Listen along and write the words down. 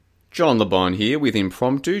John LeBon here with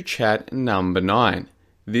Impromptu Chat number 9.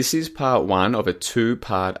 This is part 1 of a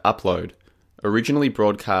 2-part upload. Originally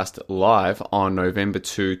broadcast live on November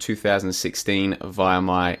 2, 2016 via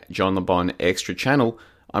my JohnleBonEXTRA channel,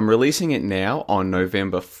 I'm releasing it now on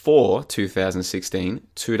November 4, 2016,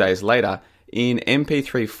 2 days later, in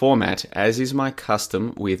MP3 format as is my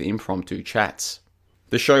custom with Impromptu Chats.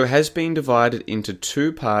 The show has been divided into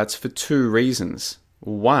 2 parts for 2 reasons.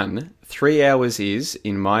 1, 3 hours is,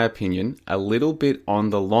 in my opinion, a little bit on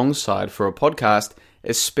the long side for a podcast,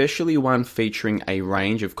 especially one featuring a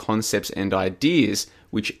range of concepts and ideas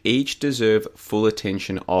which each deserve full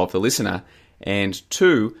attention of the listener. And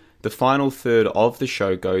 2, the final third of the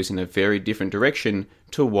show goes in a very different direction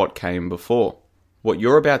to what came before. What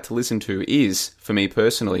you're about to listen to is, for me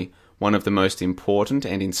personally, one of the most important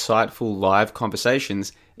and insightful live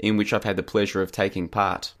conversations in which I've had the pleasure of taking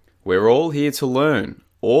part. We're all here to learn,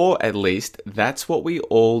 or at least that's what we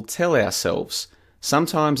all tell ourselves.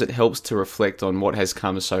 Sometimes it helps to reflect on what has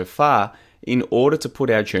come so far in order to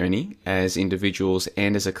put our journey, as individuals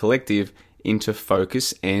and as a collective, into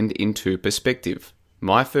focus and into perspective.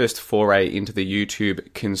 My first foray into the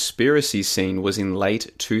YouTube conspiracy scene was in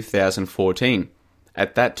late 2014.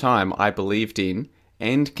 At that time, I believed in,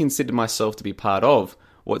 and considered myself to be part of,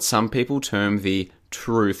 what some people term the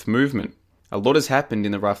truth movement. A lot has happened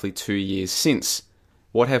in the roughly 2 years since.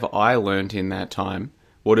 What have I learned in that time?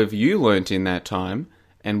 What have you learnt in that time?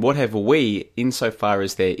 And what have we, insofar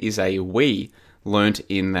as there is a we, learnt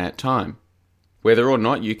in that time? Whether or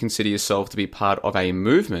not you consider yourself to be part of a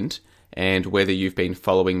movement, and whether you've been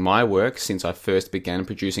following my work since I first began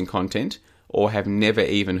producing content, or have never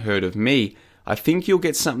even heard of me, I think you'll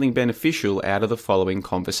get something beneficial out of the following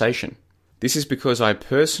conversation. This is because I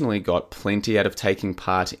personally got plenty out of taking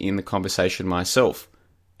part in the conversation myself.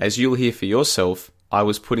 As you'll hear for yourself, I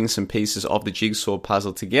was putting some pieces of the jigsaw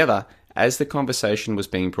puzzle together as the conversation was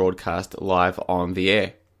being broadcast live on the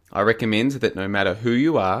air. I recommend that no matter who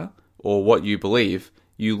you are or what you believe,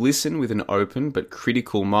 you listen with an open but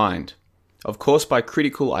critical mind. Of course, by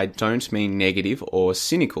critical I don't mean negative or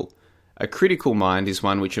cynical. A critical mind is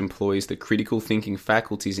one which employs the critical thinking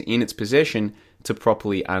faculties in its possession to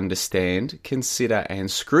properly understand, consider and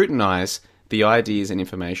scrutinize the ideas and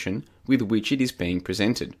information with which it is being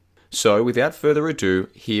presented. So, without further ado,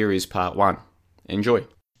 here is part 1. Enjoy.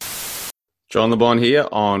 John LeBon here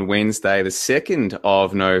on Wednesday the 2nd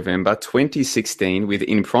of November 2016 with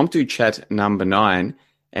Impromptu Chat number 9.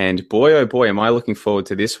 And boy, oh boy, am I looking forward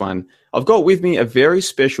to this one. I've got with me a very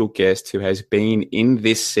special guest who has been in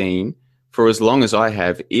this scene for as long as I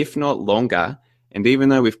have, if not longer. And even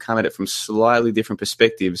though we've come at it from slightly different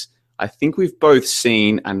perspectives, I think we've both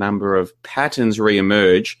seen a number of patterns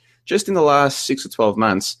re-emerge just in the last 6 or 12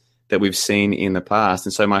 months that we've seen in the past.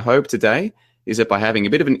 And so my hope today is that by having a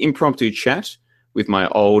bit of an impromptu chat with my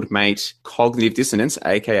old mate, Cognitive Dissonance,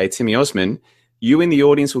 a.k.a. Tim Osman, you in the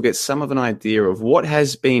audience will get some of an idea of what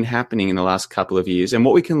has been happening in the last couple of years and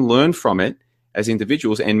what we can learn from it as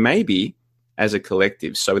individuals and maybe as a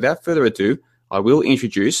collective. So without further ado, I will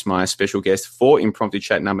introduce my special guest for Impromptu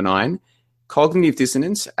Chat number 9, Cognitive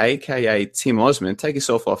Dissonance, a.k.a. Tim Osman. Take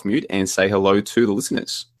yourself off mute and say hello to the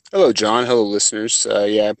listeners. Hello, John. Hello, listeners.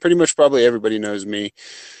 Pretty much probably everybody knows me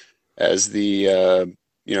as the,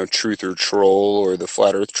 truth or troll or the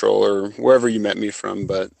flat earth troll or wherever you met me from.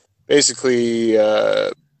 But basically,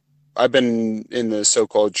 I've been in the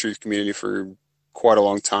so-called truth community for quite a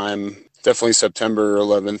long time. Definitely September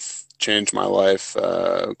 11th changed my life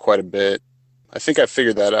quite a bit. I think I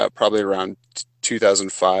figured that out probably around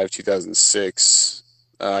 2005, 2006.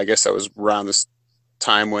 I guess that was around this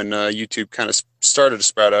time when YouTube kind of started to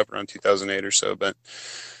sprout up around 2008 or so. But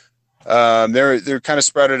they're kind of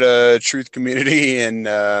sprouted a truth community,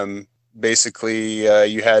 and basically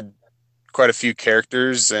you had quite a few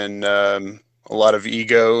characters and a lot of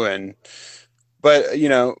ego, but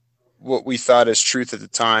what we thought as truth at the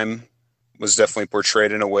time was definitely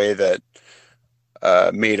portrayed in a way that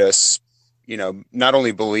made us not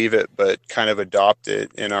only believe it but kind of adopt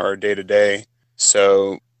it in our day-to-day.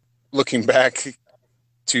 So looking back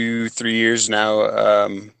 2-3 years now,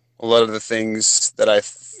 a lot of the things that I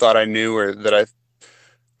thought I knew or that I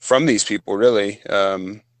from these people really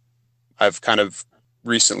I've kind of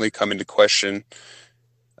recently come into question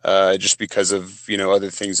just because of other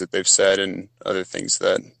things that they've said and other things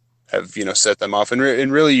that have set them off, and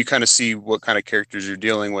really you kind of see what kind of characters you're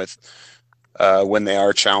dealing with when they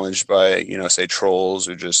are challenged by say trolls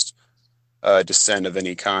or just dissent of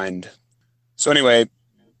any kind. So anyway,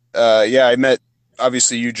 I met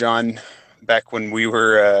obviously you, John, back when we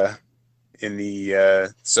were in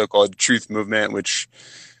the so-called truth movement, which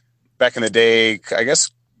back in the day, I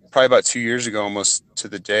guess probably about 2 years ago, almost to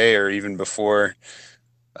the day, or even before,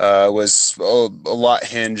 was a lot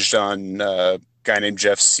hinged on a guy named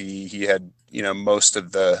Jeff C. He had, most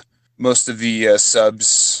of the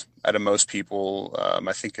subs out of most people.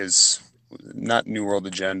 I think is not New World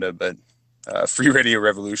Agenda, but Free Radio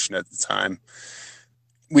Revolution at the time.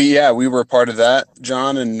 We were a part of that,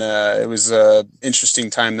 John, and it was a interesting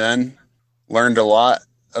time then. Learned a lot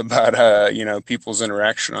about people's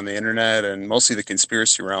interaction on the internet, and mostly the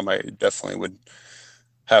conspiracy realm. I definitely would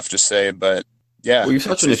have to say, but yeah, Well, you've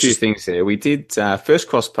touched on a few things there. We did first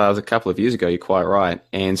cross paths a couple of years ago, you're quite right.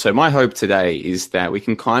 And so my hope today is that we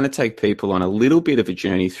can kind of take people on a little bit of a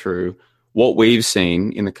journey through what we've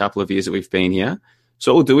seen in the couple of years that we've been here.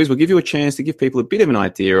 So what we'll do is we'll give you a chance to give people a bit of an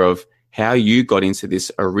idea of how you got into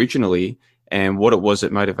this originally and what it was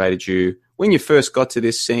that motivated you when you first got to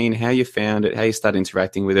this scene, how you found it, how you started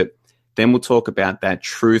interacting with it. Then we'll talk about that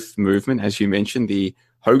truth movement, as you mentioned, the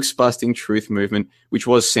hoax-busting truth movement, which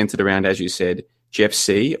was centered around, as you said, Jeff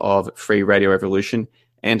C. of Free Radio Revolution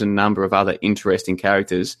and a number of other interesting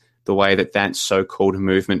characters, the way that that so-called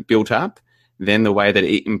movement built up, then the way that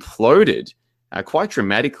it imploded quite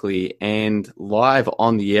dramatically and live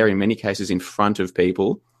on the air, in many cases in front of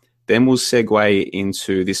people. Then we'll segue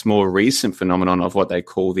into this more recent phenomenon of what they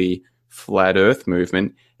call the flat earth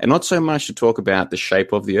movement, and not so much to talk about the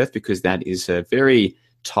shape of the earth, because that is a very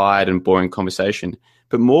tired and boring conversation,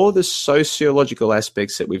 but more the sociological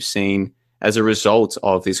aspects that we've seen as a result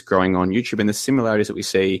of this growing on YouTube and the similarities that we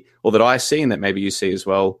see, or that I see and that maybe you see as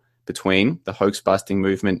well, between the hoax-busting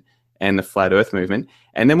movement and the flat earth movement.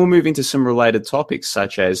 And then we'll move into some related topics,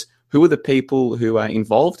 such as who are the people who are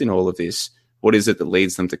involved in all of this? What is it that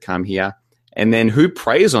leads them to come here? And then who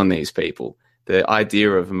preys on these people? The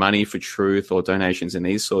idea of money for truth or donations and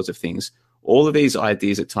these sorts of things. All of these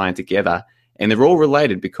ideas are tying together, and they're all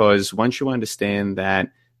related, because once you understand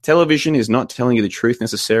that television is not telling you the truth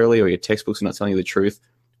necessarily, or your textbooks are not telling you the truth,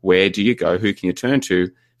 where do you go? Who can you turn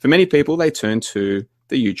to? For many people, they turn to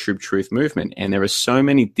the YouTube truth movement. And there are so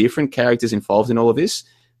many different characters involved in all of this.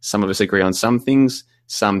 Some of us agree on some things.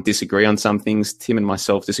 Some disagree on some things. Tim and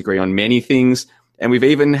myself disagree on many things. And we've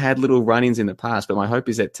even had little run-ins in the past. But my hope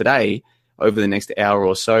is that today, over the next hour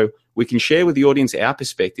or so, we can share with the audience our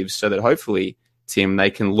perspectives so that hopefully, Tim, they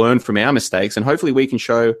can learn from our mistakes. And hopefully we can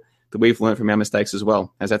show that we've learned from our mistakes as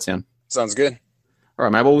well. How's that sound? Sounds good. All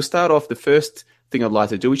right, mate. Well, we'll start off. The first thing I'd like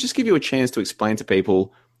to do is just give you a chance to explain to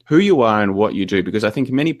people who you are and what you do, because I think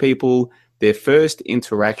many people, their first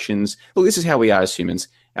interactions, well, this is how we are as humans.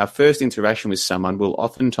 Our first interaction with someone will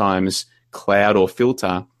oftentimes cloud or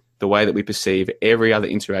filter the way that we perceive every other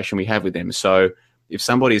interaction we have with them. So if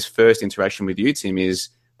somebody's first interaction with you, Tim, is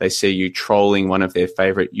they see you trolling one of their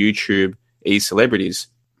favorite YouTube e-celebrities,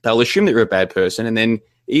 they'll assume that you're a bad person. And then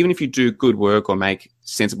even if you do good work or make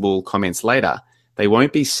sensible comments later, they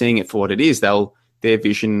won't be seeing it for what it is. Their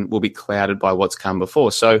vision will be clouded by what's come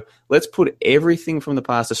before. So let's put everything from the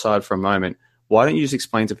past aside for a moment. Why don't you just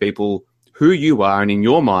explain to people who you are and in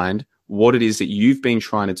your mind what it is that you've been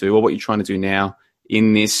trying to do or what you're trying to do now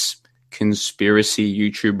in this conspiracy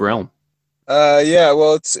YouTube realm? Yeah,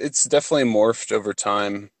 well, it's definitely morphed over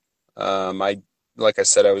time. Like I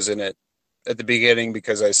said, I was in it at the beginning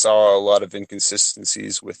because I saw a lot of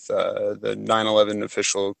inconsistencies with the 9/11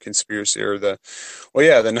 official conspiracy, or the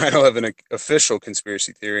 9/11 official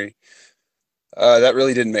conspiracy theory. That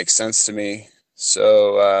really didn't make sense to me.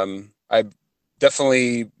 So I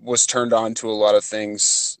definitely was turned on to a lot of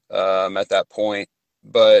things at that point.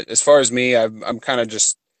 But as far as me, I'm kind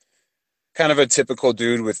of a typical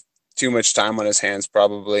dude with too much time on his hands,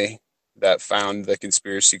 probably, that found the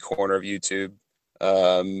conspiracy corner of YouTube.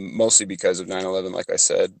 Mostly because of 9/11, like I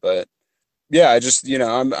said. But yeah,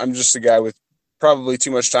 I'm just a guy with probably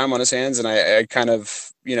too much time on his hands, and I kind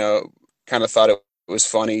of thought it was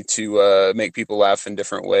funny to make people laugh in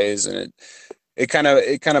different ways, and it kind of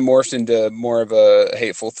morphed into more of a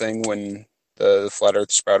hateful thing when the flat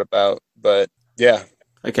Earth sprout about. But yeah.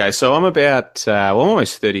 Okay, so I'm I'm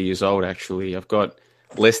almost 30 years old, actually. I've got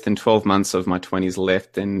less than 12 months of my 20s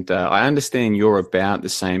left, and I understand you're about the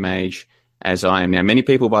same age as I am. Now, many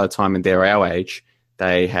people, by the time they're our age,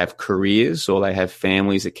 they have careers or they have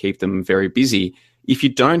families that keep them very busy. If you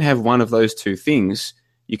don't have one of those two things,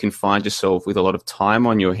 you can find yourself with a lot of time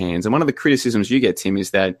on your hands. And one of the criticisms you get, Tim, is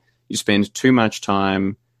that you spend too much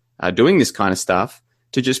time doing this kind of stuff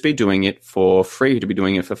to just be doing it for free, to be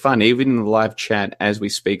doing it for fun. Even in the live chat as we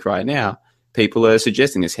speak right now, people are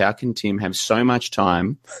suggesting this. How can Tim have so much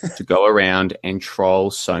time to go around and troll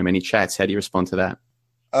so many chats? How do you respond to that?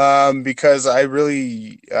 Because I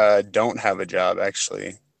really don't have a job,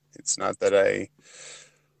 actually. It's not that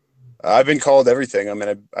I've been called everything. I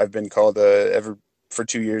mean, I've been called ever for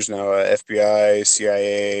 2 years now, FBI,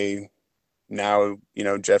 CIA. Now,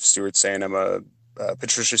 Jeff Stewart saying I'm a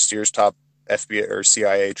Patricia Steers top FBI or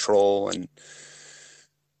CIA troll, and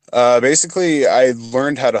basically, I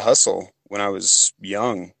learned how to hustle when I was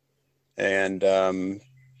young, and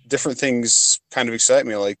different things kind of excite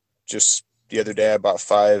me. Like just the other day, I bought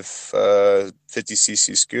five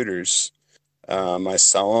 50cc scooters. I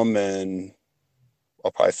sell them, and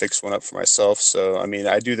I'll probably fix one up for myself. So, I mean,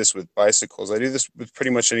 I do this with bicycles. I do this with pretty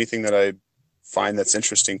much anything that I find that's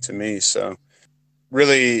interesting to me. So,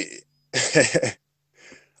 really,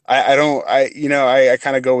 I don't, I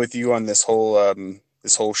kind of go with you on this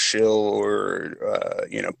whole shill or,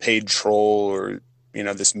 paid troll or,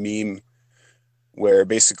 this meme where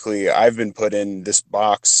basically I've been put in this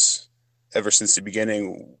box ever since the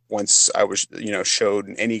beginning. Once I was,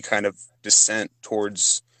 showed any kind of dissent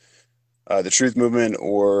towards the truth movement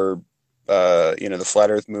or the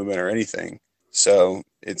flat earth movement or anything. So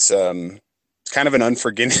it's kind of an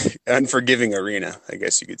unforgiving arena, I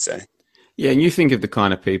guess you could say. Yeah, and you think of the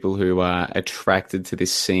kind of people who are attracted to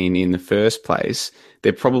this scene in the first place,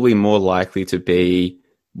 they're probably more likely to be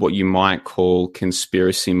what you might call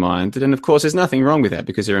conspiracy minded. And of course, there's nothing wrong with that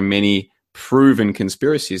because there are many proven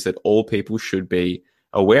conspiracies that all people should be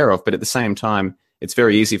aware of. But at the same time, it's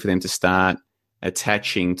very easy for them to start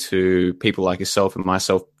attaching to people like yourself and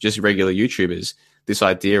myself, just regular YouTubers, this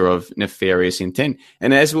idea of nefarious intent.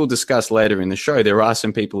 And as we'll discuss later in the show, there are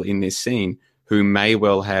some people in this scene who may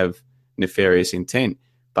well have nefarious intent,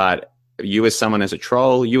 but you as someone as a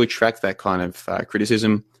troll, you attract that kind of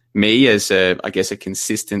criticism. Me as a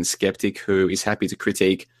consistent skeptic who is happy to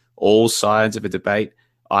critique all sides of a debate,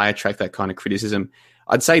 I attract that kind of criticism.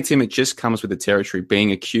 I'd say, Tim, it just comes with the territory,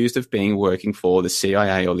 being accused of working for the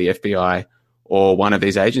CIA or the FBI or one of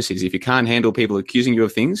these agencies. If you can't handle people accusing you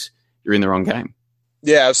of things, you're in the wrong game.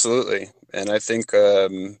 Yeah, absolutely. And I think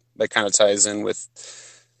that kind of ties in with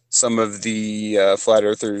some of the flat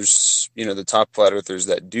earthers, the top flat earthers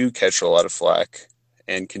that do catch a lot of flack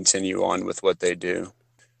and continue on with what they do.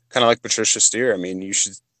 Kind of like Patricia Steer. I mean, you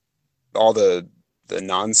should, all the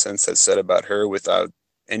nonsense that's said about her without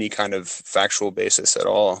any kind of factual basis at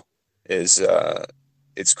all is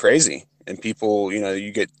it's crazy. And people,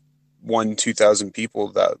 you get 2,000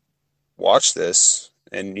 people that watch this,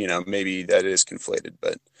 and maybe that is conflated,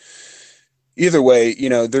 but either way,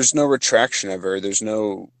 there's no retraction of her. There's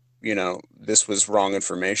no, this was wrong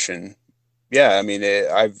information. Yeah, I mean,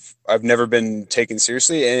 I've never been taken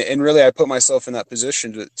seriously, and really, I put myself in that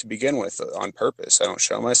position to begin with on purpose. I don't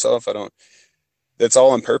show myself. I don't. That's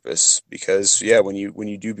all on purpose because, yeah, when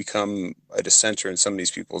you do become a dissenter in some of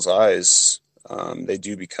these people's eyes, they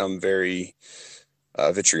do become very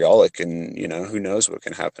vitriolic, and who knows what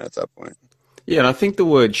can happen at that point. Yeah, and I think the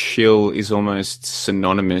word shill is almost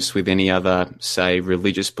synonymous with any other, say,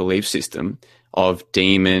 religious belief system of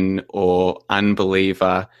demon or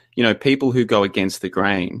unbeliever. People who go against the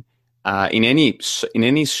grain. In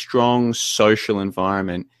any strong social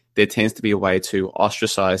environment, there tends to be a way to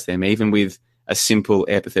ostracize them, even with a simple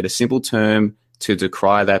epithet, a simple term to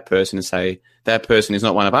decry that person and say, that person is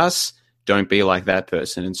not one of us, don't be like that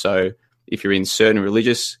person. And so if you're in certain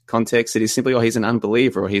religious contexts, it is simply, oh, he's an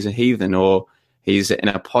unbeliever, or he's a heathen, or he's an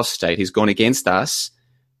apostate, he's gone against us.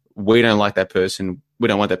 We don't like that person. We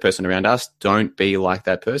don't want that person around us. Don't be like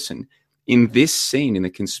that person. In this scene, in the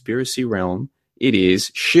conspiracy realm, it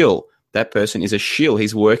is shill. That person is a shill.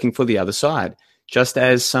 He's working for the other side. Just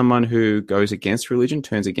as someone who goes against religion,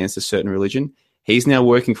 turns against a certain religion, he's now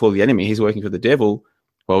working for the enemy. He's working for the devil.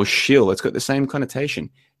 Well, shill, it's got the same connotation.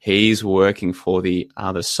 He's working for the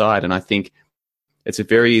other side. And I think it's a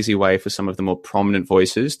very easy way for some of the more prominent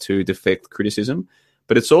voices to deflect criticism,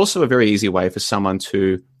 but it's also a very easy way for someone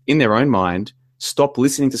to, in their own mind, stop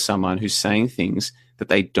listening to someone who's saying things that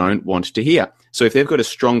they don't want to hear. So if they've got a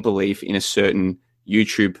strong belief in a certain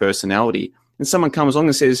YouTube personality and someone comes along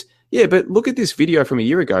and says, yeah, but look at this video from a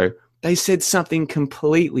year ago, they said something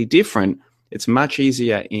completely different. It's much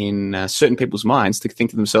easier in certain people's minds to think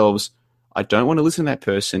to themselves, I don't want to listen to that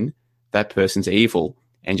person. That person's evil.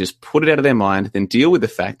 And just put it out of their mind, then deal with the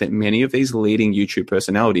fact that many of these leading YouTube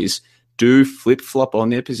personalities do flip-flop on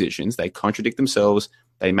their positions. They contradict themselves.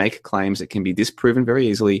 They make claims that can be disproven very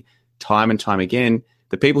easily, time and time again.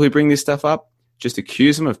 The people who bring this stuff up just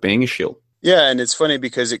accuse them of being a shill. Yeah, and it's funny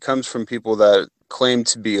because it comes from people that claim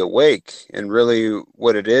to be awake, and really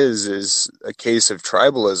what it is a case of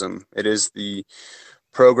tribalism. It is the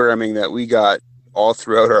programming that we got all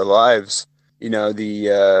throughout our lives.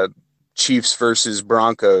 The Chiefs versus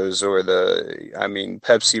Broncos, or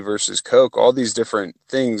Pepsi versus Coke, all these different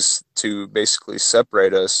things to basically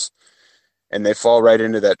separate us and they fall right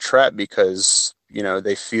into that trap because,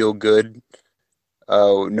 they feel good,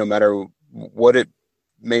 no matter what it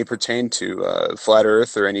may pertain to, flat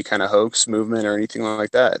earth or any kind of hoax movement or anything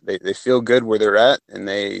like that. They feel good where they're at, and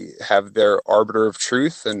they have their arbiter of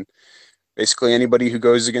truth, and basically anybody who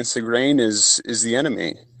goes against the grain is the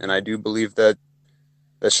enemy. And I do believe that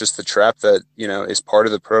that's just the trap that, is part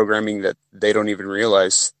of the programming that they don't even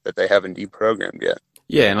realize that they haven't deprogrammed yet.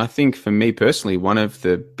 Yeah, and I think for me personally, one of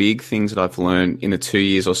the big things that I've learned in the 2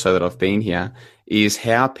 years or so that I've been here is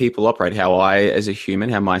how people operate, how I, as a human,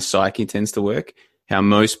 how my psyche tends to work, how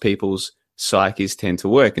most people's psyches tend to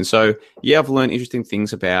work. And so, yeah, I've learned interesting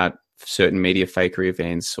things about certain media fakery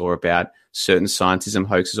events or about certain scientism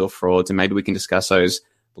hoaxes or frauds, and maybe we can discuss those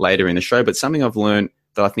later in the show. But something I've learned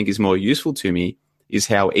that I think is more useful to me is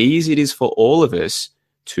how easy it is for all of us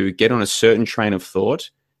to get on a certain train of thought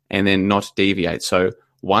and then not deviate. So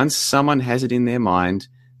once someone has it in their mind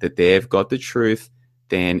that they've got the truth,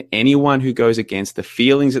 then anyone who goes against the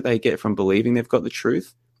feelings that they get from believing they've got the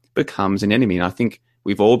truth becomes an enemy. And I think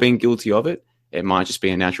we've all been guilty of it. It might just be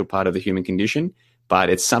a natural part of the human condition, but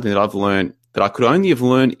it's something that I've learned that I could only have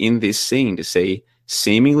learned in this scene, to see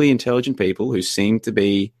seemingly intelligent people who seem to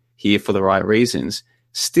be here for the right reasons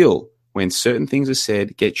still, when certain things are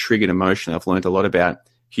said, get triggered emotionally. I've learned a lot about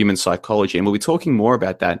human psychology, and we'll be talking more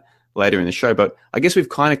about that later in the show. But I guess we've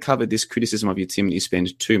kind of covered this criticism of you, Tim, that you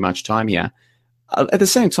spend too much time here. At the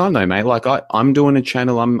same time, though, mate, like I'm doing a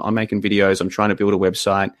channel, I'm making videos, I'm trying to build a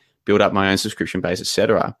website, build up my own subscription base,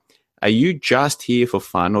 etc. Are you just here for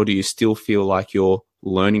fun, or do you still feel like you're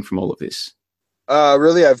learning from all of this?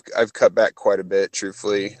 Really, I've cut back quite a bit,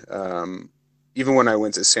 truthfully. Even when I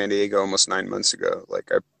went to San Diego almost 9 months ago,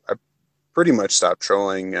 like I pretty much stopped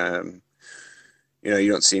trolling. You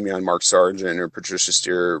don't see me on Mark Sargent or Patricia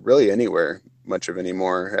Steer really anywhere much of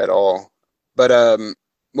anymore at all. But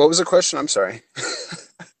what was the question? I'm sorry.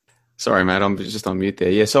 Sorry, mate, I'm just on mute there.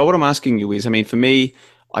 Yeah, so what I'm asking you is, I mean, for me,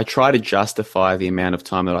 I try to justify the amount of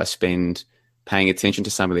time that I spend paying attention to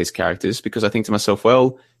some of these characters, because I think to myself,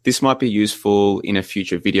 well, this might be useful in a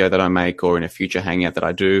future video that I make or in a future hangout that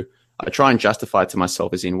I do. I try and justify it to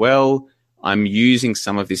myself as in, well, I'm using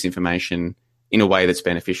some of this information in a way that's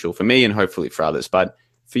beneficial for me and hopefully for others. But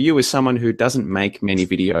for you, as someone who doesn't make many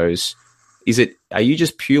videos, are you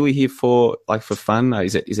just purely here for fun?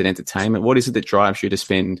 Is it entertainment? What is it that drives you to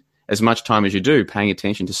spend as much time as you do paying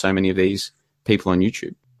attention to so many of these people on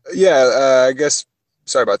YouTube? Yeah, I guess,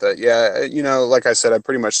 sorry about that. Yeah, like I said, I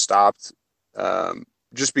pretty much stopped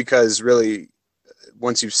just because really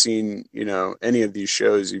once you've seen, any of these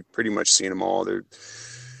shows, you've pretty much seen them all. They're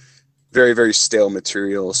very, very stale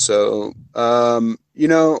material. So,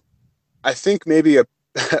 I think maybe a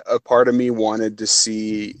part of me wanted to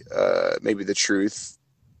see maybe the truth,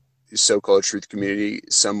 the so-called truth community,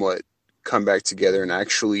 somewhat come back together and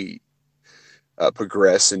actually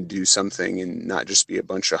progress and do something, and not just be a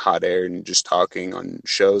bunch of hot air and just talking on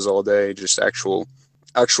shows all day, just actual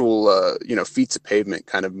feet to pavement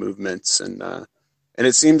kind of movements. And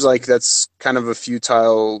it seems like that's kind of a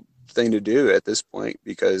futile thing to do at this point,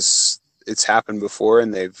 because it's happened before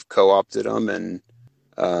and they've co-opted them, and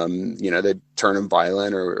they turn them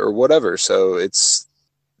violent or whatever. So it's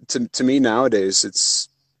to me nowadays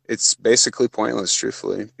it's basically pointless,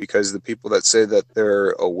 truthfully, because the people that say that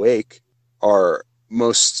they're awake are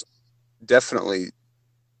most definitely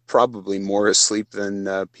probably more asleep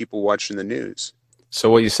than people watching the news. So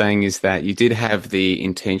what you're saying is that you did have the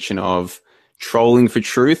intention of trolling for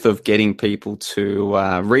truth, of getting people to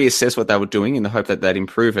reassess what they were doing in the hope that they'd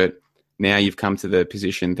improve it. Now you've come to the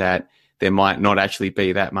position that there might not actually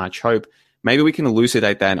be that much hope. Maybe we can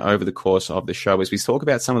elucidate that over the course of the show as we talk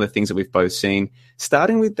about some of the things that we've both seen,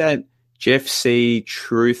 starting with that Jeff C.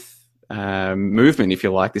 truth movement, if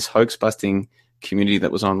you like, this hoax-busting community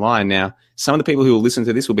that was online. Now, some of the people who will listen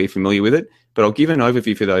to this will be familiar with it, but I'll give an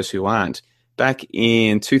overview for those who aren't. Back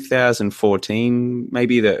in 2014,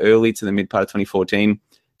 maybe the early to the mid part of 2014,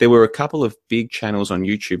 there were a couple of big channels on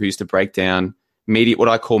YouTube who used to break down media, what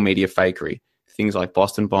I call media fakery. Things like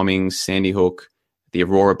Boston bombings, Sandy Hook, the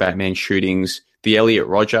Aurora Batman shootings, the Elliot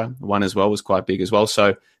Rodger one as well was quite big as well.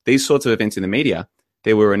 So these sorts of events in the media,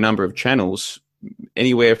 there were a number of channels,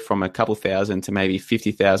 anywhere from a couple thousand to maybe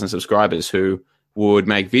 50,000 subscribers, who would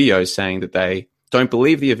make videos saying that they don't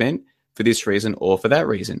believe the event for this reason or for that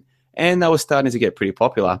reason. And they were starting to get pretty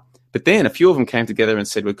popular. But then a few of them came together and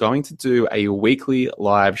said, we're going to do a weekly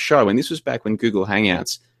live show. And this was back when Google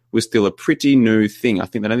Hangouts was still a pretty new thing. I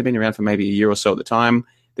think they'd only been around for maybe a year or so at the time.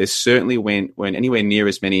 There certainly weren't anywhere near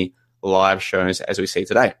as many live shows as we see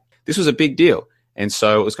today. This was a big deal. And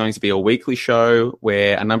so it was going to be a weekly show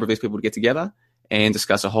where a number of these people would get together and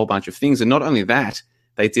discuss a whole bunch of things. And not only that,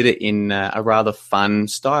 they did it in a rather fun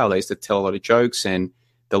style. They used to tell a lot of jokes, and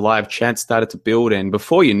the live chat started to build. And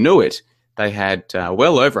before you knew it, they had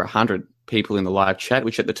well over 100 people in the live chat,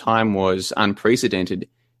 which at the time was unprecedented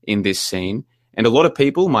in this scene. And a lot of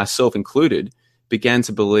people, myself included, began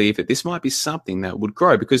to believe that this might be something that would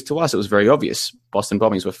grow, because to us it was very obvious Boston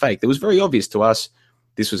bombings were fake. It was very obvious to us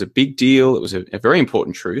this was a big deal. It was a very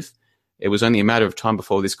important truth. It was only a matter of time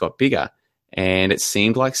before this got bigger, and it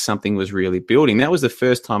seemed like something was really building. That was the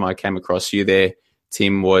first time I came across you there,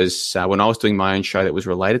 Tim, was when I was doing my own show that was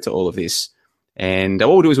related to all of this. And what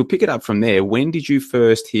we'll do is we'll pick it up from there. When did you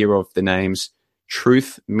first hear of the names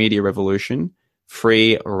Truth Media Revolution,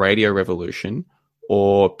 Free Radio Revolution,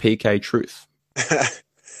 or PK Truth?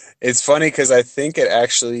 It's funny because I think it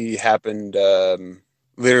actually happened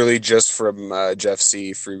literally just from Jeff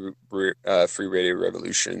C. Free Radio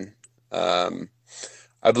Revolution.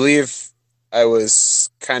 I believe I was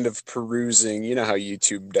kind of perusing, you know how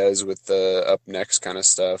YouTube does with the up next kind of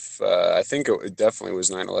stuff. I think it definitely was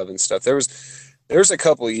 9/11 stuff. There was a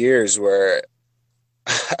couple of years where,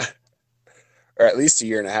 or at least a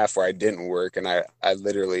year and a half, where I didn't work, and I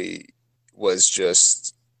literally was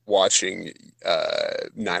just watching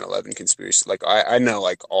 9/11 conspiracy. Like I know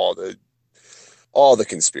like all the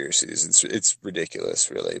conspiracies. It's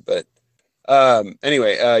ridiculous, really. But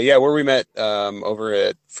anyway, yeah, where we met over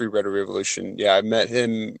at Free Radio Revolution. Yeah, I met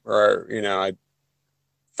him, or I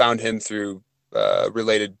found him through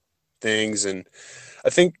related things, and I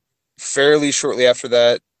think fairly shortly after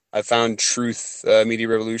that, I found Truth Media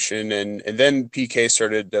Revolution, and then PK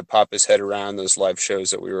started to pop his head around those live shows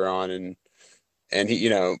that we were on, and he,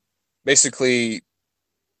 basically,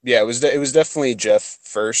 yeah, it was definitely Jeff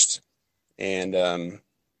first, and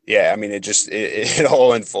yeah, I mean, it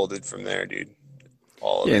all unfolded from there, dude.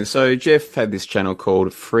 All of it. And so Jeff had this channel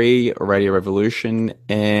called Free Radio Revolution,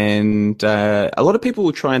 and a lot of people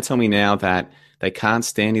will try and tell me now that they can't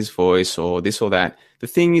stand his voice or this or that. The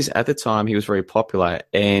thing is, at the time, he was very popular,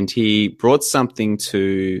 and he brought something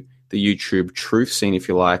to the YouTube truth scene, if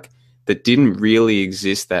you like, that didn't really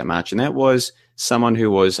exist that much, and that was someone who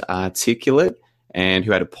was articulate and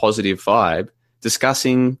who had a positive vibe,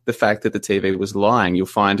 discussing the fact that the TV was lying. You'll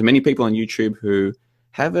find many people on YouTube who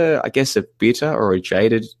have a bitter or a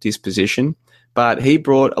jaded disposition, but he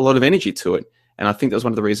brought a lot of energy to it. And I think that was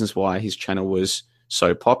one of the reasons why his channel was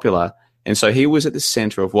so popular. And so he was at the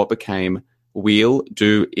center of what became We'll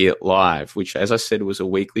Do It Live, which, as I said, was a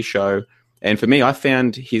weekly show. And for me, I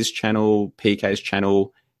found his channel, PK's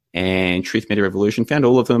channel, and Truth Media Revolution, found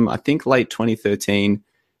all of them, I think, late 2013,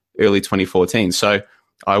 early 2014. So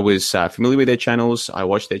I was familiar with their channels. I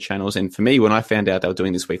watched their channels. And for me, when I found out they were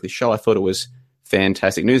doing this weekly show, I thought it was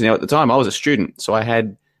fantastic news. Now, at the time, I was a student. So I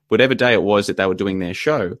had whatever day it was that they were doing their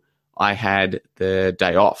show, I had the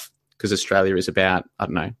day off, because Australia is about,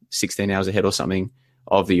 16 hours ahead or something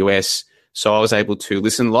of the US. So I was able to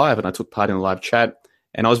listen live, and I took part in the live chat.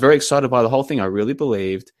 And I was very excited by the whole thing. I really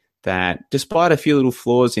believed that despite a few little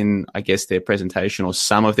flaws in, their presentation or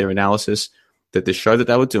some of their analysis, that the show that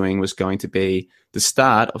they were doing was going to be the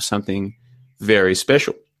start of something very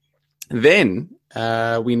special. Then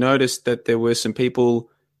we noticed that there were some people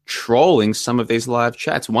trolling some of these live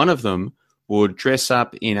chats. One of them would dress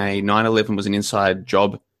up in a 9/11 was an inside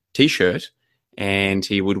job t-shirt, and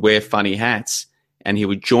he would wear funny hats, and he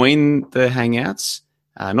would join the hangouts.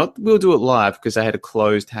 Not We'll Do It Live, because they had a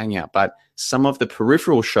closed hangout, but some of the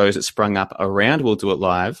peripheral shows that sprung up around We'll Do It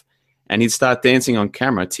Live, and he'd start dancing on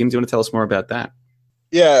camera. Tim, do you want to tell us more about that?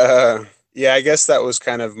 Yeah, yeah, I guess that was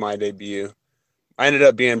kind of my debut. I ended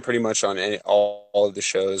up being pretty much on all of the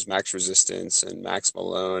shows, Max Resistance and Max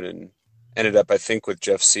Malone, and ended up, I think, with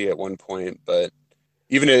Jeff C at one point. But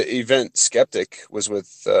even an Event Skeptic was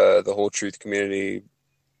with the whole Truth community,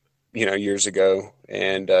 years ago.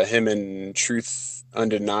 And him and Truth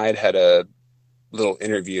Undenied had a little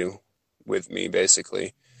interview with me,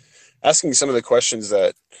 basically asking some of the questions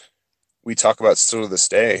that we talk about still to this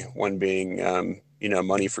day, one being,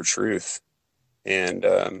 money for truth. And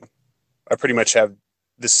I pretty much have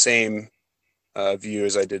the same view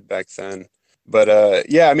as I did back then. But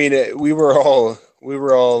yeah, I mean, we were all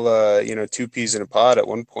two peas in a pod at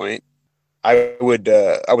one point. I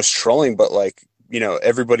was trolling, but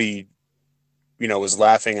everybody, was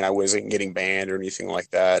laughing, and I wasn't getting banned or anything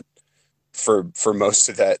like that for most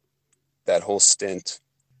of that whole stint.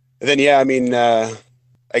 And then, yeah, I mean,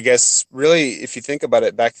 I guess really, if you think about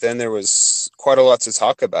it, back then there was quite a lot to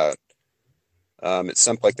talk about. It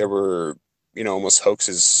seemed like there were, almost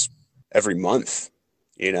hoaxes every month,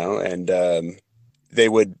 and they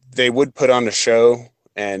would put on a show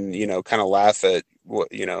and, kind of laugh at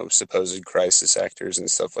supposed crisis actors and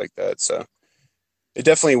stuff like that. So it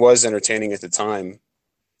definitely was entertaining at the time,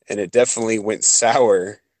 and it definitely went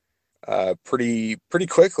sour pretty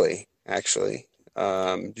quickly, actually.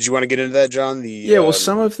 Did you want to get into that, John? Yeah, well,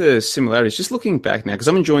 some of the similarities, just looking back now, because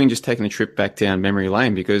I'm enjoying just taking a trip back down memory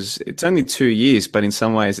lane because it's only 2 years, but in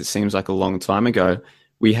some ways it seems like a long time ago.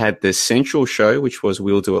 We had the central show, which was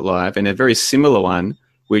We'll Do It Live, and a very similar one,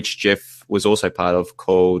 which Jeff was also part of,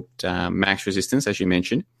 called Max Resistance, as you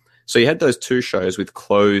mentioned. So you had those two shows with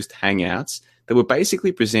closed hangouts that were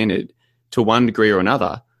basically presented to one degree or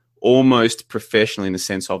another, almost professionally in the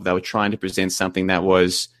sense of they were trying to present something that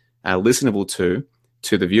was listenable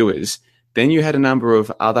to the viewers. Then you had a number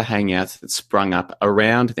of other hangouts that sprung up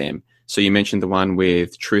around them. So you mentioned the one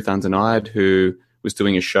with Truth Undenied, who was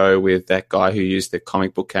doing a show with that guy who used the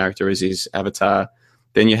comic book character as his avatar.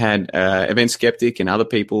 Then you had Event Skeptic and other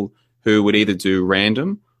people who would either do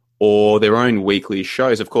random or their own weekly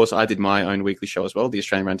shows. Of course, I did my own weekly show as well, the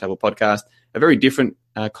Australian Roundtable Podcast, a very different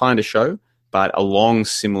kind of show, but along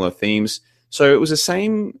similar themes. So it was the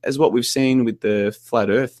same as what we've seen with the Flat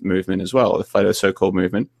Earth movement as well, the Flat Earth so-called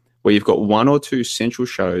movement, where you've got one or two central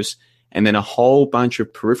shows and then a whole bunch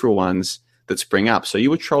of peripheral ones that spring up. So you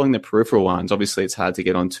were trolling the peripheral ones. Obviously, it's hard to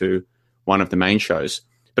get onto one of the main shows.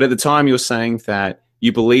 But at the time, you were saying that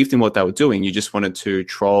you believed in what they were doing. You just wanted to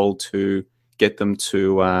troll to get them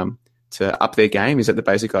to up their game. Is that the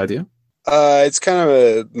basic idea? It's kind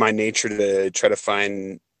of my nature to try to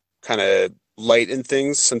find kind of light in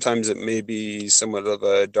things. Sometimes it may be somewhat of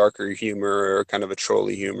a darker humor or kind of a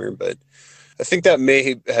trolly humor, but I think that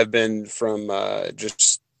may have been from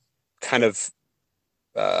just kind of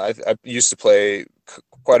I used to play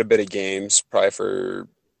quite a bit of games, probably for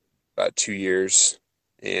about 2 years,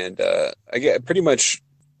 and I get pretty much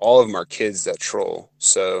all of them are kids that troll.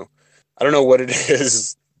 So I don't know what it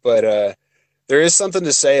is, but there is something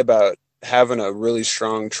to say about having a really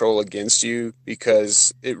strong troll against you,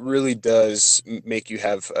 because it really does make you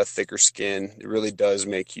have a thicker skin. It really does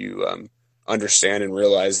make you understand and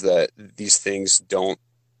realize that these things don't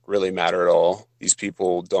really matter at all. These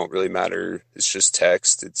people don't really matter. It's just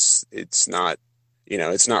text. It's not,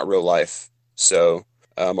 it's not real life. So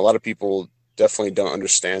a lot of people definitely don't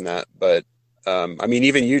understand that. But I mean,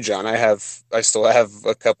 even you, John, I still have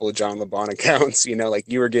a couple of John LeBon accounts. Like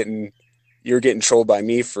you were getting trolled by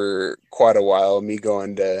me for quite a while, me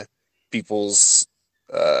going to people's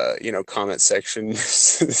comment section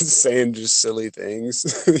saying just silly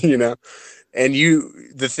things. And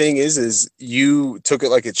the thing is you took it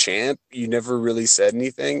like a champ. You never really said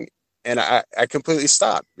anything, and I completely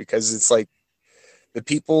stopped, because it's like the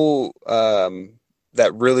people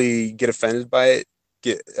that really get offended by it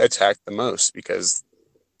get attacked the most, because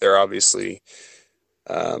they're obviously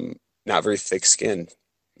not very thick-skinned.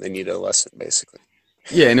 They need a lesson, basically.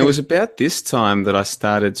 Yeah, and it was about this time that I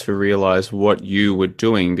started to realize what you were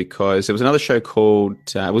doing, because there was another show called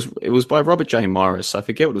it was by Robert J. Morris. I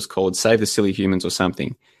forget what it was called, Save the Silly Humans or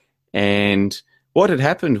something. And what had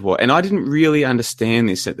happened was, and I didn't really understand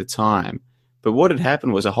this at the time, but what had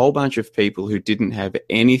happened was a whole bunch of people who didn't have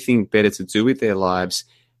anything better to do with their lives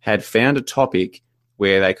had found a topic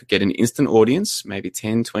where they could get an instant audience, maybe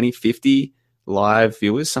 10, 20, 50 live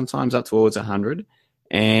viewers, sometimes up towards 100.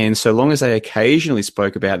 And so long as they occasionally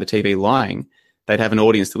spoke about the TV lying, they'd have an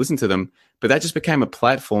audience to listen to them. But that just became a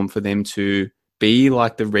platform for them to be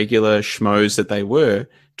like the regular schmoes that they were,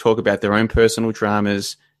 talk about their own personal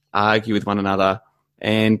dramas, argue with one another,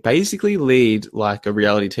 and basically lead like a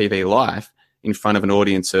reality TV life in front of an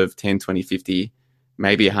audience of 10, 20, 50,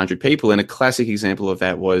 maybe 100 people. And a classic example of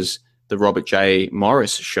that was the Robert J.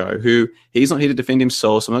 Morris show, who he's not here to defend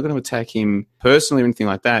himself, so I'm not going to attack him personally or anything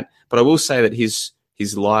like that. But I will say that his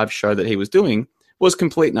live show that he was doing was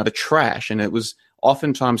complete and utter trash, and it was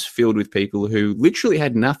oftentimes filled with people who literally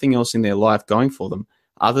had nothing else in their life going for them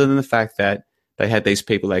other than the fact that they had these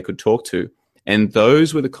people they could talk to. And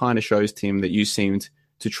those were the kind of shows, Tim, that you seemed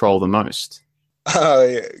to troll the most.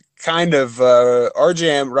 Kind of.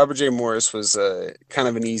 Robert J. Morris was kind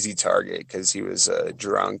of an easy target, because he was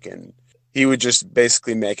drunk and he would just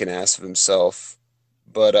basically make an ass of himself.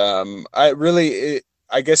 But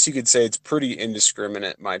I guess you could say it's pretty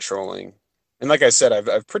indiscriminate, my trolling. And like I said,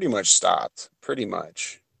 I've pretty much stopped, pretty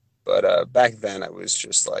much. But back then I was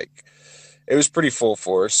just like, it was pretty full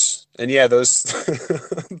force. And yeah, those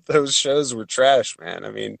those shows were trash, man.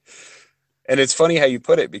 I mean, and it's funny how you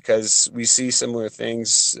put it, because we see similar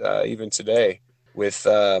things even today with,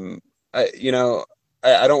 I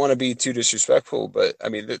don't want to be too disrespectful, but I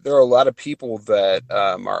mean, there are a lot of people that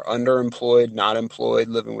are underemployed, not employed,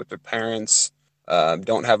 living with their parents,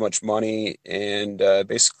 don't have much money, and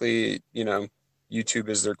basically, YouTube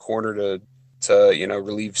as their corner to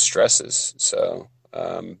relieve stresses. So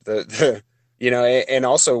the and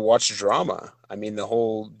also watch drama. I mean, the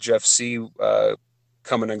whole Jeff C.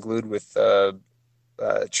 Coming unglued with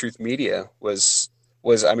Truth Media was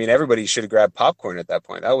I mean, everybody should have grabbed popcorn at that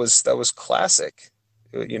point. That was classic.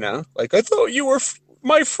 Like, I thought you were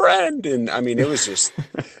my friend, and I mean, it was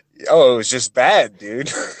just bad,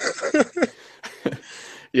 dude.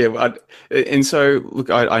 Yeah, and so look,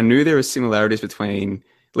 I knew there are similarities between,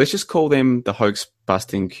 let's just call them the hoax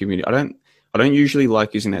busting community. I don't usually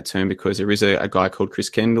like using that term because there is a guy called Chris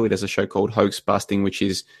Kendall. He does a show called Hoax Busting, which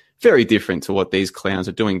is very different to what these clowns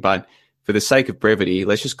are doing. But for the sake of brevity,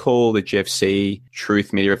 let's just call the Jeff C.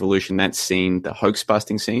 Truth Media Revolution, that scene, the hoax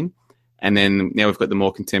busting scene. And then now we've got the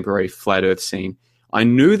more contemporary flat earth scene. I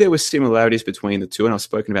knew there were similarities between the two, and I've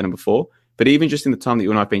spoken about them before. But even just in the time that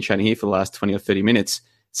you and I have been chatting here for the last 20 or 30 minutes,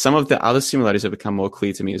 some of the other similarities have become more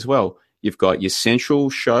clear to me as well. You've got your central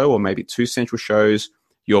show, or maybe two central shows,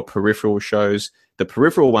 your peripheral shows. The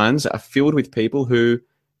peripheral ones are filled with people who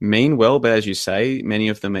mean well, but as you say, many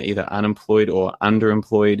of them are either unemployed or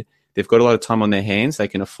underemployed. They've got a lot of time on their hands. They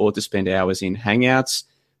can afford to spend hours in hangouts.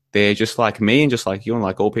 They're just like me and just like you and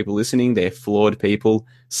like all people listening. They're flawed people.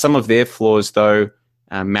 Some of their flaws, though,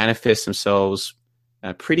 manifest themselves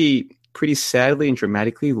pretty sadly and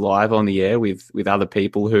dramatically live on the air with other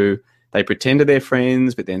people who they pretend to their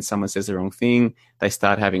friends, but then someone says the wrong thing. They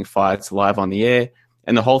start having fights live on the air,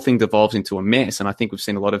 and the whole thing devolves into a mess. And I think we've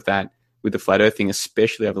seen a lot of that with the flat earth thing,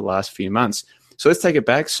 especially over the last few months. So let's take it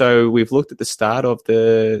back. So we've looked at the start of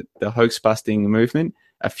the hoax busting movement,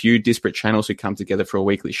 a few disparate channels who come together for a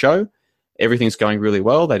weekly show. Everything's going really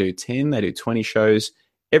well. They do 10, they do 20 shows.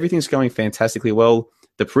 Everything's going fantastically well.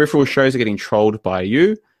 The peripheral shows are getting trolled by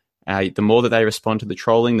you. The more that they respond to the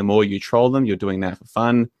trolling, the more you troll them. You're doing that for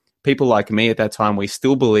fun. People like me at that time, we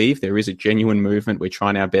still believe there is a genuine movement. We're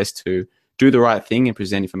trying our best to do the right thing and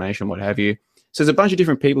present information, what have you. So there's a bunch of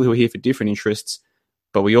different people who are here for different interests,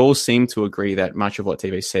 but we all seem to agree that much of what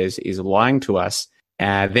TV says is lying to us.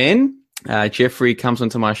 Then Jeffrey comes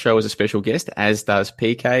onto my show as a special guest, as does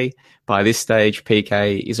PK. By this stage,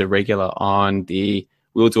 PK is a regular on the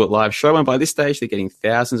We'll Do It Live show, and by this stage, they're getting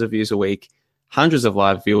thousands of views a week, hundreds of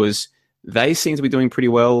live viewers. They seem to be doing pretty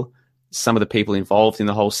well. Some of the people involved in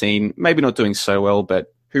the whole scene, maybe not doing so well,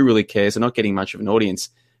 but who really cares? They're not getting much of an audience.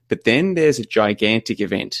 But then there's a gigantic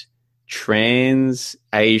event,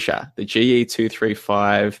 TransAsia, the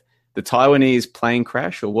GE235, the Taiwanese plane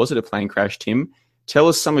crash, or was it a plane crash, Tim? Tell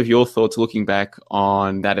us some of your thoughts looking back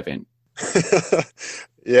on that event.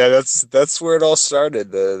 Yeah, that's where it all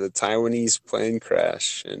started, the Taiwanese plane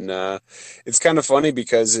crash. And it's kind of funny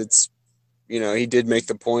because he did make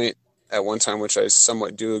the point at one time, which I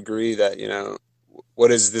somewhat do agree, that, what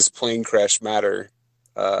does this plane crash matter,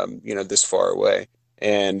 this far away?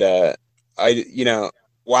 And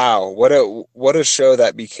wow, what a show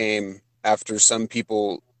that became after some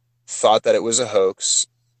people thought that it was a hoax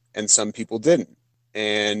and some people didn't.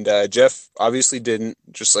 And Jeff obviously didn't,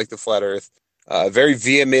 just like the flat earth. Very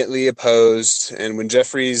vehemently opposed, and when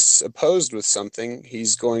Jeffrey's opposed with something,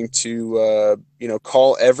 he's going to,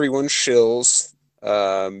 call everyone shills,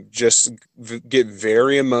 get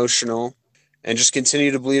very emotional, and just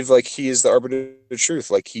continue to believe like he is the arbiter of truth,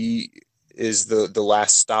 like he is the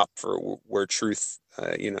last stop for where truth,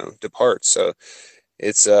 departs. So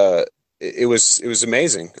it was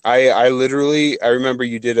amazing. I remember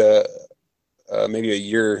you did maybe a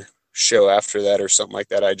year show after that or something like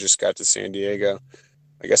that. I just got to San Diego.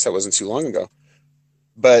 I guess that wasn't too long ago,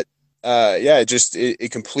 but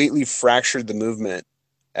it completely fractured the movement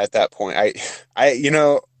at that point.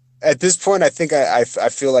 At this point, I think I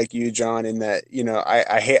feel like you, John, in that,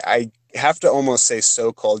 I have to almost say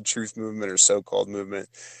so-called truth movement or so-called movement,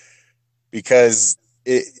 because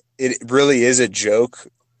it really is a joke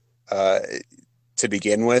to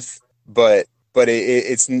begin with, but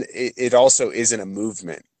it also isn't a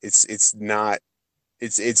movement. It's not.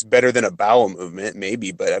 It's better than a bowel movement,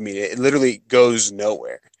 maybe, but I mean, it literally goes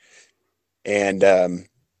nowhere. And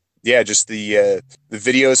just the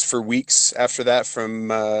videos for weeks after that from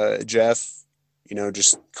Jeff,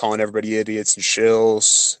 just calling everybody idiots and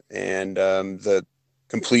shills, and the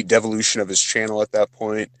complete devolution of his channel at that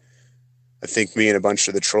point. I think me and a bunch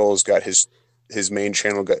of the trolls got his main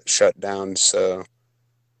channel got shut down. So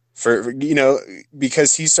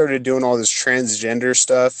because he started doing all this transgender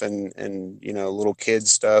stuff and little kid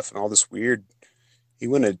stuff and all this weird, he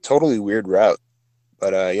went a totally weird route.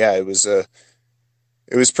 But it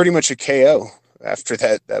was pretty much a KO after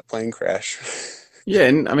that plane crash. Yeah,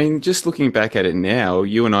 and I mean, just looking back at it now,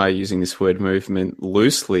 you and I are using this word movement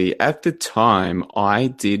loosely. At the time, I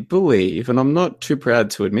did believe, and I'm not too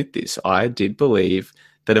proud to admit this, I did believe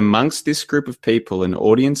that amongst this group of people, an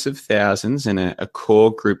audience of thousands and a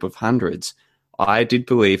core group of hundreds, I did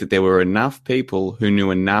believe that there were enough people who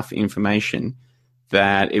knew enough information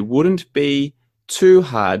that it wouldn't be too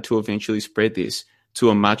hard to eventually spread this to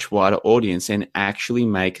a much wider audience and actually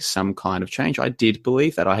make some kind of change. I did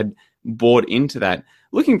believe that. I had bought into that.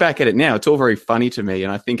 Looking back at it now, it's all very funny to me.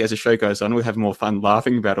 And I think as the show goes on, we'll have more fun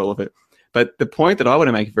laughing about all of it. But the point that I want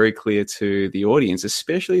to make very clear to the audience,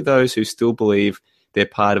 especially those who still believe they're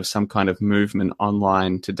part of some kind of movement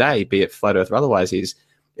online today, be it Flat Earth or otherwise, is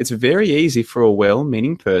it's very easy for a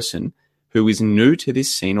well-meaning person who is new to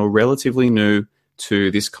this scene or relatively new to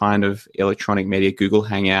this kind of electronic media, Google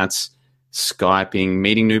Hangouts, Skyping,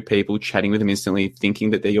 meeting new people, chatting with them instantly,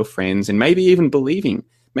 thinking that they're your friends, and maybe even believing,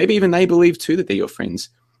 maybe even they believe too that they're your friends.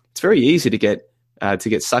 It's very easy to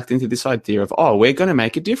get sucked into this idea of, oh, we're going to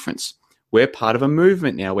make a difference. We're part of a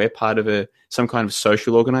movement now. We're part of some kind of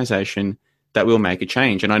social organization that will make a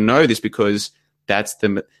change. And I know this because that's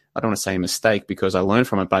I don't want to say mistake because I learned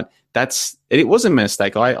from it, but it was a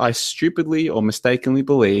mistake. I stupidly or mistakenly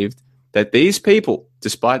believed that these people,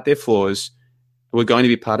 despite their flaws, were going to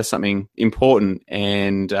be part of something important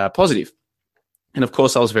and positive. And of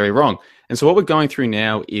course, I was very wrong. And so what we're going through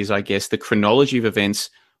now is, I guess, the chronology of events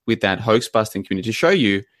with that hoax-busting community to show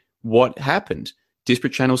you what happened.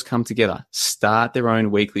 Disparate channels come together, start their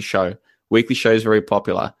own weekly show. Weekly show is very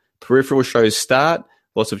popular. Peripheral shows start.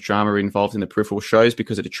 Lots of drama involved in the peripheral shows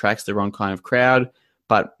because it attracts the wrong kind of crowd.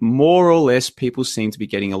 But more or less, people seem to be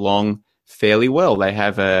getting along fairly well. They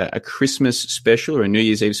have a Christmas special or a New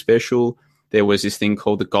Year's Eve special. There was this thing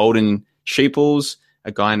called the Golden Sheeples,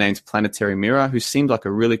 a guy named Planetary Mirror who seemed like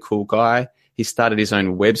a really cool guy. He started his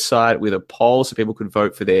own website with a poll so people could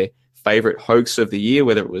vote for their favorite hoax of the year,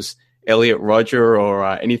 whether it was Elliot Rodger or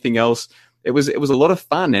anything else. It was a lot of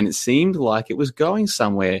fun, and it seemed like it was going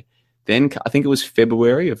somewhere. Then I think it was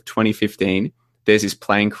February of 2015. There's this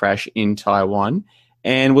plane crash in Taiwan.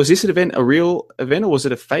 And was this event a real event or was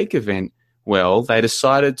it a fake event? Well, they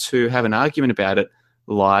decided to have an argument about it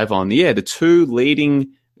live on the air. The two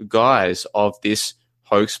leading guys of this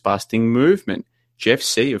hoax-busting movement, Jeff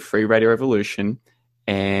C. of FreeRadioRevolution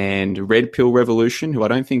and Red Pill Revolution, who I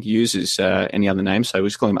don't think uses any other name, so we'll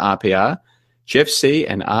just call him RPR. Jeff C.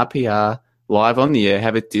 and RPR live on the air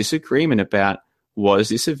have a disagreement about, was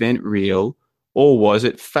this event real or was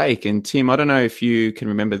it fake? And Tim, I don't know if you can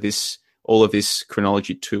remember all of this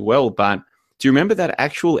chronology too well, but do you remember that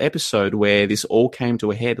actual episode where this all came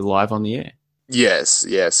to a head live on the air? Yes,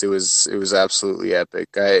 it was absolutely epic.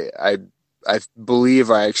 I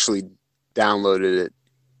believe I actually downloaded it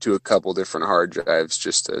to a couple different hard drives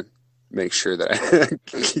just to make sure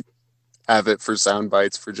that I have it for sound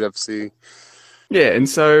bites for Jeff C. Yeah, and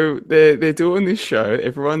so they're doing this show.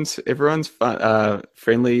 Everyone's fun,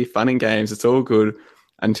 friendly, fun and games. It's all good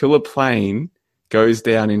until a plane goes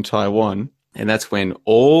down in Taiwan, and that's when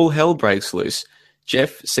all hell breaks loose.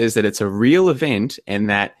 Jeff says that it's a real event and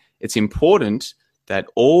that it's important that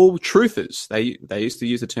all truthers, they used to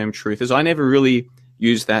use the term truthers. I never really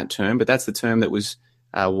used that term, but that's the term that was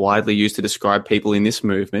widely used to describe people in this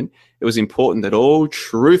movement. It was important that all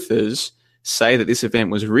truthers say that this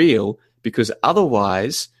event was real because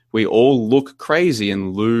otherwise we all look crazy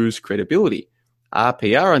and lose credibility.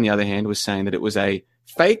 RPR, on the other hand, was saying that it was a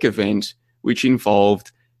fake event which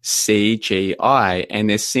involved CGI, and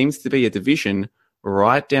there seems to be a division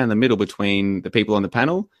right down the middle between the people on the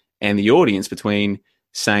panel and the audience, between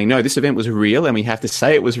saying, no, this event was real and we have to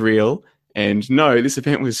say it was real, and no, this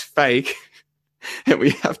event was fake and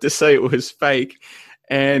we have to say it was fake.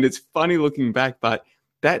 And it's funny looking back, but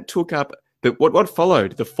that took up what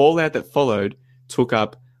followed, the fallout that followed took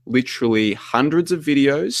up literally hundreds of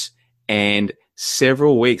videos and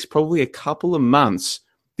several weeks, probably a couple of months.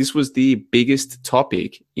 This was the biggest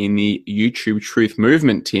topic in the YouTube truth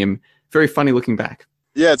movement, Tim. Very funny looking back.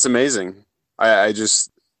 Yeah, it's amazing. I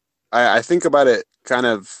think about it kind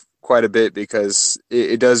of quite a bit because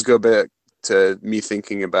it does go back to me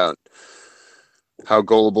thinking about how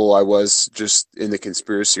gullible I was just in the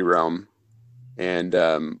conspiracy realm. And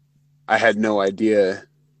I had no idea,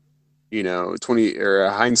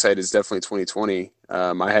 hindsight is definitely 2020.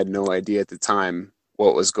 I had no idea at the time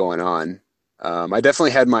what was going on. I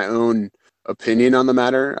definitely had my own opinion on the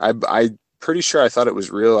matter. I pretty sure I thought it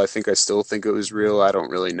was real. I think I still think it was real. I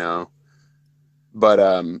don't really know. But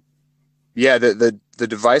yeah, the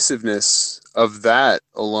divisiveness of that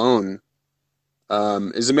alone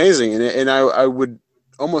is amazing. And I would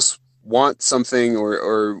almost want something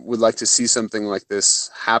or would like to see something like this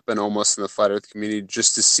happen almost in the flat earth community,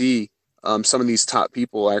 just to see some of these top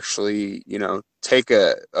people actually, take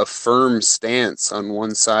a firm stance on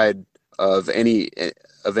one side of any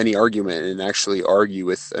argument and actually argue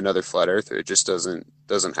with another flat earther. It just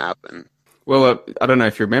doesn't happen. Well, I don't know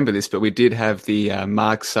if you remember this, but we did have the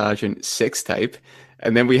Mark Sargent sex tape,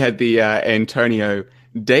 and then we had the Antonio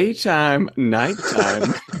daytime,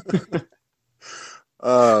 nighttime.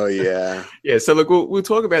 Oh, yeah. Yeah, so look, we'll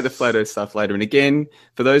talk about the flat Earth stuff later. And again,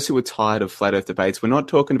 for those who are tired of flat Earth debates, we're not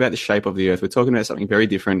talking about the shape of the Earth. We're talking about something very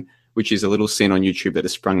different, which is a little scene on YouTube that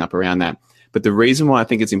has sprung up around that. But the reason why I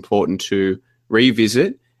think it's important to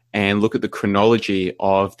revisit and look at the chronology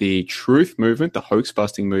of the truth movement, the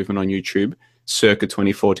hoax-busting movement on YouTube, circa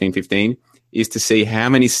 2014-15, is to see how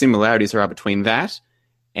many similarities there are between that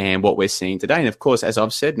and what we're seeing today. And of course, as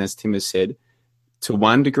I've said, and as Tim has said, to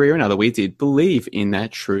one degree or another, we did believe in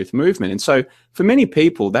that truth movement. And so for many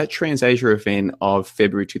people, that TransAsia event of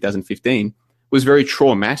February 2015 was very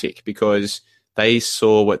traumatic because they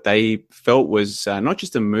saw what they felt was not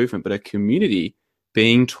just a movement, but a community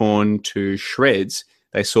being torn to shreds.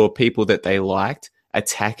 They saw people that they liked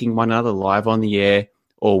attacking one another live on the air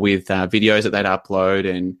or with videos that they'd upload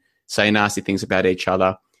and say nasty things about each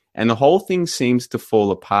other. And the whole thing seems to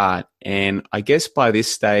fall apart. And I guess by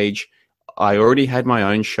this stage, I already had my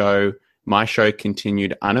own show. My show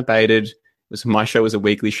continued unabated. My show was a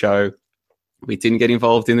weekly show. We didn't get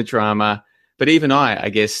involved in the drama. But even I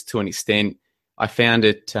guess to an extent, I found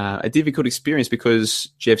it a difficult experience because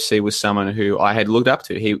Jeff C was someone who I had looked up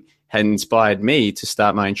to. He had inspired me to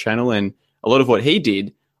start my own channel. And a lot of what he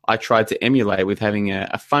did, I tried to emulate with having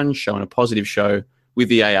a fun show and a positive show with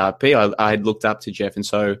the ARP. I had looked up to Jeff. And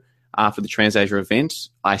so after the TransAsia event,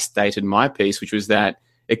 I stated my piece, which was that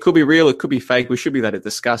it could be real, it could be fake. We should be able to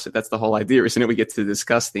discuss it. That's the whole idea, isn't it? We get to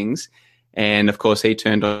discuss things. And of course, he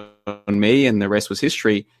turned on me and the rest was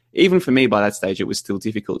history. Even for me, by that stage, it was still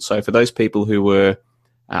difficult. So for those people who were,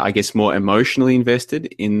 I guess, more emotionally invested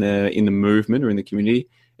in the movement or in the community,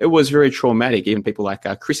 it was very traumatic. Even people like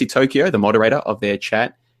Chrissy Tokyo, the moderator of their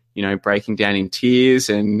chat, breaking down in tears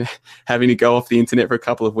and having to go off the internet for a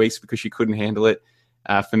couple of weeks because she couldn't handle it.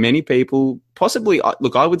 For many people, possibly,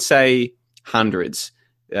 look, I would say hundreds.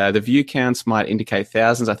 The view counts might indicate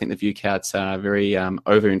thousands. I think the view counts are very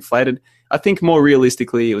overinflated. I think more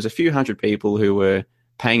realistically, it was a few hundred people who were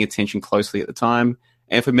paying attention closely at the time.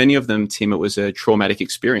 And for many of them, Tim, it was a traumatic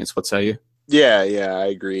experience. What say you? Yeah, I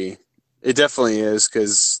agree. It definitely is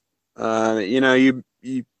because,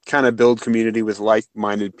 you kind of build community with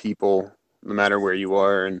like-minded people no matter where you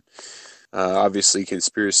are. And obviously,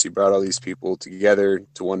 conspiracy brought all these people together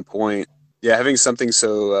to one point. Yeah, having something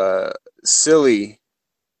so silly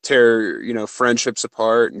tear friendships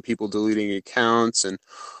apart and people deleting accounts and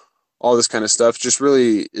all this kind of stuff just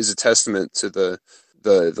really is a testament to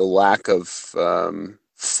the lack of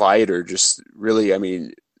fight or just really,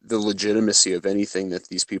 the legitimacy of anything that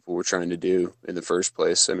these people were trying to do in the first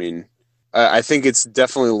place. I think it's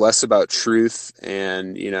definitely less about truth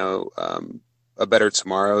and a better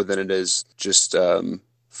tomorrow than it is just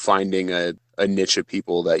finding a niche of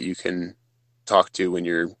people that you can talk to when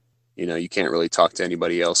you're you can't really talk to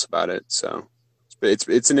anybody else about it. So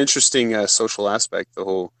it's an interesting social aspect, the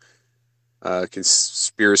whole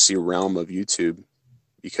conspiracy realm of YouTube,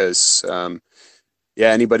 because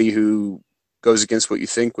anybody who goes against what you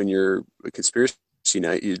think when you're a conspiracy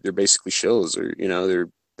nut, they're basically shills, or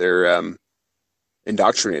they're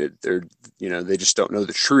indoctrinated. They just don't know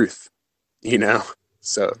the truth.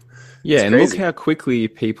 So yeah, and look how quickly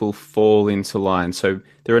people fall into line. So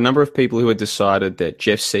there are a number of people who had decided that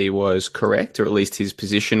Jeff C was correct, or at least his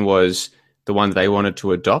position was the one they wanted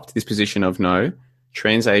to adopt, this position of no,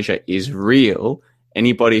 TransAsia is real.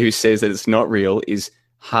 Anybody who says that it's not real is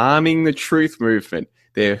harming the truth movement.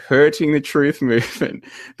 They're hurting the truth movement.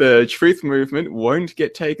 The truth movement won't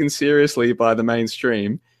get taken seriously by the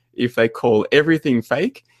mainstream if they call everything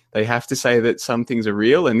fake. They have to say that some things are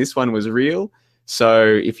real, and this one was real. So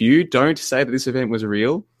if you don't say that this event was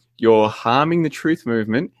real, you're harming the truth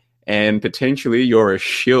movement, and potentially you're a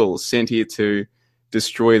shill sent here to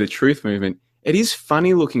destroy the truth movement. It is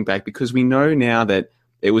funny looking back because we know now that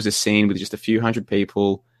it was a scene with just a few hundred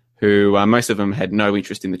people who most of them had no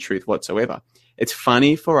interest in the truth whatsoever. It's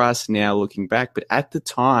funny for us now looking back, but at the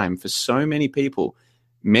time, for so many people,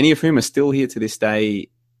 many of whom are still here to this day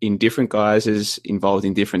in different guises, involved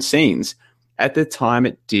in different scenes, at the time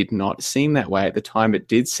it did not seem that way. At the time it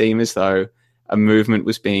did seem as though a movement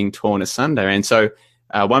was being torn asunder. And so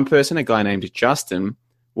one person, a guy named Justin,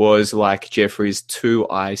 was like Jeffrey's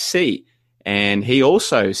 2IC. And he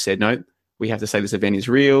also said, no, we have to say this event is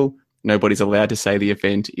real. Nobody's allowed to say the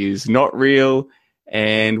event is not real.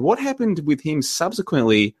 And what happened with him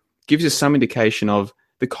subsequently gives us some indication of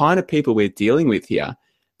the kind of people we're dealing with here.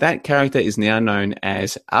 That character is now known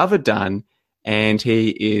as Avadan, and he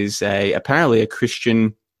is apparently a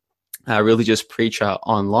Christian religious preacher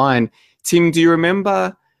online. Tim, do you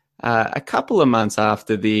remember a couple of months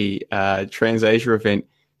after the TransAsia event,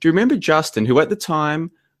 do you remember Justin, who at the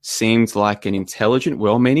time seemed like an intelligent,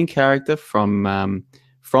 well-meaning character from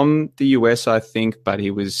the US, I think, but he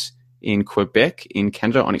was in Quebec, in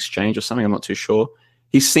Canada, on exchange or something, I'm not too sure.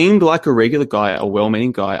 He seemed like a regular guy, a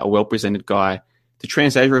well-meaning guy, a well-presented guy. The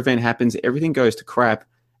TransAsia event happens, everything goes to crap,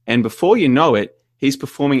 and before you know it, he's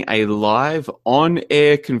performing a live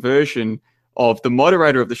on-air conversion of the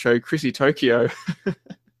moderator of the show, Chrissy Tokyo.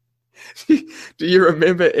 Do you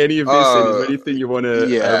remember any of this? And is there anything you want to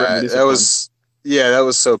reminisce upon? That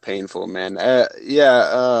was so painful, man. I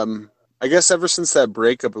guess ever since that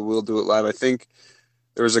breakup of We'll Do It Live, I think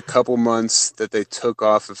there was a couple months that they took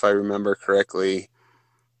off, if I remember correctly.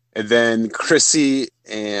 And then Chrissy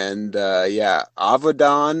and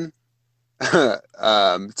Avadon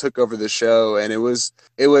took over the show, and it was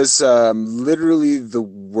literally the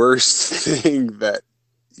worst thing that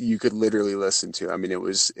you could literally listen to. I mean, it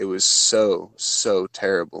was so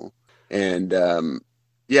terrible. And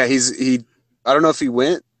he I don't know if he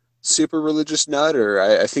went super religious nut, or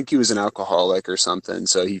I think he was an alcoholic or something,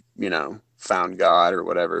 so he found God or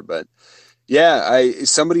whatever. But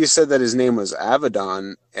somebody said that his name was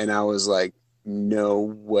Avadon, and I was like, no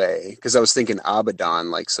way, because I was thinking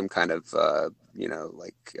Abaddon, like some kind of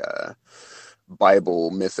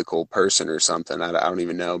Bible mythical person or something. I don't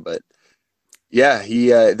even know, but yeah, he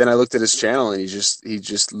then I looked at his channel, and he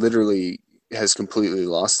just literally has completely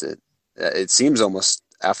lost it. It seems almost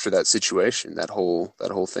after that situation, that whole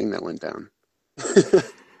thing that went down.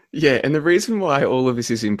 Yeah, and the reason why all of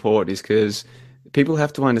this is important is because people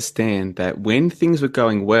have to understand that when things were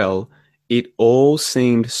going well, it all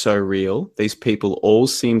seemed so real. These people all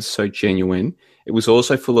seemed so genuine. It was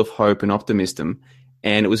also full of hope and optimism.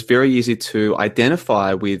 And it was very easy to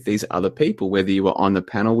identify with these other people, whether you were on the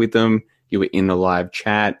panel with them, you were in the live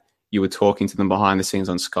chat, you were talking to them behind the scenes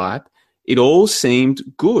on Skype. It all seemed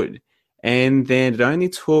good. And then it only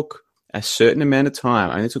took a certain amount of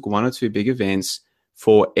time, only took one or two big events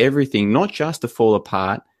for everything, not just to fall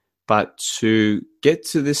apart, but to get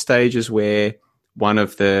to the stages where one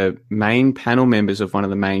of the main panel members of one of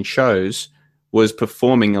the main shows was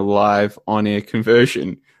performing a live on-air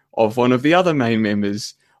conversion of one of the other main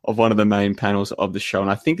members of one of the main panels of the show.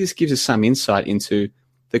 And I think this gives us some insight into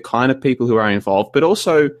the kind of people who are involved, but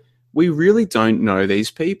also we really don't know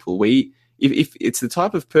these people. If it's the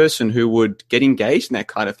type of person who would get engaged in that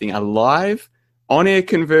kind of thing, a live on-air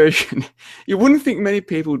conversion, you wouldn't think many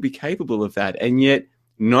people would be capable of that. And yet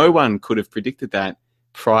no one could have predicted that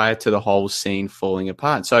prior to the whole scene falling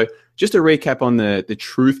apart. So just to recap on the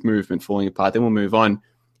truth movement falling apart, then we'll move on.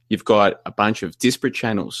 You've got a bunch of disparate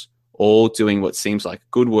channels all doing what seems like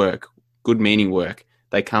good work, good meaning work.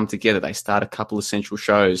 They come together. They start a couple of central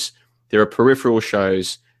shows. There are peripheral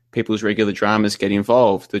shows. People's regular dramas get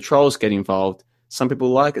involved. The trolls get involved. Some people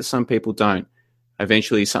like it, some people don't.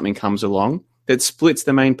 Eventually something comes along that splits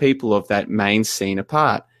the main people of that main scene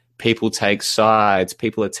apart. People take sides.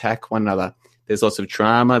 People attack one another. There's lots of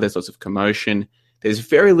drama. There's lots of commotion. There's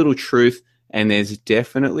very little truth, and there's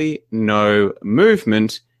definitely no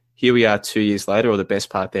movement. Here we are 2 years later, or the best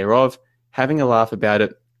part thereof, having a laugh about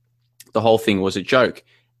it. The whole thing was a joke.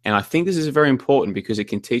 And I think this is very important because it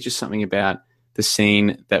can teach us something about the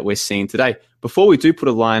scene that we're seeing today. Before we do put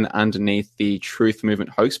a line underneath the truth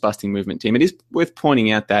movement, hoax busting movement team, it is worth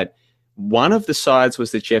pointing out that one of the sides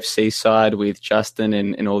was the Jeff C side with Justin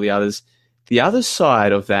and all the others. The other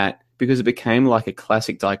side of that, because it became like a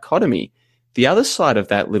classic dichotomy, the other side of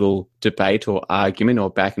that little debate or argument or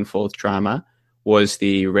back and forth drama was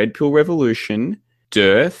the Red Pill Revolution,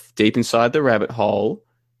 Dearth, Deep Inside the Rabbit Hole,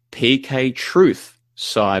 PK Truth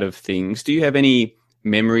side of things. Do you have any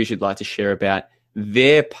memories you'd like to share about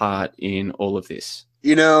their part in all of this?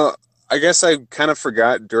 I guess I kind of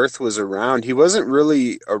forgot Dearth was around. He wasn't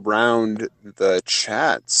really around the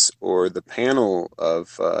chats or the panel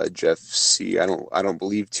of Jeff C. I don't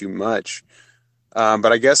believe too much.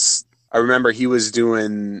 But I guess I remember he was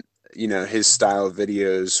doing, his style of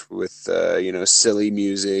videos with, silly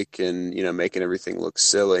music and, making everything look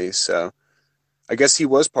silly. So I guess he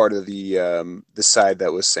was part of the side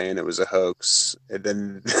that was saying it was a hoax. And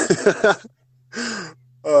then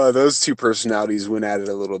those two personalities went at it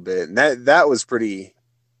a little bit. And that was pretty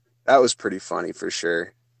funny for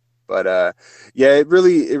sure. But it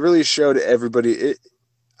really showed everybody.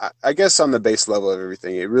 I guess on the base level of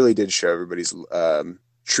everything, it really did show everybody's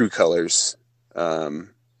true colors,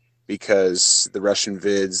 because the Russian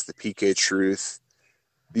vids, the PK truth,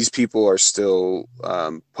 these people are still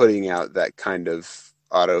putting out that kind of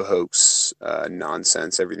auto hoax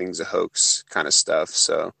nonsense. Everything's a hoax kind of stuff.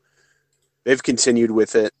 So they've continued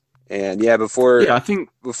with it. And yeah, Yeah, I think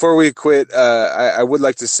before we quit, I would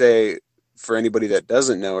like to say, for anybody that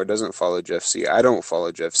doesn't know or doesn't follow Jeff C, I don't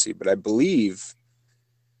follow Jeff C, but I believe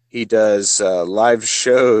he does live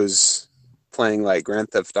shows playing like Grand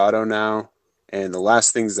Theft Auto now. And the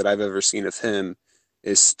last things that I've ever seen of him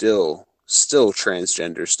is still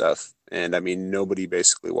transgender stuff. And I mean, nobody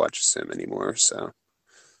basically watches him anymore. So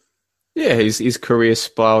yeah, his career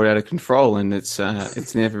spiraled out of control, and it's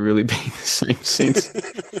never really been the same since.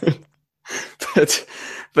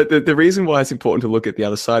 but the reason why it's important to look at the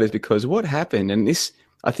other side is because what happened, and this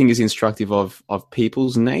I think is instructive of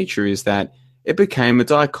people's nature, is that it became a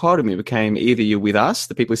dichotomy. It became either you're with us,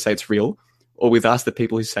 the people who say it's real, or with us, the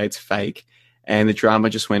people who say it's fake. And the drama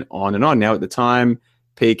just went on and on. Now, at the time,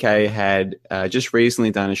 PK had just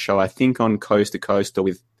recently done a show, I think on Coast to Coast, or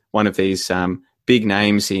with one of these big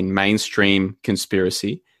names in mainstream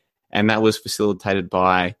conspiracy. And that was facilitated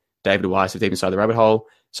by David Weiss of Deep Inside the Rabbit Hole.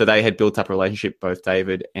 So they had built up a relationship, both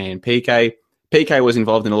David and PK. PK was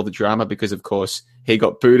involved in all the drama because, of course, he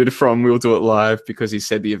got booted from We'll Do It Live because he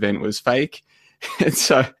said the event was fake.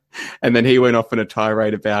 And then he went off on a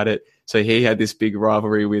tirade about it. So he had this big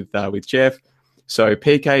rivalry with Jeff. So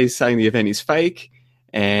PK is saying the event is fake,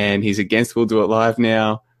 and he's against We'll Do It Live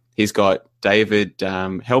now. He's got David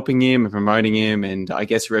helping him and promoting him, and I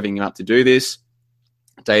guess revving him up to do this.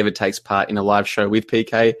 David takes part in a live show with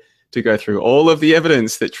PK to go through all of the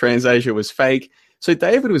evidence that TransAsia was fake. So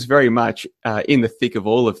David was very much in the thick of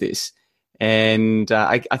all of this. And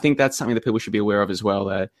I think that's something that people should be aware of as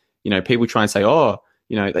well. People try and say,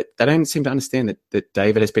 they don't seem to understand that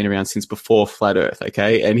David has been around since before Flat Earth,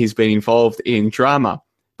 okay? And he's been involved in drama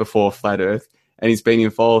before Flat Earth, and he's been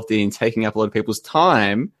involved in taking up a lot of people's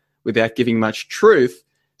time without giving much truth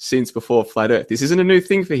since before Flat Earth. This isn't a new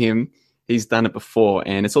thing for him. He's done it before.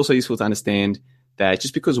 And it's also useful to understand that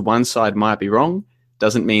just because one side might be wrong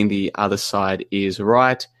doesn't mean the other side is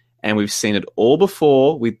right. And we've seen it all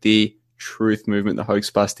before with the truth movement, the hoax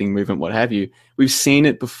busting movement, what have you. We've seen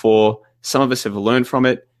it before. Some of us have learned from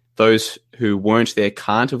it. Those who weren't there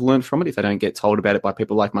can't have learned from it if they don't get told about it by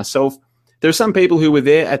people like myself. There are some people who were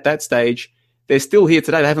there at that stage. They're still here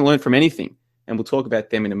today. They haven't learned from anything. And we'll talk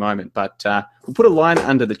about them in a moment. But we'll put a line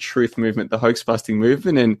under the truth movement, the hoax busting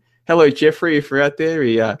movement. And hello, Jeffrey, if you're out there.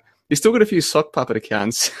 He's still got a few sock puppet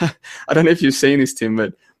accounts. I don't know if you've seen this, Tim,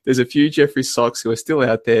 but there's a few Jeffrey socks who are still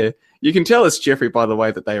out there. You can tell it's Jeffrey by the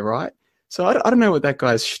way that they write. So I don't know what that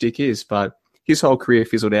guy's shtick is, but his whole career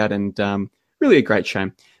fizzled out, and really a great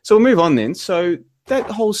shame. So we'll move on then. So that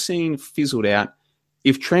whole scene fizzled out.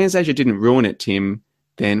 If TransAsia didn't ruin it, Tim,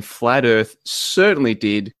 then Flat Earth certainly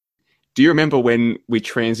did. Do you remember when we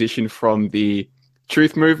transitioned from the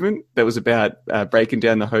truth movement that was about breaking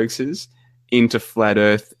down the hoaxes into Flat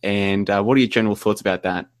Earth? And what are your general thoughts about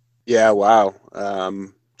that? Yeah, wow.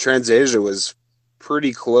 TransAsia was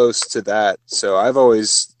pretty close to that. So I've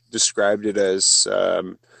always described it as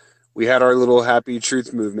we had our little happy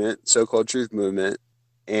truth movement, so-called truth movement,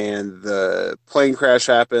 and the plane crash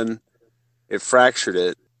happened. It fractured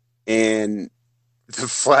it, and the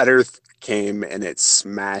Flat Earth came and it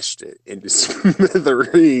smashed it into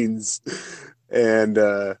smithereens. And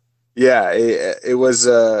it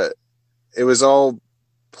was all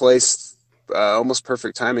placed almost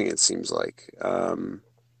perfect timing. It seems like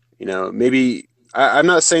maybe I'm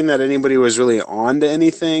not saying that anybody was really on to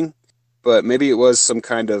anything, but maybe it was some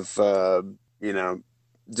kind of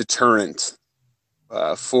deterrent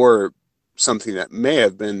for something that may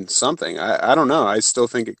have been something. I don't know. I still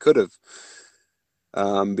think it could have.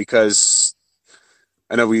 Because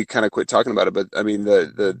I know we kind of quit talking about it, but I mean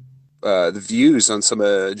the views on some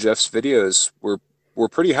of Jeff's videos were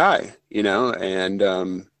pretty high,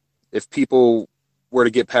 and if people were to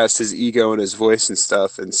get past his ego and his voice and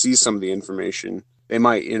stuff and see some of the information, they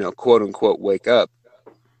might, quote unquote, wake up.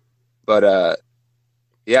 But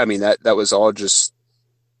I mean that was all just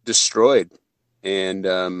destroyed, and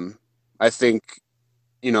I think.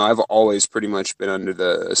 I've always pretty much been under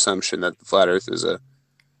the assumption that the Flat Earth is a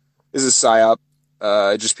psyop,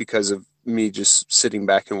 just because of me just sitting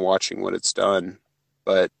back and watching what it's done.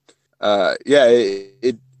 But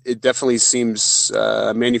it definitely seems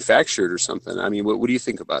manufactured or something. I mean, what do you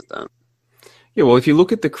think about that? Yeah, well, if you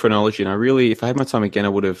look at the chronology, and if I had my time again, I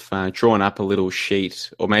would have drawn up a little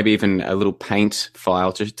sheet or maybe even a little paint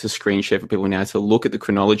file to screen share for people now to look at the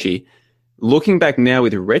chronology. looking back now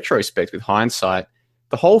with retrospect, with hindsight,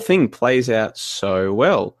 the whole thing plays out so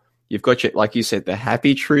well. You've got, like you said, the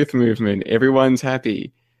happy truth movement. Everyone's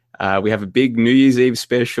happy. We have a big New Year's Eve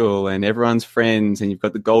special and everyone's friends, and you've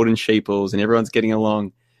got the golden sheeples and everyone's getting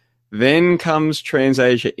along. Then comes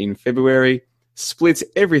TransAsia in February, splits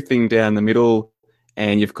everything down the middle,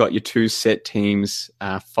 and you've got your two set teams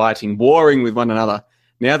fighting, warring with one another.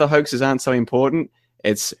 Now the hoaxes aren't so important.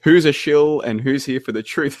 It's who's a shill and who's here for the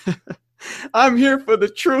truth. I'm here for the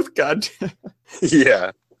truth, God.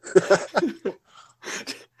 Yeah.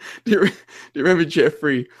 Do you remember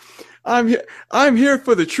Jeffrey? I'm here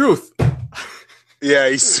for the truth. Yeah,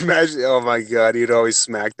 he smashed. Oh my God, he'd always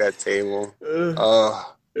smack that table.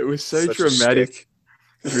 It was so dramatic.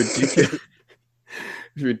 It was ridiculous.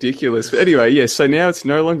 It's ridiculous. But anyway, yeah, so now it's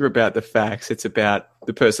no longer about the facts. It's about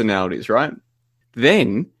the personalities, right?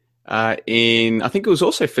 Then, I think it was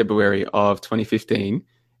also February of 2015,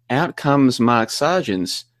 out comes Mark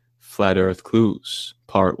Sargent's Flat Earth Clues,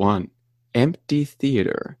 Part 1, Empty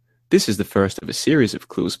Theater. This is the first of a series of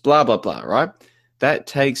clues, blah, blah, blah, right? That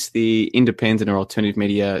takes the independent or alternative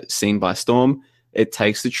media scene by storm. It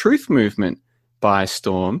takes the truth movement by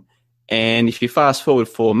storm. And if you fast forward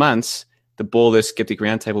 4 months, the Baller Skeptic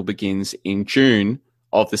Roundtable begins in June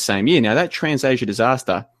of the same year. Now, that TransAsia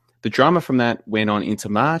disaster, the drama from that went on into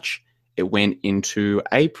March. It went into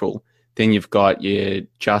April. Then you've got your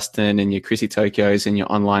Justin and your Chrissy Tokyos and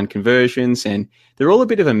your online conversions, and they're all a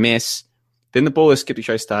bit of a mess. Then the Baller Skeptic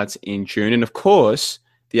Show starts in June. And, of course,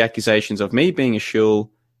 the accusations of me being a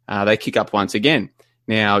shill, they kick up once again.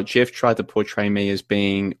 Now, Jeff tried to portray me as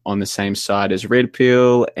being on the same side as Red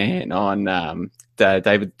Pill and on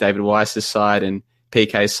David Weiss's side and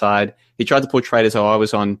PK's side. He tried to portray it as though I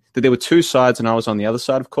was on, that there were two sides and I was on the other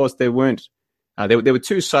side. Of course, there weren't. There were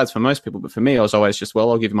two sides for most people, but for me, I was always just,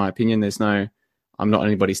 well, I'll give you my opinion. I'm not on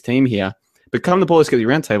anybody's team here. But come the Baller Skeptic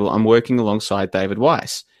Roundtable, I'm working alongside David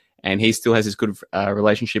Weiss, and he still has his good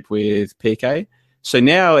relationship with PK. So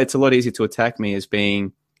now it's a lot easier to attack me as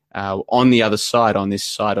being on the other side, on this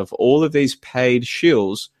side of all of these paid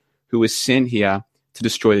shills who were sent here to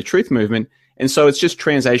destroy the truth movement. And so it's just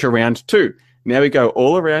TransAsia round 2. Now we go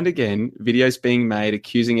all around again, videos being made,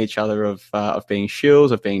 accusing each other of being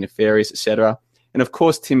shills, of being nefarious, etc. And of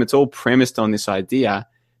course, Tim, it's all premised on this idea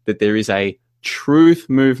that there is a truth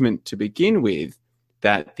movement to begin with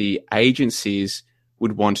that the agencies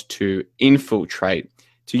would want to infiltrate.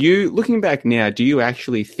 To you, looking back now, do you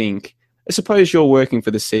actually think, suppose you're working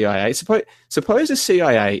for the CIA, suppose the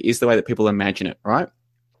CIA is the way that people imagine it, right?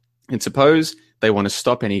 And suppose they want to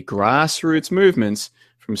stop any grassroots movements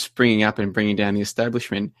from springing up and bringing down the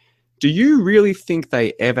establishment. Do you really think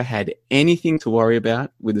they ever had anything to worry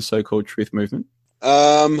about with the so-called truth movement?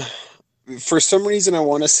 For some reason, I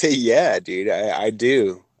want to say, yeah, dude, I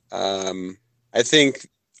do. I think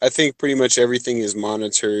pretty much everything is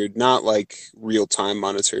monitored, not like real time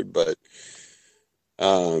monitored, but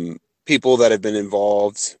people that have been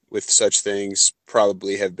involved with such things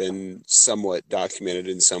probably have been somewhat documented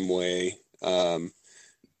in some way.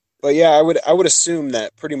 But yeah, I would assume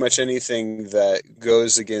that pretty much anything that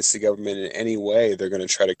goes against the government in any way, they're going to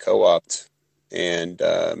try to co-opt and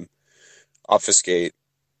obfuscate,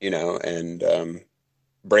 and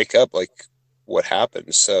break up like what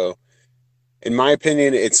happened. So, in my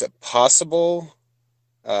opinion, it's possible.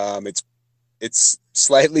 It's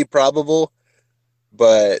slightly probable,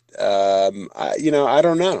 but I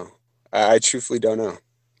don't know. I truthfully don't know.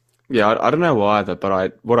 Yeah, I don't know either,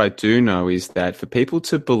 but what I do know is that for people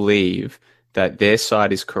to believe that their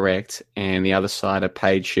side is correct and the other side are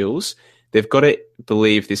paid shills, they've got to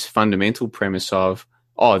believe this fundamental premise of,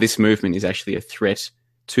 this movement is actually a threat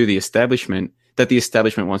to the establishment that the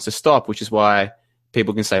establishment wants to stop, which is why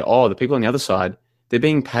people can say, the people on the other side, they're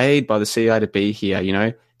being paid by the CIA to be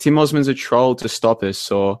here. Tim Osman's a troll to stop us,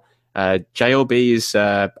 or JLB is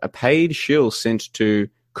a paid shill sent to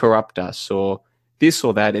corrupt us, or this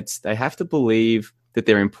or that. They have to believe that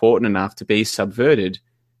they're important enough to be subverted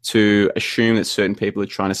to assume that certain people are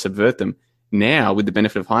trying to subvert them. Now, with the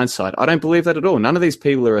benefit of hindsight, I don't believe that at all. None of these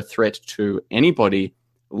people are a threat to anybody,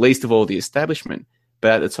 least of all the establishment.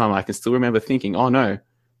 But at the time, I can still remember thinking, no,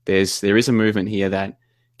 there is a movement here that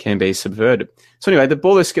can be subverted. So anyway, the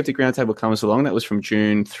Baller Skeptic Roundtable comes along. That was from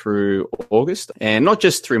June through August. And not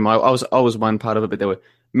just through I was one part of it, but there were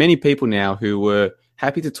many people now who were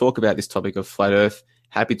happy to talk about this topic of flat Earth,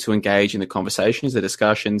 happy to engage in the conversations, the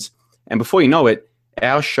discussions. And before you know it,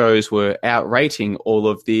 our shows were outrating all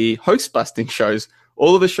of the hoax-busting shows,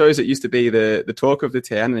 all of the shows that used to be the talk of the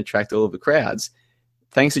town and attract all of the crowds.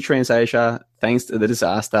 Thanks to TransAsia, thanks to the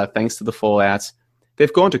disaster, thanks to the fallouts,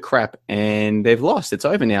 they've gone to crap and they've lost. It's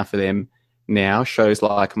over now for them. now, shows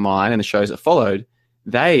like mine and the shows that followed,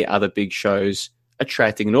 they are the big shows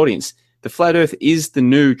attracting an audience. The flat earth is the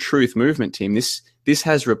new truth movement, Tim. This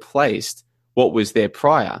has replaced what was there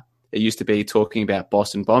prior. It used to be talking about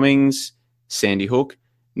Boston bombings, Sandy Hook.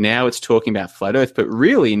 Now it's talking about flat earth. But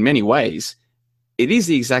really, in many ways, it is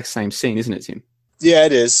the exact same scene, isn't it, Tim? Yeah,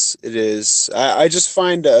 it is. It is. I just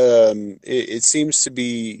find it seems to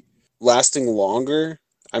be lasting longer.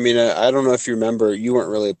 I mean, I don't know if you remember, you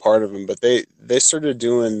weren't really a part of them, but they started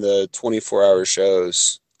doing the 24-hour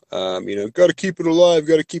shows. Got to keep it alive,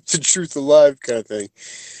 got to keep the truth alive kind of thing.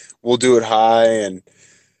 We'll do it high, and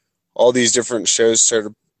all these different shows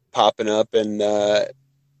started popping up. And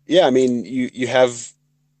yeah, I mean, you have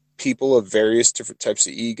people of various different types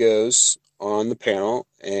of egos on the panel,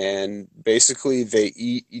 and basically they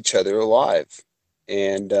eat each other alive.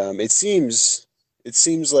 And it seems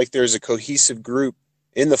like there's a cohesive group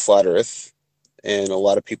in the flat Earth, and a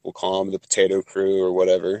lot of people call them the potato crew or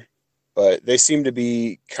whatever. But they seem to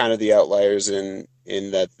be kind of the outliers in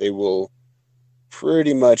that they will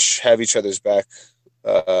pretty much have each other's back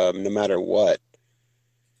no matter what.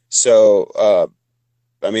 So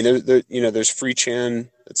I mean, there's Free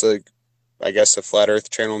Chan. It's like, I guess, a flat Earth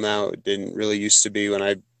channel now. It didn't really used to be when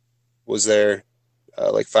I was there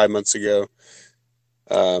like 5 months ago.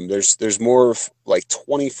 There's more like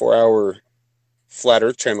 24-hour flat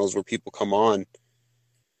Earth channels where people come on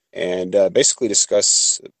and basically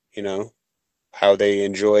discuss, how they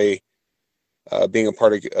enjoy being a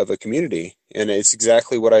part of a community. And it's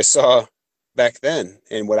exactly what I saw back then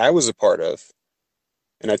and what I was a part of.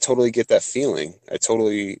 And I totally get that feeling. I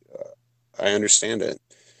understand it.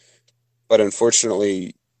 But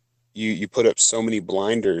unfortunately, you put up so many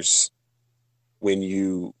blinders when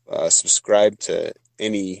you subscribe to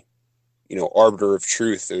any, arbiter of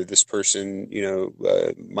truth, or this person,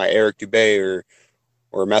 my Eric Dubay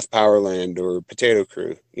or Meth Powerland or Potato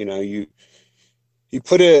Crew. You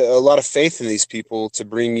put a lot of faith in these people to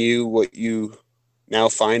bring you what you now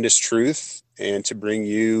find as truth, and to bring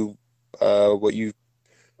you what you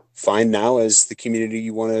find now as the community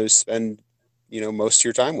you want to spend, most of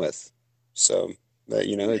your time with. So that,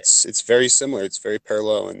 it's very similar. It's very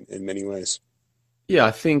parallel in many ways. Yeah,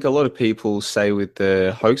 I think a lot of people say with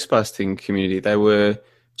the hoax busting community, they were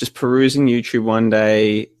just perusing YouTube one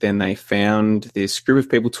day, then they found this group of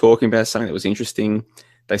people talking about something that was interesting.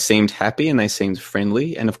 They seemed happy and they seemed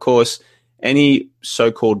friendly. And of course, any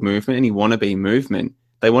so-called movement, any wannabe movement,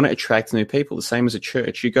 they want to attract new people, the same as a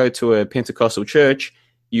church. You go to a Pentecostal church,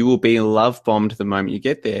 you will be love bombed the moment you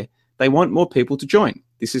get there. They want more people to join.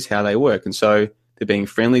 This is how they work. And so they're being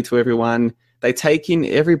friendly to everyone. They take in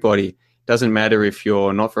everybody. Doesn't matter if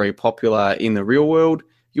you're not very popular in the real world,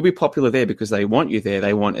 you'll be popular there because they want you there.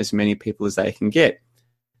 They want as many people as they can get.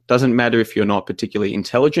 Doesn't matter if you're not particularly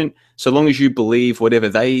intelligent. So long as you believe whatever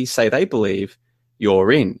they say they believe,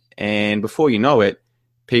 you're in. And before you know it,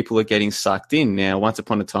 people are getting sucked in. Now, once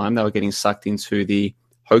upon a time, they were getting sucked into the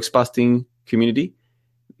hoax busting community.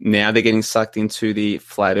 Now they're getting sucked into the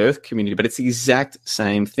flat earth community, but it's the exact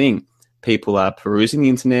same thing. People are perusing the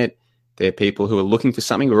internet. They're people who are looking for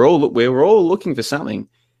something. We're all looking for something.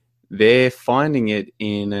 They're finding it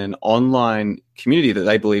in an online community that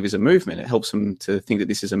they believe is a movement. It helps them to think that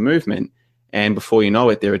this is a movement. And before you know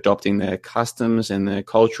it, they're adopting the customs and the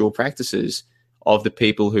cultural practices of the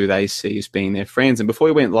people who they see as being their friends. And before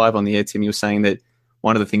we went live on the air, Tim, you were saying that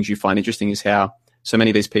one of the things you find interesting is how so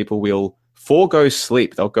many of these people will forego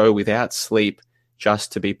sleep. They'll go without sleep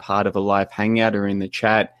just to be part of a live hangout or in the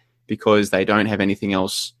chat because they don't have anything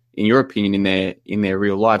else, in your opinion, in their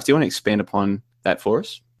real lives. Do you want to expand upon that for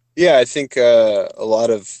us? Yeah, I think a lot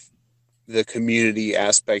of the community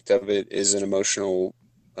aspect of it is an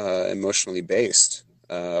emotionally based.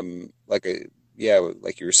 Like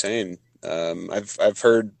you were saying, I've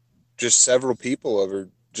heard just several people over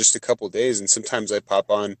just a couple of days, and sometimes I pop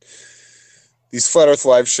on these Flat Earth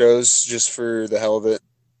live shows just for the hell of it,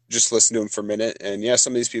 just listen to them for a minute. And yeah,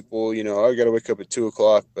 some of these people, I got to wake up at 2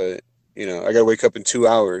 o'clock, but I got to wake up in 2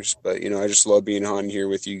 hours, but I just love being on here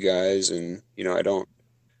with you guys, and I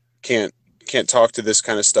can't talk to this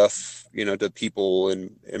kind of stuff, to people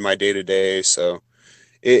in my day to day. So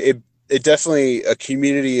it definitely, a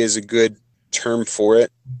community is a good term for it.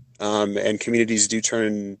 And communities do turn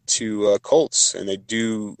into cults, and they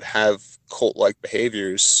do have cult-like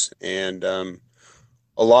behaviors. And a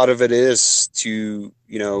lot of it is to,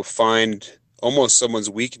 find almost someone's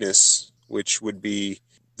weakness, which would be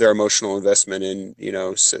their emotional investment in,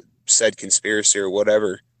 said conspiracy or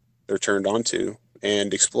whatever they're turned on to,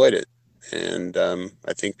 and exploit it. And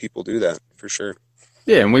I think people do that for sure.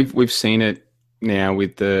 Yeah, and we've seen it now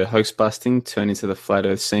with the hoax busting turned into the flat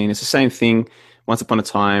earth scene. It's the same thing. Once upon a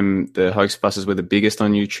time, the hoax busters were the biggest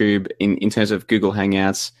on YouTube in terms of Google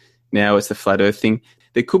Hangouts. Now it's the flat earth thing.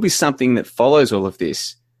 There could be something that follows all of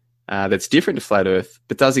this that's different to flat earth,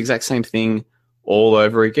 but does the exact same thing all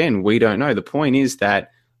over again. We don't know. The point is that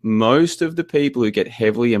most of the people who get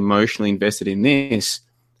heavily emotionally invested in this,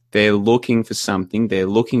 they're looking for something. They're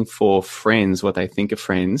looking for friends, what they think are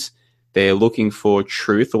friends. They're looking for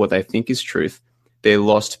truth or what they think is truth. They're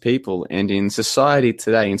lost people. And in society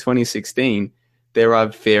today, in 2016, there are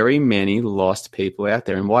very many lost people out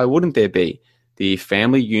there. And why wouldn't there be? The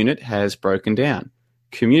family unit has broken down.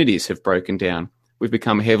 Communities have broken down. We've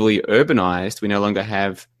become heavily urbanized. We no longer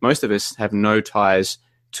have, most of us have no ties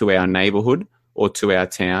to our neighborhood or to our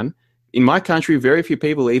town. In my country, very few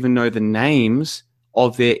people even know the names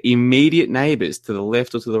of their immediate neighbors to the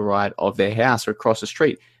left or to the right of their house or across the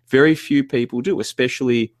street. Very few people do,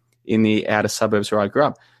 especially in the outer suburbs where I grew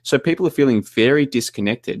up. So people are feeling very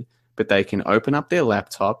disconnected, but they can open up their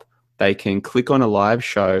laptop, they can click on a live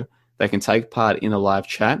show, they can take part in a live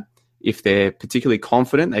chat. If they're particularly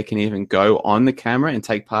confident, they can even go on the camera and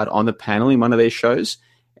take part on the panel in one of their shows.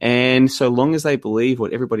 And so long as they believe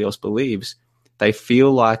what everybody else believes, they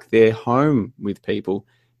feel like they're home with people.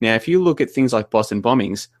 Now, if you look at things like Boston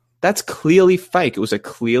bombings, that's clearly fake. It was a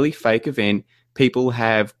clearly fake event. People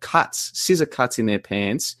have cuts, scissor cuts in their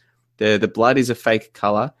pants. The blood is a fake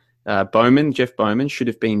color. Jeff Bowman, should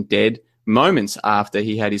have been dead moments after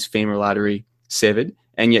he had his femoral artery severed,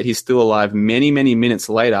 and yet he's still alive many, many minutes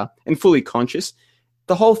later and fully conscious.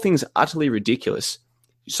 The whole thing's utterly ridiculous.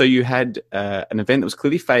 So you had an event that was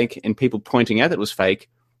clearly fake and people pointing out that it was fake.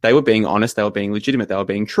 They were being honest. They were being legitimate. They were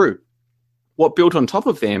being true. What built on top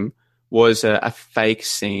of them was a fake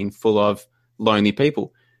scene full of lonely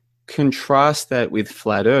people. Contrast that with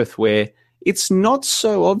Flat Earth, where it's not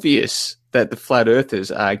so obvious that the Flat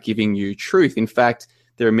Earthers are giving you truth. In fact,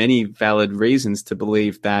 there are many valid reasons to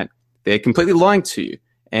believe that they're completely lying to you,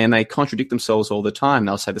 and they contradict themselves all the time.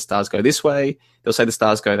 They'll say the stars go this way. They'll say the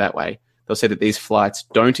stars go that way. They'll say that these flights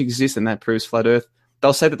don't exist, and that proves Flat Earth.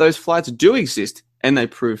 They'll say that those flights do exist, and they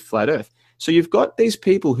prove Flat Earth. So you've got these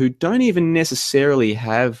people who don't even necessarily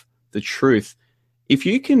have the truth. If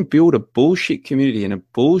you can build a bullshit community and a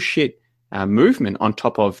bullshit movement on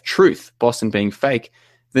top of truth, Boston being fake,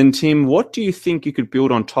 then Tim, what do you think you could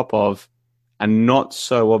build on top of a not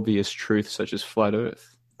so obvious truth such as Flat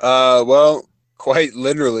Earth? Well, quite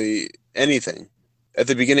literally anything. At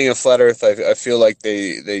the beginning of Flat Earth, I feel like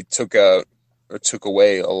they took out or took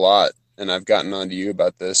away a lot, and I've gotten on to you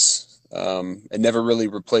about this, and never really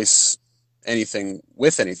replace anything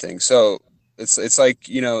with anything. So it's like,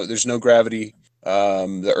 there's no gravity.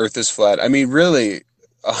 The Earth is flat. I mean, really,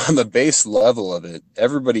 on the base level of it,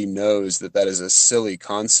 everybody knows that is a silly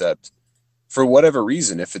concept for whatever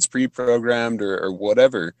reason. If it's pre-programmed or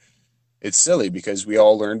whatever, it's silly because we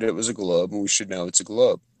all learned it was a globe and we should know it's a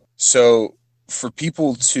globe. So for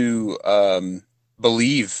people to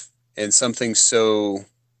believe in something so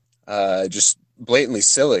just blatantly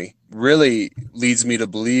silly really leads me to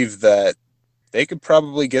believe that they could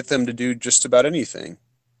probably get them to do just about anything.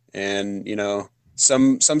 And,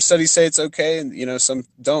 some studies say it's okay and, some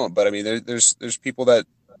don't. But I mean, there's people that,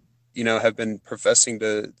 have been professing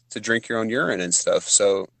to drink your own urine and stuff.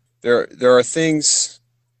 So there are things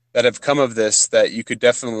that have come of this that you could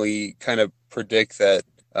definitely kind of predict that,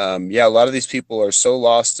 a lot of these people are so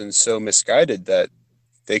lost and so misguided that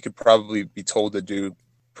they could probably be told to do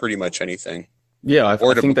pretty much anything. Yeah, I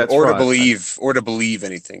think that's right. To believe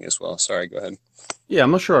anything as well. Sorry, go ahead. Yeah,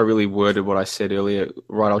 I'm not sure I really worded what I said earlier.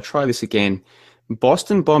 Right, I'll try this again.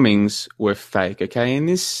 Boston bombings were fake, okay? And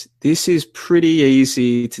this is pretty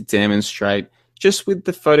easy to demonstrate just with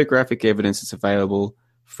the photographic evidence that's available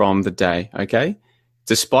from the day, okay?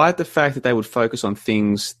 Despite the fact that they would focus on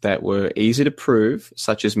things that were easy to prove,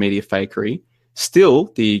 such as media fakery,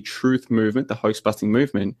 still the truth movement, the hoax-busting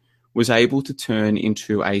movement, was able to turn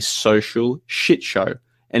into a social shit show,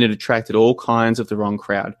 and it attracted all kinds of the wrong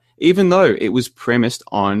crowd, even though it was premised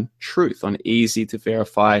on truth, on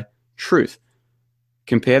easy-to-verify truth.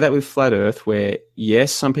 Compare that with Flat Earth, where,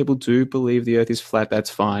 yes, some people do believe the Earth is flat, that's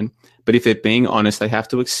fine, but if they're being honest, they have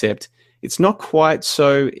to accept it's not quite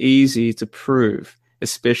so easy to prove,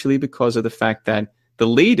 especially because of the fact that the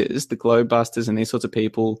leaders, the globebusters and these sorts of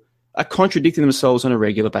people, are contradicting themselves on a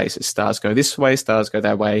regular basis. Stars go this way, stars go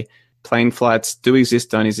that way, plane flights do exist,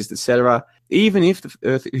 don't exist, etc. Even if the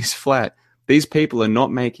Earth is flat, these people are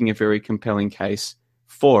not making a very compelling case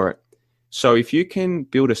for it. So if you can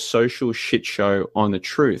build a social shit show on the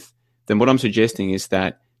truth, then what I'm suggesting is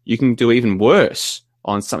that you can do even worse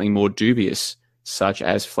on something more dubious, such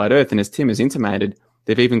as Flat Earth. And as Tim has intimated,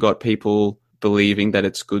 they've even got people believing that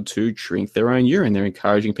it's good to drink their own urine. They're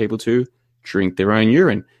encouraging people to drink their own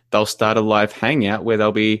urine. They'll start a live hangout where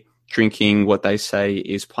they'll be drinking what they say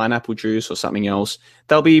is pineapple juice or something else.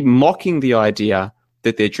 They'll be mocking the idea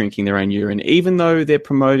that they're drinking their own urine, even though they're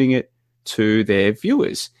promoting it to their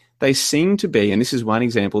viewers. They seem to be, and this is one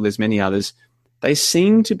example, there's many others, they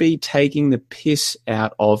seem to be taking the piss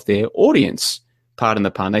out of their audience, pardon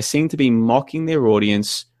the pun. They seem to be mocking their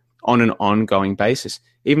audience on an ongoing basis.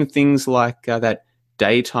 Even things like that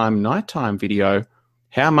daytime, nighttime video,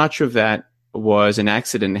 how much of that was an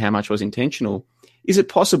accident and how much was intentional? Is it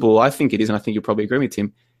possible, I think it is, and I think you'll probably agree with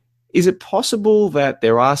Tim, is it possible that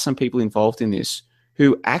there are some people involved in this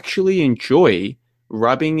who actually enjoy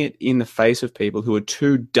rubbing it in the face of people who are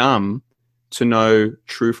too dumb to know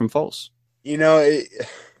true from false? You know,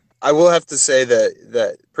 I will have to say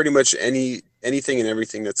that pretty much anything and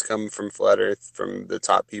everything that's come from Flat Earth, from the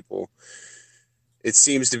top people, it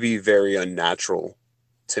seems to be very unnatural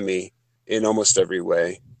to me in almost every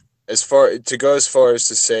way. As far as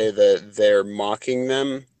to say that they're mocking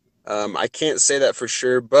them, I can't say that for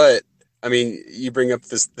sure. But I mean, you bring up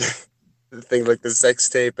this the thing like the sex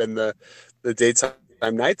tape and the daytime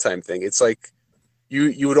nighttime thing. It's like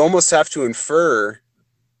you would almost have to infer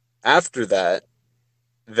after that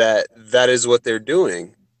is what they're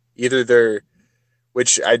doing. Either they're,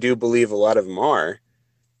 which I do believe a lot of them are,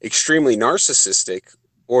 extremely narcissistic,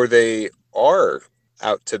 or they are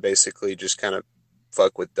out to basically just kind of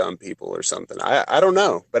fuck with dumb people or something. I don't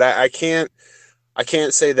know, but I can't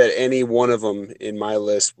say that any one of them in my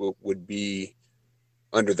list would be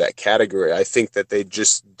under that category. I think that they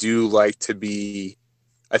just do like to be,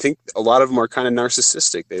 I think a lot of them are kind of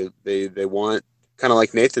narcissistic. They want, kind of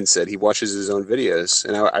like Nathan said, he watches his own videos,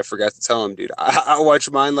 and I forgot to tell him, dude, I watch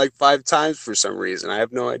mine like 5 times for some reason. I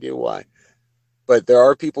have no idea why. But there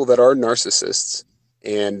are people that are narcissists,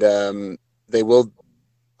 and they will,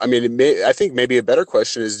 I mean, I think maybe a better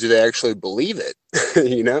question is, do they actually believe it?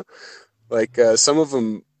 You know, like some of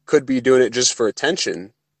them could be doing it just for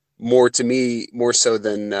attention, more so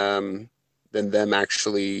than them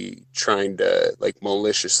actually trying to like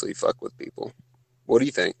maliciously fuck with people. What do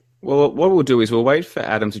you think? Well, what we'll do is we'll wait for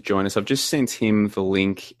Adam to join us. I've just sent him the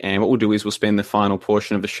link, and what we'll do is we'll spend the final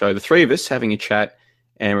portion of the show, the three of us, having a chat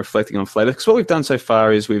and reflecting on Flat Earth. Because what we've done so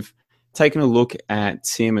far is we've taken a look at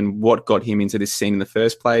Tim and what got him into this scene in the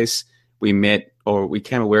first place. We met, or we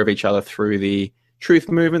became aware of each other through the truth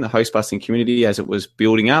movement, the host-busting community, as it was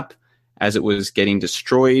building up, as it was getting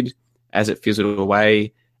destroyed, as it fizzled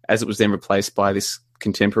away, as it was then replaced by this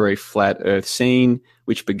contemporary flat earth scene,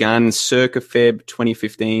 which began circa Feb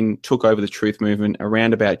 2015, took over the truth movement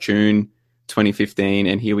around about June 2015,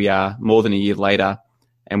 and here we are more than a year later,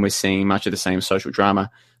 and we're seeing much of the same social drama.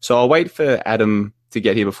 So I'll wait for Adam to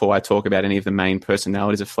get here before I talk about any of the main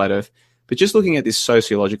personalities of Flat Earth. But just looking at this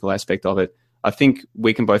sociological aspect of it, I think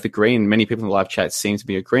we can both agree, and many people in the live chat seem to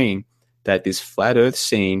be agreeing, that this Flat Earth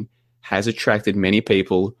scene has attracted many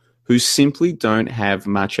people who simply don't have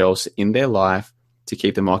much else in their life to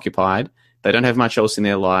keep them occupied. They don't have much else in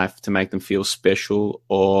their life to make them feel special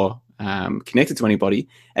or connected to anybody.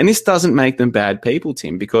 And this doesn't make them bad people,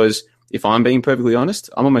 Tim, because if I'm being perfectly honest,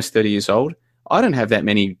 I'm almost 30 years old. I don't have that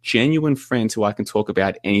many genuine friends who I can talk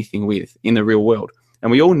about anything with in the real world. And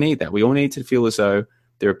we all need that. We all need to feel as though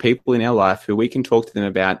there are people in our life who we can talk to them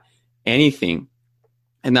about anything.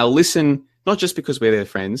 And they'll listen, not just because we're their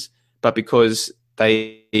friends, but because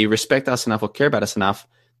they respect us enough or care about us enough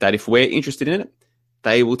that if we're interested in it,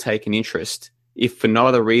 they will take an interest, if for no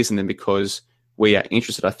other reason than because we are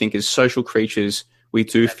interested. I think as social creatures, we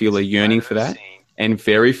do feel a yearning for that, and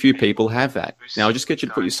very few people have that. Now, I'll just get you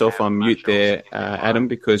to put yourself on mute there, Adam,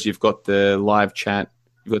 because you've got the live chat,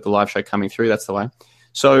 you've got the live show coming through. That's the way.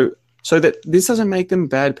 So that this doesn't make them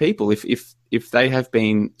bad people. If they have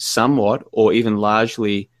been somewhat or even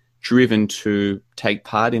largely driven to take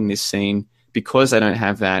part in this scene because they don't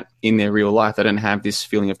have that in their real life, they don't have this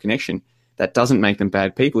feeling of connection, that doesn't make them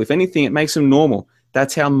bad people. If anything, it makes them normal.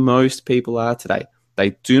 That's how most people are today.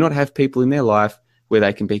 They do not have people in their life where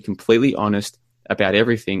they can be completely honest about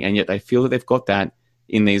everything, and yet they feel that they've got that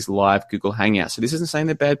in these live Google Hangouts. So this isn't saying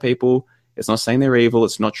they're bad people. It's not saying they're evil.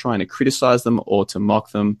 It's not trying to criticize them or to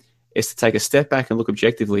mock them. It's to take a step back and look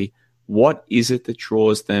objectively. What is it that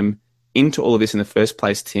draws them into all of this in the first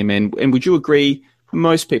place, Tim? And would you agree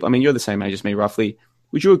most people, I mean, you're the same age as me roughly,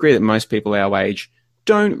 would you agree that most people our age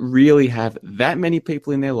don't really have that many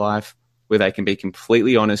people in their life where they can be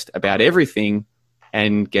completely honest about everything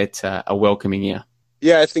and get a welcoming ear?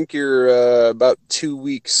 Yeah, I think you're about 2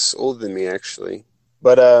 weeks older than me, actually.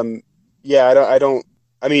 But yeah,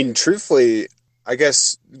 I mean, truthfully, I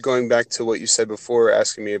guess going back to what you said before,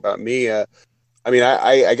 asking me about me, I mean,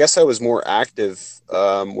 I guess I was more active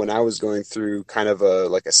when I was going through kind of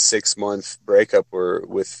a 6 month breakup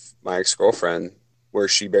with my ex girlfriend, where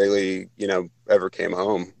she barely ever came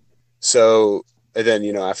home. So and then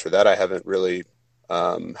after that, I haven't really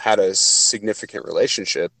had a significant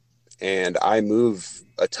relationship, and I move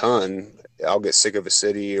a ton. I'll get sick of a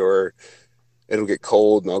city, or it'll get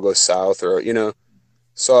cold, and I'll go south, or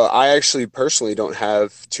so I actually personally don't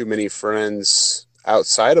have too many friends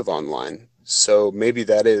outside of online. So maybe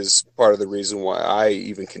that is part of the reason why I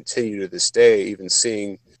even continue to this day, even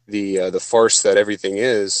seeing the farce that everything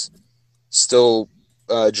is, still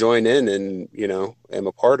join in and am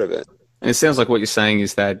a part of it. And it sounds like what you're saying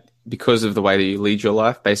is that because of the way that you lead your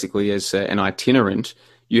life, basically as an itinerant,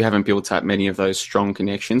 you haven't built up many of those strong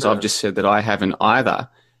connections. I've just said that I haven't either.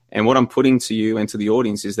 And what I'm putting to you and to the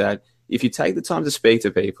audience is that if you take the time to speak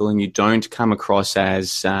to people and you don't come across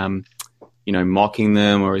as, mocking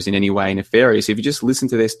them or as in any way nefarious, if you just listen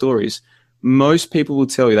to their stories, most people will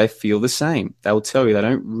tell you they feel the same. They will tell you they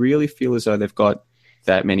don't really feel as though they've got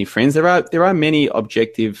that many friends. There are many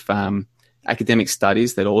objective academic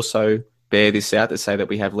studies that also bear this out, that say that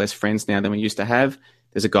we have less friends now than we used to have.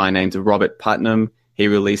 There's a guy named Robert Putnam. He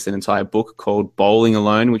released an entire book called Bowling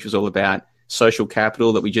Alone, which was all about social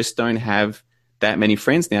capital, that we just don't have that many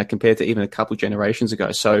friends now compared to even a couple generations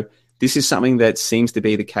ago. So this is something that seems to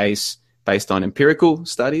be the case based on empirical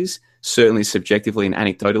studies, certainly subjectively and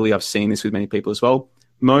anecdotally. I've seen this with many people as well.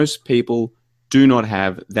 Most people do not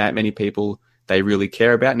have that many people they really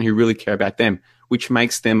care about and who really care about them, which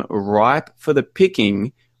makes them ripe for the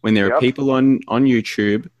picking when there are people on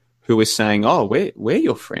YouTube who are saying, oh, we're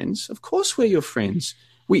your friends. Of course we're your friends.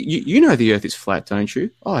 You know the earth is flat, don't you?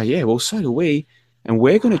 Oh, yeah, well, so do we. And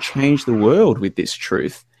we're going to change the world with this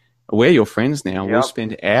truth. We're your friends now. We'll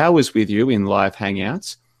spend hours with you in live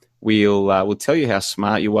hangouts. We'll tell you how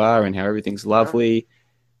smart you are and how everything's lovely.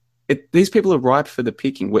 These people are ripe for the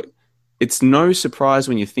picking. It's no surprise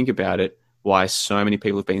when you think about it why so many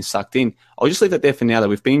people have been sucked in. I'll just leave that there for now, though.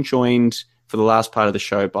 We've been joined for the last part of the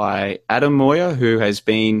show by Adam Moyer, who has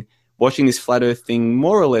been watching this flat earth thing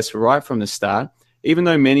more or less right from the start. Even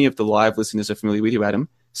though many of the live listeners are familiar with you, Adam,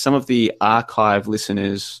 some of the archive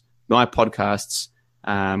listeners, my podcasts,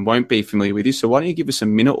 won't be familiar with you. So why don't you give us a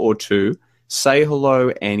minute or two, say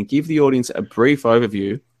hello, and give the audience a brief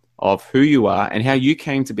overview of who you are and how you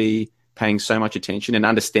came to be paying so much attention and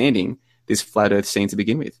understanding this flat earth scene to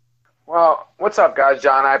begin with. Well, what's up, guys?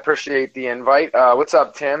 John, I appreciate the invite. What's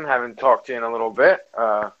up, Tim? Haven't talked to you in a little bit.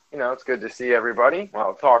 It's good to see everybody.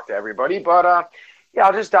 Well, talk to everybody. But,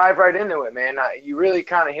 I'll just dive right into it, man. You really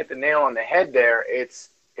kind of hit the nail on the head there. It's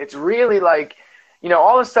really like,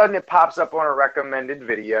 all of a sudden it pops up on a recommended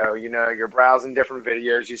video. You're browsing different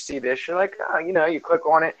videos. You see this. You're like, you click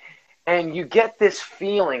on it. And you get this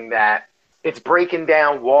feeling that it's breaking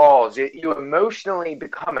down walls. You emotionally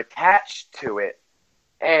become attached to it.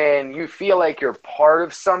 And you feel like you're part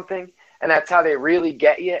of something, and that's how they really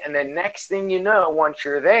get you. And then next thing you know, once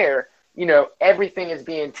you're there, everything is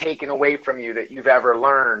being taken away from you that you've ever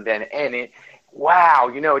learned. And it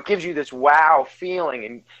gives you this wow feeling,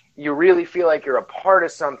 and you really feel like you're a part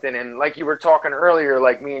of something. And like you were talking earlier,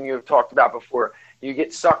 like me and you have talked about before, you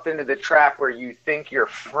get sucked into the trap where you think you're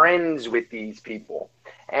friends with these people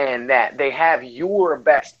and that they have your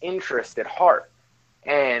best interest at heart.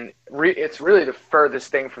 And it's really the furthest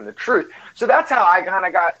thing from the truth. So that's how I kind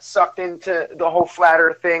of got sucked into the whole flat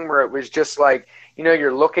earth thing, where it was just like,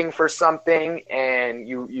 you're looking for something, and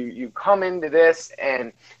you come into this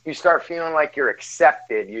and you start feeling like you're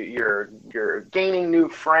accepted. You're gaining new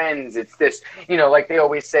friends. It's this, like they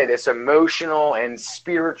always say, this emotional and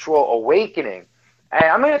spiritual awakening. And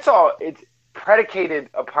I mean, it's predicated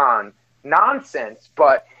upon nonsense,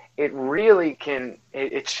 but it really can,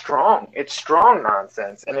 it's strong. It's strong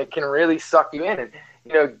nonsense, and it can really suck you in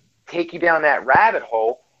and, take you down that rabbit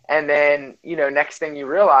hole. And then, next thing you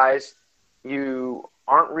realize, you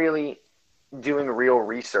aren't really doing real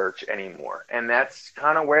research anymore. And that's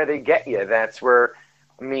kind of where they get you. That's where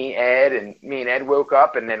me and Ed woke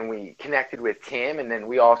up, and then we connected with Tim, and then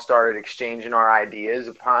we all started exchanging our ideas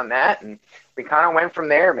upon that. And we kind of went from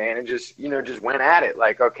there, man, and just went at it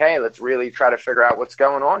like, okay, let's really try to figure out what's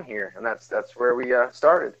going on here. And that's where we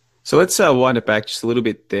started. So let's wind it back just a little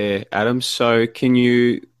bit there, Adam. So can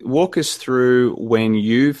you walk us through when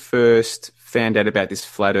you first found out about this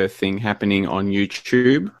flat earth thing happening on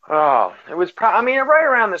YouTube? Oh, it was right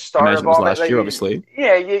around the start of all that. Last year, obviously.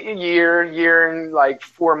 Yeah, a year and like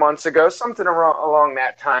 4 months ago, something along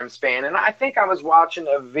that time span. And I think I was watching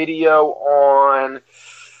a video on,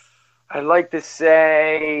 I'd like to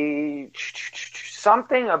say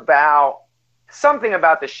something about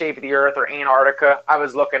the shape of the Earth or Antarctica. I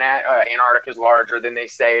was looking at Antarctica is larger than they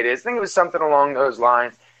say it is. I think it was something along those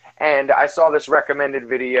lines. And I saw this recommended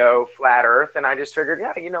video, Flat Earth, and I just figured,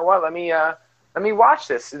 yeah, you know what? Let me watch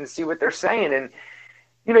this and see what they're saying. And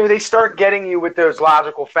they start getting you with those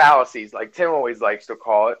logical fallacies, like Tim always likes to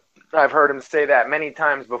call it. I've heard him say that many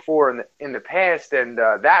times before in the past, and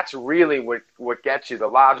that's really what gets you, the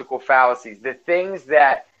logical fallacies, the things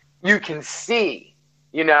that you can see,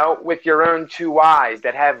 with your own two eyes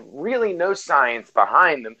that have really no science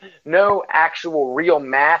behind them, no actual real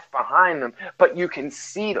math behind them, but you can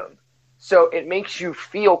see them. So it makes you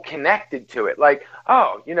feel connected to it. Like,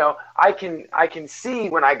 oh, I can see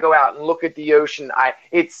when I go out and look at the ocean,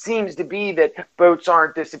 it seems to be that boats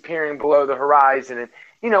aren't disappearing below the horizon. And,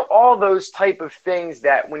 all those type of things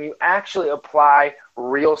that when you actually apply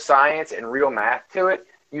real science and real math to it,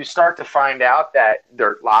 you start to find out that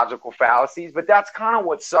they're logical fallacies. But that's kind of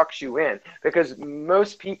what sucks you in, because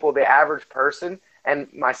most people, the average person,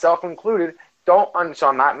 and myself included, so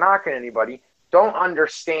I'm not knocking anybody, don't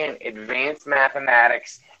understand advanced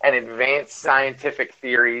mathematics and advanced scientific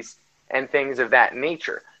theories and things of that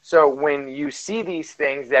nature. So when you see these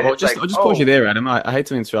things that I'll just pause you there, Adam. I hate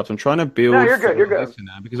to interrupt. I'm trying to build No, you're good.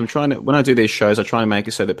 Listener, because I'm trying to, when I do these shows, I try and make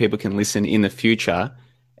it so that people can listen in the future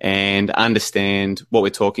and understand what we're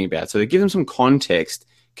talking about. So to give them some context,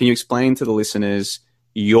 can you explain to the listeners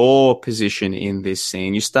your position in this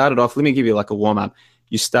scene? You started off, let me give you like a warm-up.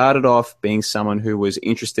 You started off being someone who was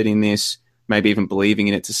interested in this, maybe even believing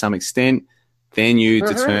in it to some extent. Then you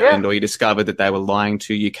determined or you discovered that they were lying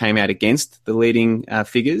to you, came out against the leading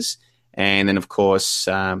figures. And then, of course,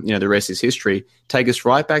 the rest is history. Take us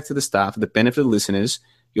right back to the start for the benefit of the listeners.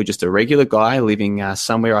 You're just a regular guy living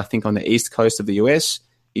somewhere, I think, on the east coast of the US.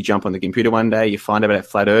 You jump on the computer one day, you find out about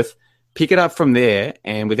Flat Earth. Pick it up from there.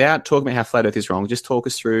 And without talking about how Flat Earth is wrong, just talk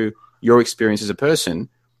us through your experience as a person,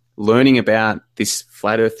 learning about this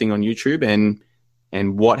Flat Earth thing on YouTube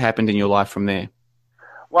and what happened in your life from there.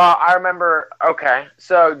 Well, I remember,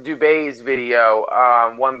 so Dubé's video,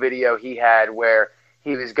 one video he had where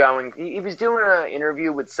he was doing an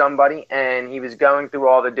interview with somebody, and he was going through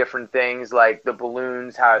all the different things like the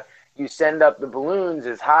balloons, how you send up the balloons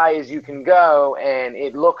as high as you can go, and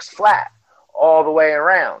it looks flat all the way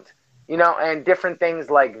around, and different things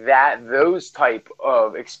like that, those type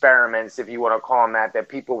of experiments, if you want to call them that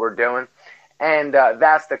people were doing. And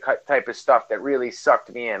that's the type of stuff that really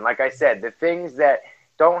sucked me in. Like I said, the things that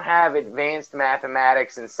don't have advanced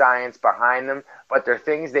mathematics and science behind them, but they're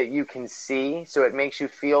things that you can see, so it makes you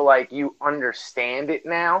feel like you understand it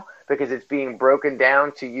now because it's being broken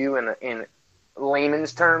down to you in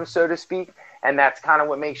layman's terms, so to speak, and that's kind of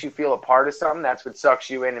what makes you feel a part of something. That's what sucks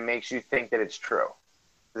you in and makes you think that it's true.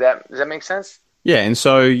 Does that make sense? Yeah, and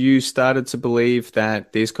so you started to believe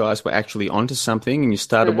that these guys were actually onto something, and you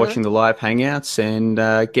started watching the live hangouts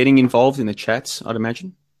and getting involved in the chats, I'd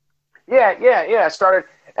imagine. Yeah. I started,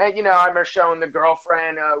 I remember showing the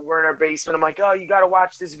girlfriend, we're in our basement. I'm like, oh, you got to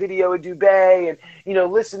watch this video of Dubé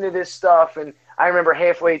and, listen to this stuff. And I remember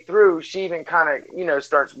halfway through, she even kind of,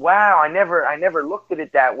 starts, wow, I never looked at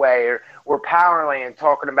it that way. Or Powerland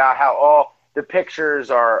talking about how all the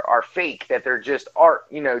pictures are fake, that they're just art,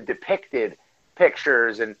 depicted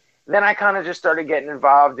pictures. And then I kind of just started getting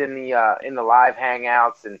involved in the live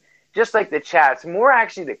hangouts and just like the chats, more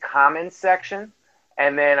actually the comments section.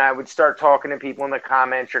 And then I would start talking to people in the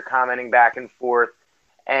comments or commenting back and forth.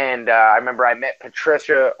 And I remember I met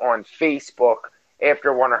Patricia on Facebook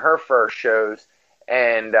after one of her first shows.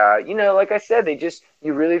 And, like I said,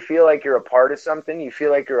 you really feel like you're a part of something. You feel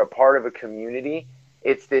like you're a part of a community.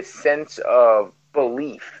 It's this sense of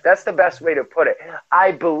belief. That's the best way to put it.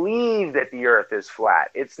 I believe that the earth is flat.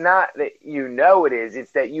 It's not that it is.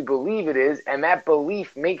 It's that you believe it is. And that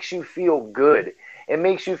belief makes you feel good. It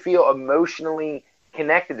makes you feel emotionally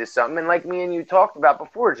connected to something. And like me and you talked about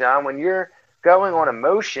before, John, when you're going on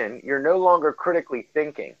emotion, you're no longer critically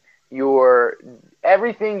thinking.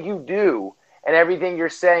 Everything you do and everything you're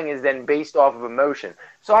saying is then based off of emotion.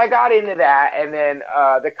 So I got into that, and then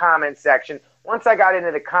the comment section. Once I got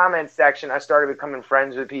into the comment section, I started becoming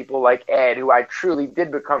friends with people like Ed, who I truly did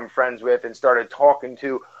become friends with and started talking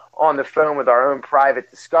to on the phone with our own private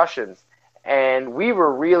discussions. And we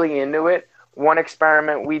were really into it. One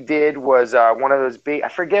experiment we did was one of those big, I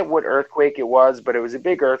forget what earthquake it was, but it was a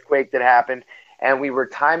big earthquake that happened, and we were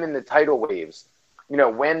timing the tidal waves,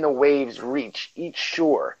 when the waves reach each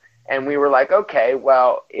shore. And we were like, okay,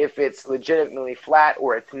 well, if it's legitimately flat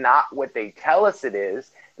or it's not what they tell us it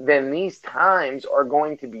is, then these times are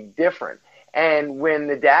going to be different. And when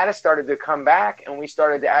the data started to come back and we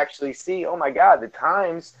started to actually see, oh my God, the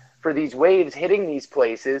times for these waves hitting these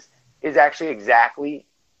places is actually exactly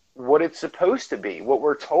what it's supposed to be, what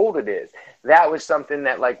we're told it is. That was something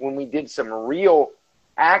that, like, when we did some real,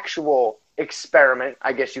 actual experiment,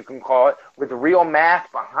 I guess you can call it, with real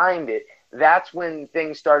math behind it, that's when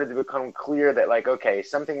things started to become clear that, like, okay,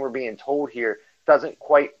 something we're being told here doesn't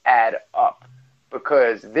quite add up,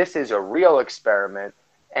 because this is a real experiment.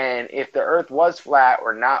 And if the earth was flat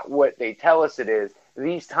or not what they tell us it is,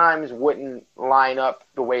 these times wouldn't line up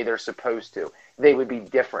the way they're supposed to. They would be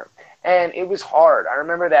different. And it was hard. I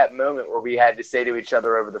remember that moment where we had to say to each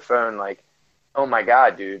other over the phone, like, oh my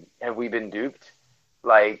God, dude, have we been duped?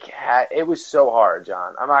 Like, it was so hard,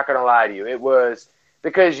 John. I'm not going to lie to you. It was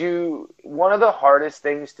because one of the hardest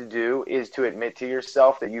things to do is to admit to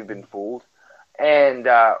yourself that you've been fooled. And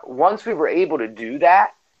once we were able to do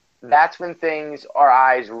that, that's when our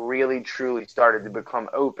eyes really truly started to become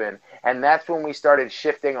open. And that's when we started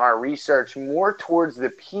shifting our research more towards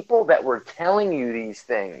the people that were telling you these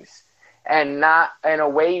things and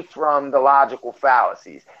away from the logical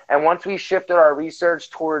fallacies. And once we shifted our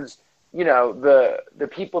research towards, the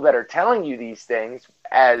people that are telling you these things,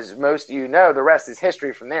 as most of you know, the rest is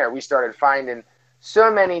history from there. We started finding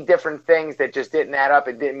so many different things that just didn't add up.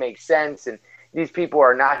 It didn't make sense. And these people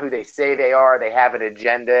are not who they say they are. They have an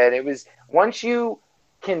agenda. And it was, once you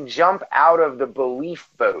can jump out of the belief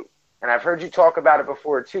boat, and I've heard you talk about it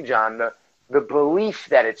before too, John, the belief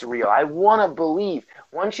that it's real. I want to believe.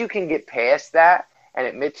 Once you can get past that and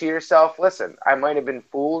admit to yourself, listen, I might have been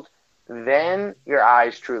fooled, then your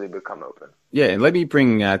eyes truly become open. Yeah, and let me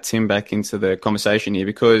bring Tim back into the conversation here,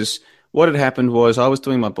 because what had happened was I was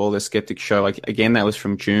doing my Ball the Skeptic show. Again, that was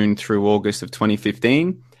from June through August of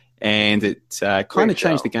 2015. And it kind of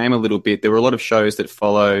changed the game a little bit. There were a lot of shows that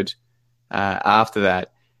followed after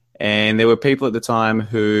that. And there were people at the time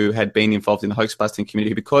who had been involved in the hoax busting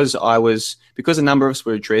community, because a number of us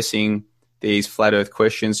were addressing these flat earth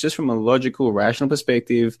questions just from a logical, rational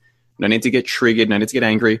perspective. No need to get triggered, no need to get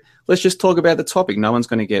angry. Let's just talk about the topic. No one's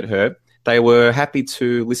going to get hurt. They were happy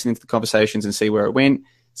to listen into the conversations and see where it went.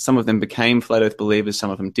 Some of them became flat earth believers,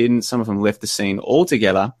 some of them didn't. Some of them left the scene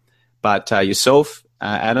altogether. But yourself,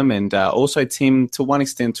 Adam, and also Tim, to one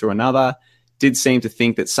extent or another, did seem to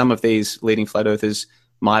think that some of these leading flat earthers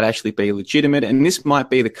might actually be legitimate, and this might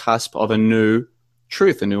be the cusp of a new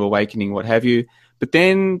truth, a new awakening, what have you. But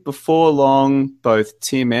then before long, both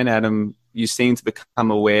Tim and Adam, you seem to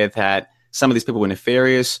become aware that some of these people were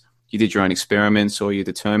nefarious. You did your own experiments, or you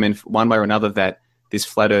determined one way or another that this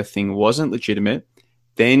flat earth thing wasn't legitimate.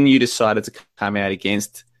 Then you decided to come out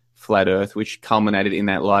against flat earth, which culminated in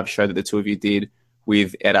that live show that the two of you did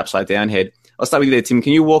with EdUpsideDownHead. I'll start with you there, Tim.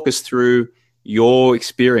 Can you walk us through your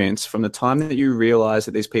experience from the time that you realized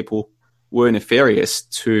that these people were nefarious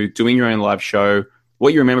to doing your own live show,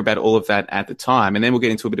 what you remember about all of that at the time? And then we'll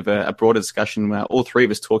get into a bit of a broader discussion, all three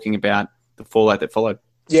of us talking about the fallout that followed.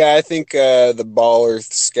 Yeah, I think the Ball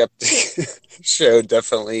Earth Skeptic show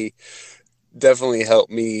definitely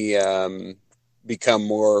helped me become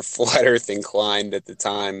more flat earth inclined at the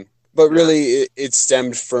time. But really, it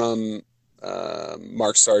stemmed from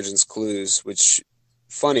Mark Sargent's clues, which,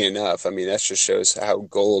 funny enough, I mean, that just shows how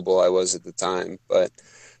gullible I was at the time. But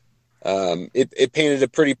it painted a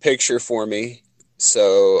pretty picture for me.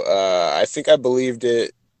 So I think I believed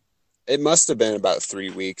it. It must have been about 3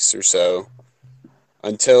 weeks or so,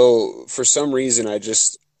 until for some reason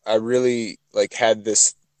I really had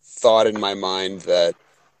this thought in my mind that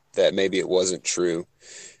maybe it wasn't true.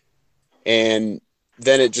 And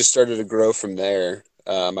then it just started to grow from there.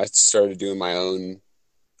 I started doing my own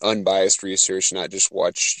unbiased research, not just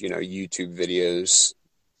watch, YouTube videos.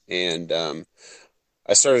 And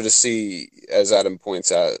I started to see, as Adam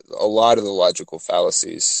points out, a lot of the logical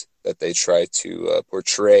fallacies that they try to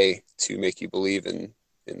portray to make you believe in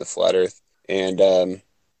the flat earth. And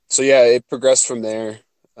so, yeah, it progressed from there.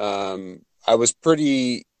 I was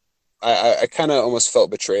I kind of almost felt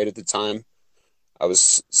betrayed at the time. I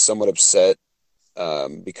was somewhat upset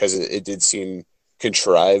because it did seem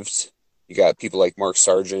contrived. You got people like Mark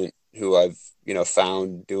Sargent, who I've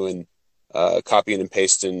found doing copying and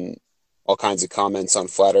pasting all kinds of comments on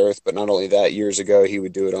flat earth. But not only that, years ago he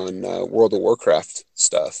would do it on World of Warcraft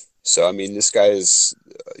stuff. So I mean, this guy is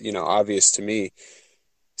obvious to me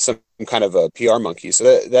some kind of a PR monkey. So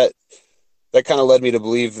that kind of led me to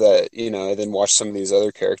believe that, I then watched some of these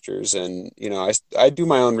other characters, and, I do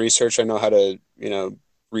my own research. I know how to,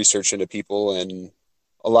 research into people, and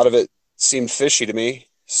a lot of it seemed fishy to me.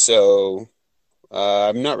 So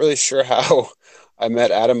I'm not really sure how I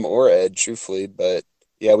met Adam or Ed, truthfully, but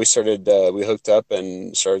yeah, we hooked up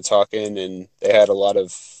and started talking, and they had a lot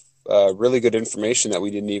of really good information that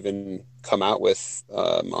we didn't even come out with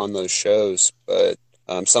on those shows, but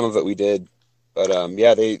some of it we did. But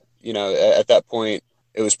yeah, at that point,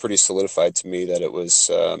 it was pretty solidified to me that it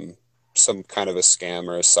was some kind of a scam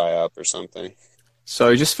or a psyop or something.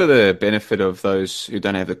 So just for the benefit of those who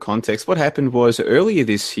don't have the context, what happened was earlier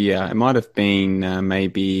this year, it might have been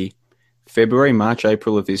maybe February, March,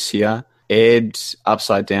 April of this year,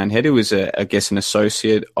 EdUpsideDownHead, who was, I guess, an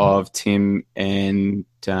associate of Tim and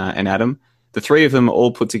Adam, the three of them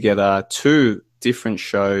all put together two different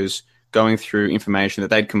shows going through information that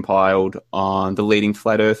they'd compiled on the leading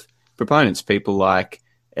flat earth proponents, people like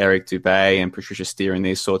Eric Dubay and Patricia Steer and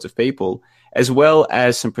these sorts of people, as well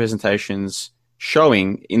as some presentations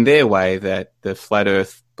showing in their way that the flat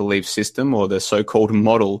earth belief system or the so-called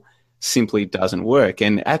model simply doesn't work.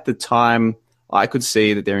 And at the time, I could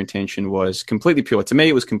see that their intention was completely pure. To me,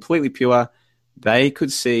 it was completely pure. They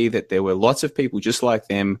could see that there were lots of people just like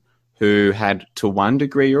them who had, to one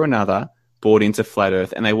degree or another, bought into flat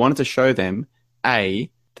earth, and they wanted to show them, A,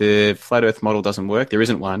 the flat earth model doesn't work, there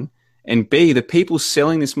isn't one, and B, the people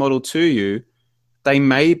selling this model to you, they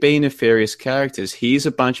may be nefarious characters. Here's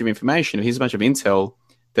a bunch of information, here's a bunch of intel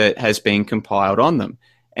that has been compiled on them.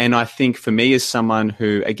 And I think for me, as someone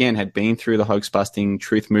who, again, had been through the hoax-busting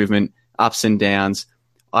truth movement, ups and downs,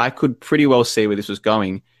 I could pretty well see where this was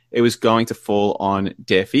going. It was going to fall on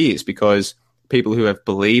deaf ears because people who have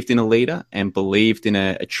believed in a leader and believed in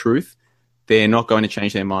a truth, they're not going to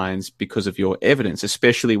change their minds because of your evidence,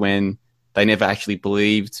 especially when they never actually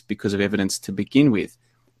believed because of evidence to begin with.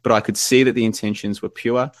 But I could see that the intentions were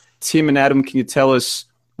pure. Tim and Adam, can you tell us,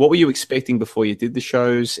 what were you expecting before you did the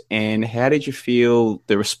shows, and how did you feel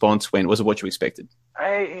the response went? Was it what you expected?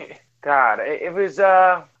 It was,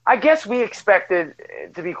 I guess we expected,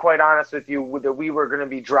 to be quite honest with you, that we were going to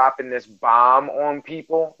be dropping this bomb on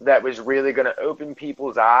people that was really going to open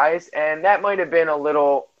people's eyes. And that might have been a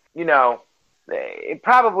little, it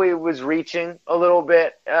probably was reaching a little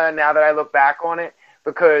bit now that I look back on it,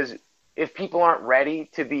 because if people aren't ready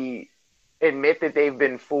to admit that they've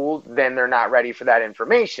been fooled, then they're not ready for that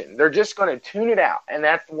information. They're just going to tune it out. And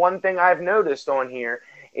that's one thing I've noticed on here,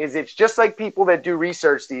 is it's just like people that do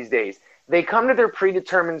research these days. They come to their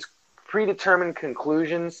predetermined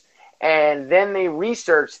conclusions, and then they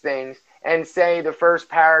research things and say the first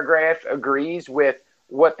paragraph agrees with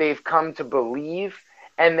what they've come to believe.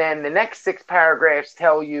 And then the next 6 paragraphs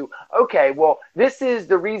tell you, okay, well, this is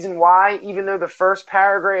the reason why, even though the first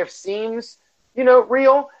paragraph seems,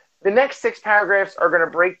 real, the next 6 paragraphs are going to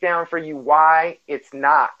break down for you why it's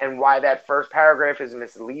not, and why that first paragraph is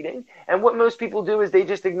misleading. And what most people do is they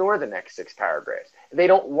just ignore the next 6 paragraphs. They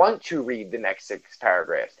don't want to read the next 6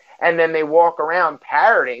 paragraphs. And then they walk around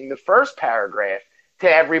parroting the first paragraph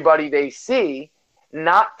to everybody they see,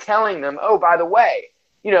 not telling them, oh, by the way,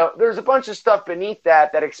 there's a bunch of stuff beneath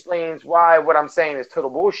that explains why what I'm saying is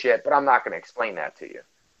total bullshit, but I'm not going to explain that to you.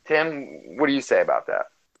 Tim, what do you say about that?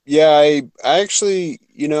 Yeah, I actually,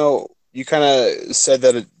 you kind of said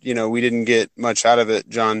that, we didn't get much out of it,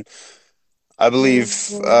 John. I believe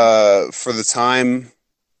for the time,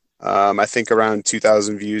 I think around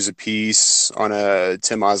 2,000 views a piece on a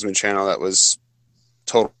Tim Osman channel that was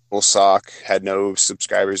total sock, had no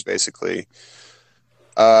subscribers, basically.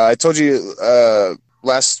 I told you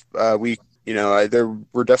last week, there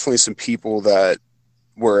were definitely some people that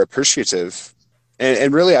were appreciative.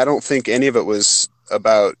 And really, I don't think any of it was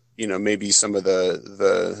about, maybe some of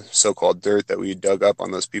the so-called dirt that we dug up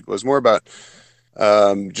on those people. It was more about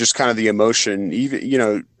just kind of the emotion.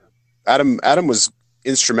 Even, Adam was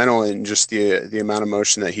instrumental in just the amount of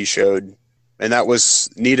emotion that he showed. And that was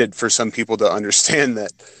needed for some people to understand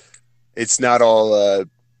that it's not all,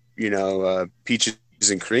 peaches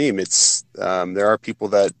and cream. It's there are people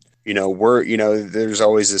that there's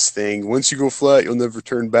always this thing, once you go flat you'll never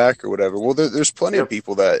turn back or whatever. Well, there's plenty of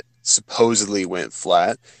people that supposedly went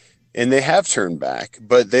flat and they have turned back,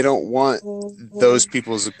 but they don't want those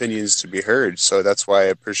people's opinions to be heard. So that's why I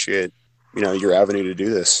appreciate your avenue to do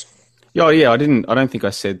this. Yeah, I don't think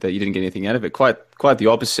I said that you didn't get anything out of it. Quite the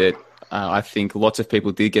opposite. I think lots of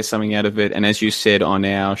people did get something out of it. And as you said on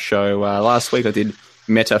our show last week, I did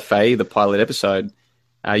Meta Faye, the pilot episode.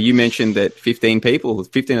 You mentioned that 15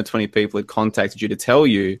 or 20 people had contacted you to tell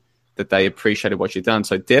you that they appreciated what you'd done.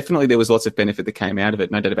 So definitely there was lots of benefit that came out of it,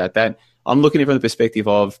 no doubt about that. I'm looking at it from the perspective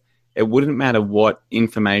of, it wouldn't matter what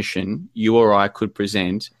information you or I could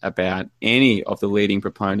present about any of the leading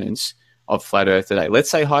proponents of Flat Earth today. Let's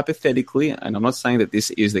say hypothetically, and I'm not saying that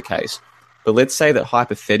this is the case, but let's say that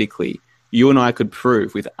hypothetically, you and I could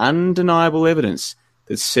prove with undeniable evidence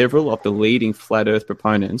that several of the leading flat Earth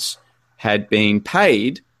proponents had been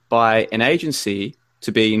paid by an agency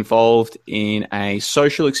to be involved in a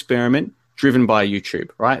social experiment driven by YouTube,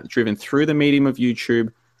 right? Driven through the medium of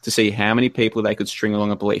YouTube to see how many people they could string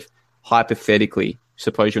along a belief. Hypothetically,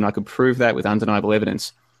 suppose you and I could prove that with undeniable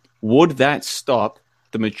evidence. Would that stop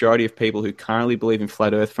the majority of people who currently believe in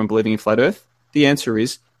flat Earth from believing in flat Earth? The answer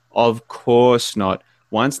is, of course not.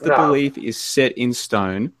 Once the belief is set in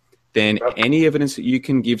stone, then any evidence that you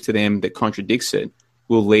can give to them that contradicts it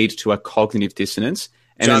will lead to a cognitive dissonance.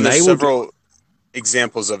 And John, then there's several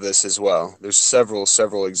examples of this as well. There's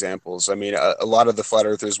several examples. I mean, a lot of the flat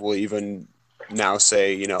earthers will even now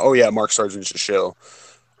say, oh yeah, Mark Sargent's a shill.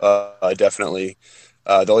 Definitely.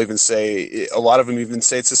 They'll even say, a lot of them even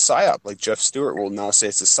say it's a psyop. Like Jeff Stewart will now say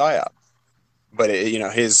it's a psyop. But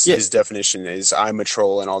his definition is I'm a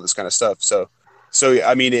troll and all this kind of stuff. So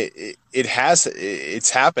I mean, it's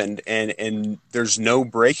happened, and there's no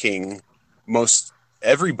breaking most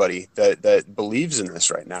everybody that believes in this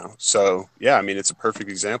right now. So yeah, I mean, it's a perfect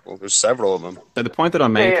example. There's several of them. So the point that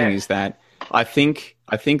I'm making is that I think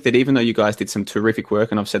that even though you guys did some terrific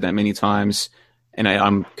work, and I've said that many times, and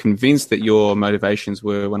I'm convinced that your motivations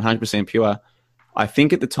were 100% pure, I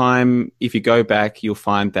think at the time, if you go back, you'll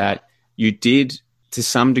find that you did to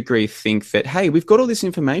some degree think that, hey, we've got all this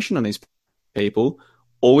information on these people,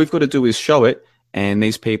 all we've got to do is show it, and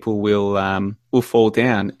these people will fall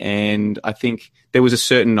down. And I think there was a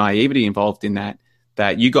certain naivety involved in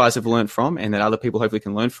that you guys have learned from, and that other people hopefully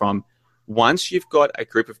can learn from. Once you've got a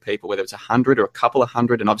group of people, whether it's 100 or a couple of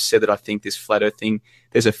hundred, and I've said that I think this flat Earth thing,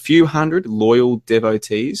 there's a few hundred loyal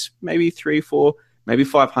devotees, maybe 3, 4, maybe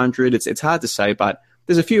 500. It's hard to say, but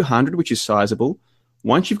there's a few hundred, which is sizable.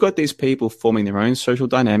 Once you've got these people forming their own social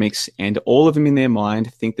dynamics and all of them in their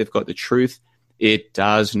mind think they've got the truth, it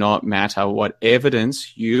does not matter what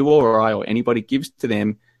evidence you or I or anybody gives to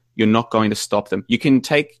them, you're not going to stop them. You can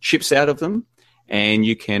take chips out of them and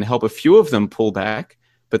you can help a few of them pull back,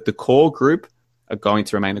 but the core group are going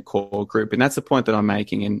to remain the core group. And that's the point that I'm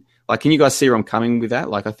making. And can you guys see where I'm coming with that?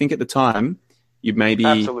 I think at the time you maybe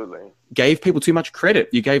Absolutely. Gave people too much credit.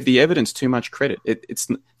 You gave the evidence too much credit. It's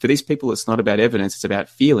for these people, it's not about evidence. It's about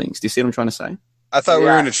feelings. Do you see what I'm trying to say? I thought we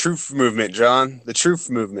were in a truth movement, John. The truth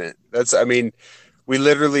movement. We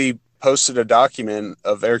literally posted a document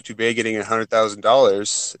of Eric Dubé getting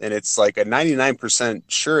 $100,000, and it's like a 99%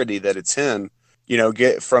 surety that it's him.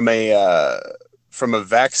 Get from a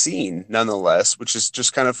vaccine, nonetheless, which is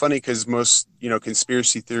just kind of funny because most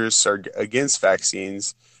conspiracy theorists are against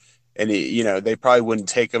vaccines, and they probably wouldn't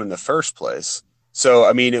take them in the first place. So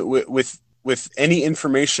I mean, with any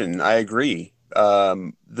information, I agree.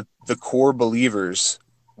 The core believers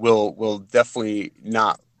will definitely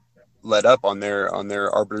not let up on their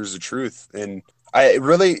arbiters of truth. And I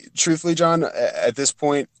really, truthfully, John, at this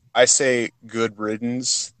point, I say good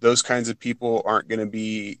riddance. Those kinds of people aren't going to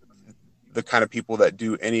be the kind of people that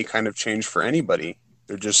do any kind of change for anybody.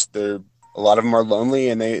 A lot of them are lonely,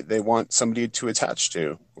 and they want somebody to attach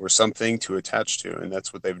to or something to attach to, and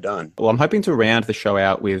that's what they've done. Well, I'm hoping to round the show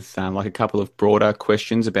out with a couple of broader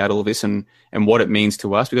questions about all of this and what it means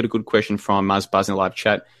to us. We got a good question from Muzz Buzz in the live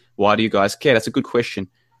chat. Why do you guys care? That's a good question.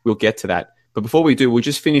 We'll get to that. But before we do, we'll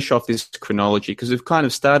just finish off this chronology because we've kind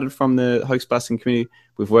of started from the hoax busting community.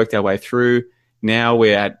 We've worked our way through. Now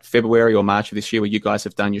we're at February or March of this year where you guys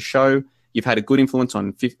have done your show. You've had a good influence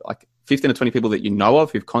on 15 or 20 people that you know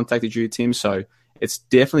of who've contacted you, Tim. So it's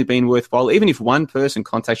definitely been worthwhile. Even if one person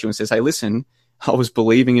contacts you and says, hey, listen, I was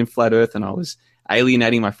believing in flat Earth and I was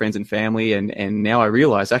alienating my friends and family. And now I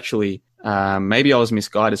realize actually maybe I was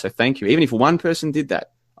misguided. So thank you. Even if one person did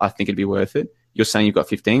that, I think it'd be worth it. You're saying you've got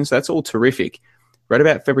 15. So that's all terrific. Right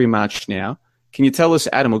about February, March now. Can you tell us,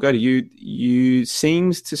 Adam, we'll go to you. You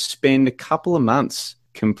seems to spend a couple of months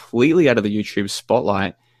completely out of the YouTube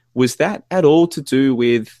spotlight. Was that at all to do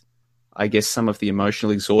with, I guess, some of the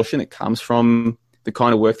emotional exhaustion that comes from the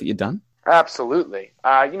kind of work that you've done? Absolutely.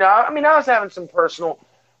 I was having some personal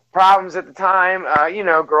problems at the time,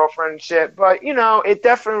 girlfriend shit, but, it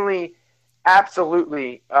definitely,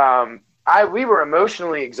 absolutely, we were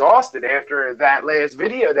emotionally exhausted after that last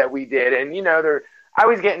video that we did. And, I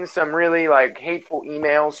was getting some really hateful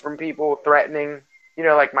emails from people threatening,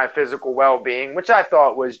 my physical well-being, which I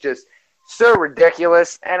thought was just so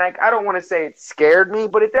ridiculous. And I don't want to say it scared me,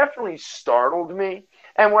 but it definitely startled me.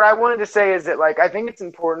 And what I wanted to say is that, I think it's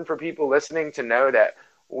important for people listening to know that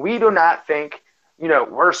we do not think,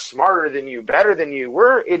 we're smarter than you, better than you.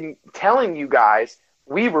 We're telling you guys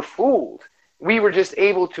we were fooled. We were just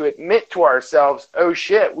able to admit to ourselves, oh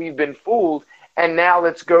shit, we've been fooled. And now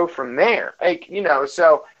let's go from there.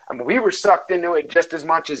 So I mean, we were sucked into it just as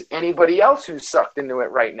much as anybody else who's sucked into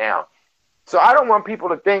it right now. So I don't want people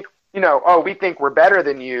to think, oh, we think we're better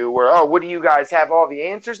than you, or, oh, what do you guys have all the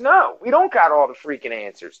answers? No, we don't got all the freaking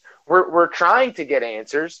answers. We're trying to get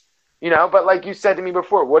answers, but like you said to me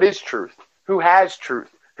before, what is truth? Who has truth?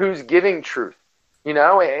 Who's giving truth?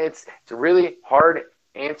 It's a really hard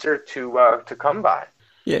answer to come by.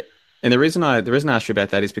 Yeah. And the reason I asked you about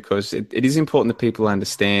that is because it is important that people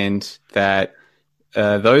understand that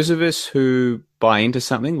those of us who buy into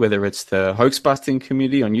something, whether it's the hoax busting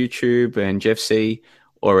community on YouTube and Jeff C,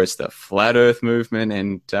 or it's the flat earth movement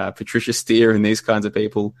and Patricia Steer and these kinds of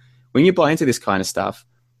people, when you buy into this kind of stuff,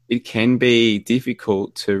 it can be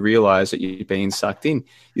difficult to realize that you're being sucked in.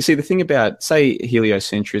 You see, the thing about, say,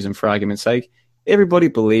 heliocentrism, for argument's sake, everybody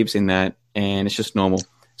believes in that and it's just normal.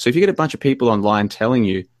 So if you get a bunch of people online telling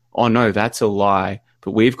you, oh no, that's a lie,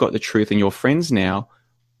 but we've got the truth and you're friends now,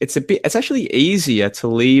 it's actually easier to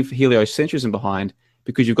leave heliocentrism behind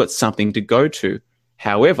because you've got something to go to.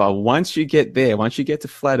 However, once you get there, once you get to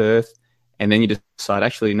flat earth, and then you decide,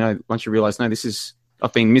 actually, no, once you realize, no,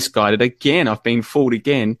 I've been misguided again, I've been fooled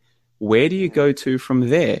again, where do you go to from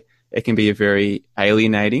there? It can be a very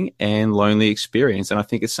alienating and lonely experience. And I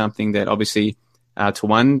think it's something that obviously, to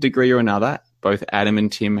one degree or another, both Adam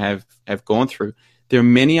and Tim have gone through. There are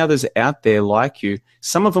many others out there like you,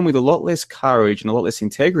 some of them with a lot less courage and a lot less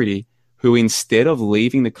integrity, who instead of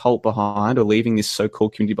leaving the cult behind or leaving this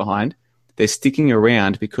so-called community behind, they're sticking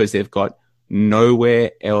around because they've got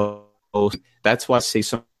nowhere else. That's why I see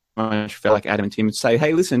so much felt like Adam and Tim would say,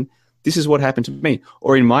 hey, listen, this is what happened to me.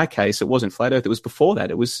 Or in my case, it wasn't Flat Earth. It was before that.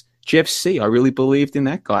 It was Jeff C. I really believed in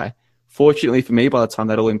that guy. Fortunately for me, by the time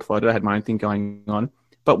that all imploded, I had my own thing going on.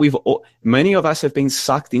 But many of us have been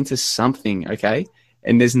sucked into something, okay?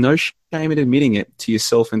 And there's no shame in admitting it to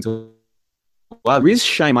yourself and to... Well, there is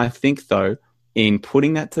shame, I think, though, in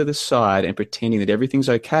putting that to the side and pretending that everything's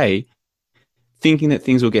okay, thinking that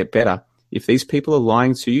things will get better. If these people are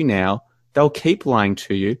lying to you now, they'll keep lying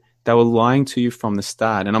to you. They were lying to you from the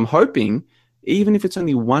start. And I'm hoping, even if it's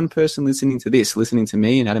only one person listening to this, listening to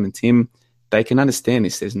me and Adam and Tim, they can understand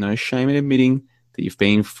this. There's no shame in admitting that you've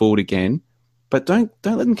been fooled again. But don't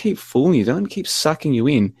let them keep fooling you. Don't let them keep sucking you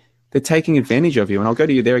in. They're taking advantage of you. And I'll go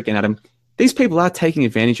to you there again, Adam. These people are taking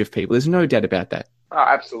advantage of people. There's no doubt about that. Oh,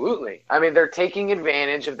 absolutely. I mean, they're taking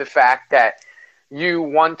advantage of the fact that you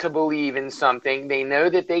want to believe in something. They know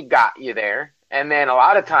that they got you there. And then a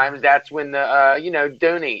lot of times that's when the,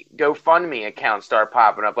 donate, GoFundMe accounts start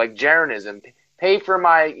popping up, like Jeranism. Pay for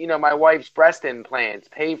my, my wife's breast implants.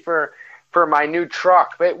 Pay for my new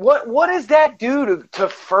truck. But what does that do to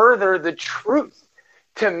further the truth?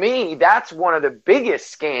 To me, that's one of the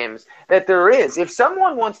biggest scams that there is. If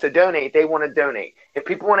someone wants to donate, they want to donate. If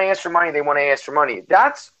people want to ask for money, they want to ask for money.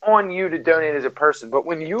 That's on you to donate as a person. But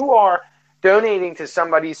when you are donating to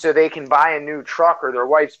somebody so they can buy a new truck or their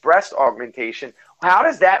wife's breast augmentation, how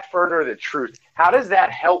does that further the truth? How does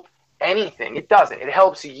that help anything? It doesn't. It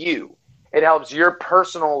helps you. It helps your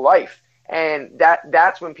personal life. And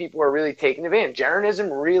that's when people are really taking advantage.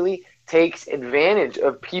 Jeranism really takes advantage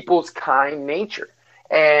of people's kind nature.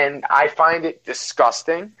 And I find it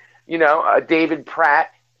disgusting. David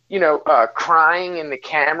Pratt, crying in the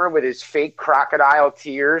camera with his fake crocodile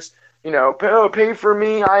tears, pay for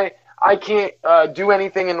me. I can't do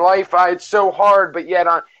anything in life. It's so hard. But yet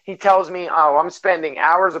he tells me, I'm spending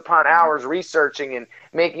hours upon hours researching and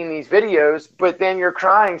making these videos. But then you're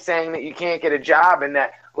crying saying that you can't get a job and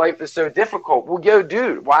that life is so difficult. Well,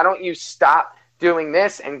 dude, why don't you stop doing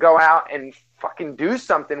this and go out and fucking do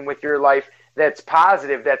something with your life that's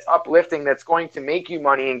positive, that's uplifting, that's going to make you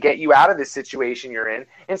money and get you out of the situation you're in,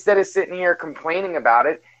 instead of sitting here complaining about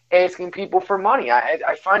it, asking people for money.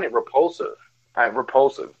 I find it repulsive.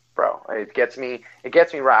 Repulsive, bro. It gets me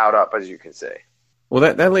riled up, as you can say.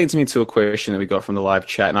 Well, that leads me to a question that we got from the live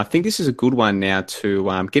chat, and I think this is a good one now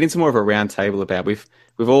to get into more of a round table about. We've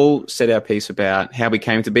all said our piece about how we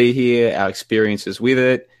came to be here, our experiences with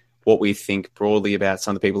it, what we think broadly about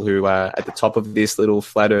some of the people who are at the top of this little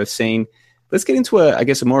flat earth scene. Let's get into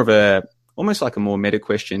almost like a more meta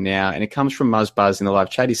question now, and it comes from Muzzbuzz in the live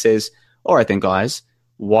chat. He says, all right then, guys,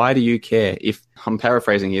 why do you care? If I'm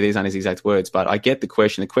paraphrasing here, these aren't his exact words, but I get the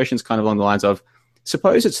question. The question's kind of along the lines of,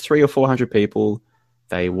 suppose it's 300 or 400 people,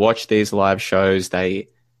 they watch these live shows, they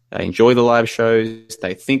enjoy the live shows,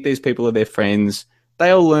 they think these people are their friends,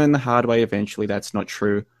 they'll learn the hard way eventually. That's not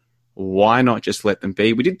true. Why not just let them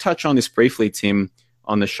be? We did touch on this briefly, Tim,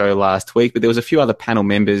 on the show last week, but there was a few other panel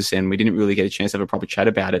members and we didn't really get a chance to have a proper chat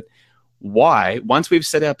about it. Why, once we've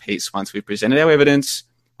said our piece, once we've presented our evidence,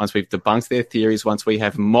 once we've debunked their theories, once we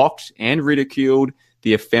have mocked and ridiculed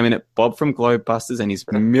the effeminate Bob from Globebusters and his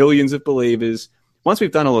millions of believers. Once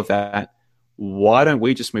we've done all of that, why don't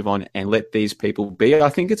we just move on and let these people be? I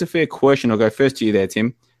think it's a fair question. I'll go first to you there,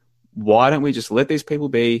 Tim. Why don't we just let these people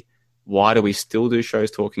be? Why do we still do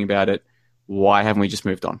shows talking about it? Why haven't we just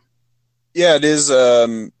moved on? Yeah, it is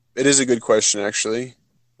a good question, actually.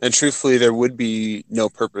 And truthfully, there would be no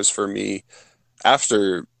purpose for me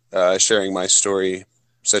after sharing my story,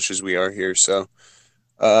 such as we are here. So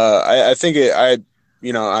I think I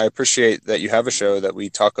appreciate that you have a show that we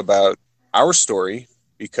talk about our story,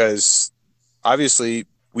 because obviously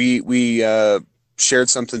we shared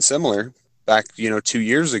something similar back 2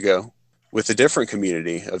 years ago with a different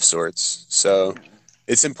community of sorts. So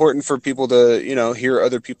it's important for people to hear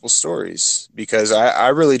other people's stories, because I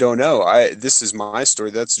really don't know. This is my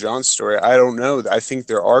story, that's John's story. I don't know. I think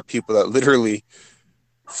there are people that literally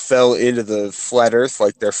fell into the flat earth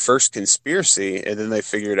like their first conspiracy, and then they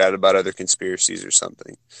figured out about other conspiracies or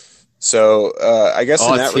something. So I guess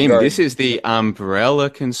in that Tim, regard, this is the umbrella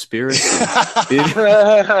conspiracy.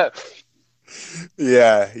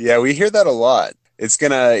 Yeah, we hear that a lot. It's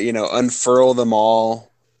gonna, unfurl them all.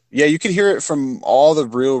 Yeah, you can hear it from all the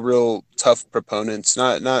real tough proponents,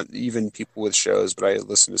 not even people with shows, but I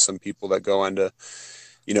listen to some people that go on to,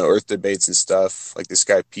 Earth debates and stuff, like this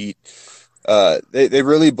guy Pete. They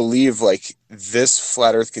really believe like this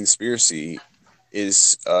flat Earth conspiracy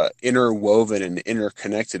is interwoven and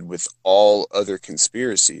interconnected with all other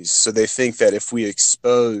conspiracies. So they think that if we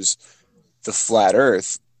expose the flat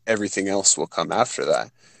Earth, everything else will come after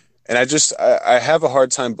that. And I have a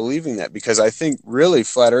hard time believing that, because I think really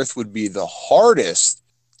flat Earth would be the hardest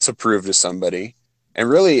to prove to somebody. And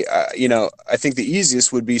really, I think the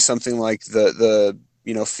easiest would be something like the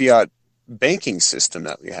fiat banking system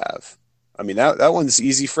that we have. I mean, that one's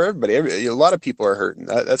easy for everybody. A lot of people are hurting.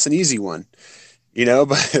 That's an easy one,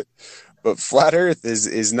 but flat Earth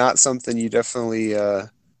is not something you definitely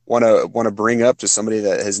want to bring up to somebody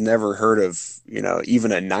that has never heard of,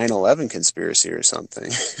 even a 9/11 conspiracy or something.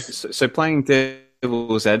 So playing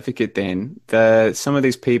devil's advocate then, some of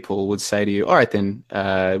these people would say to you, all right then,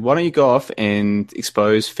 why don't you go off and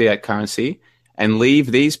expose fiat currency and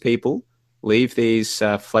leave these people, leave these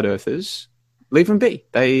flat earthers, leave them be.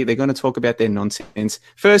 They're going to talk about their nonsense.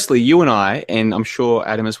 Firstly, you and I, and I'm sure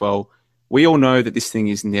Adam as well, we all know that this thing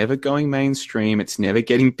is never going mainstream. It's never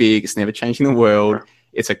getting big. It's never changing the world.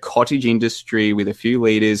 It's a cottage industry with a few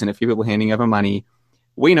leaders and a few people handing over money.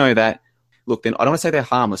 We know that. Look, then I don't want to say they're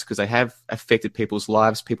harmless, because they have affected people's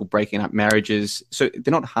lives, people breaking up marriages. So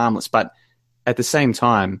they're not harmless. But at the same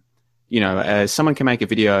time, someone can make a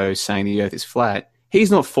video saying the earth is flat.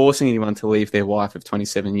 He's not forcing anyone to leave their wife of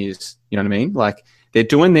 27 years. You know what I mean? Like, they're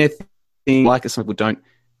doing their thing. Like, some people don't.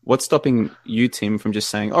 What's stopping you, Tim, from just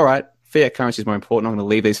saying, all right, fiat currency is more important. I'm going to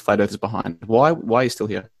leave these flat earthers behind. Why are you still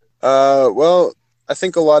here? Well, I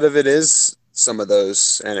think a lot of it is some of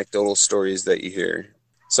those anecdotal stories that you hear.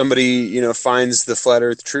 Somebody, finds the flat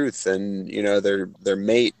earth truth, and, their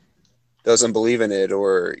mate doesn't believe in it,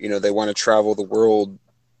 or, they want to travel the world,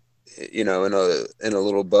 in a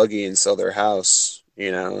little buggy and sell their house,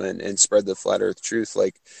 and spread the flat earth truth.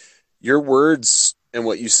 Like, your words and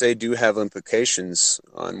what you say do have implications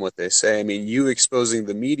on what they say. I mean, you exposing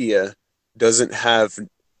the media doesn't have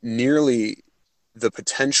nearly the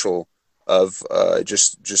potential of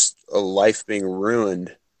just a life being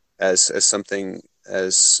ruined as something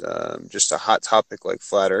as just a hot topic like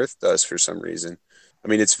flat earth does for some reason. I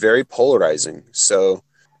mean, it's very polarizing. So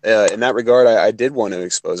in that regard, I did want to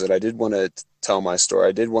expose it. I did want to tell my story.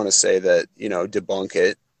 I did want to say that, debunk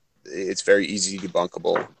it. It's very easy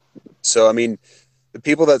debunkable. So, I mean, the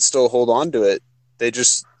people that still hold on to it, they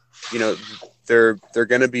just, they're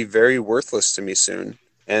going to be very worthless to me soon.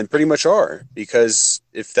 And pretty much are, because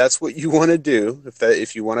if that's what you want to do,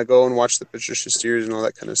 if you want to go and watch the Patricia Steers and all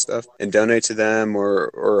that kind of stuff and donate to them,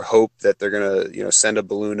 or hope that they're gonna send a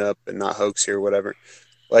balloon up and not hoax you or whatever,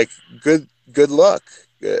 like good luck,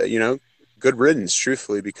 good riddance,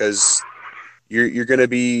 truthfully, because you're going to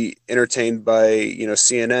be entertained by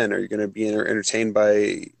CNN, or you're going to be entertained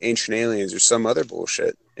by Ancient Aliens or some other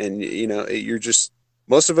bullshit, and you're just.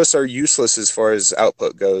 Most of us are useless as far as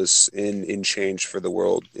output goes in change for the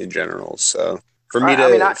world in general. So for me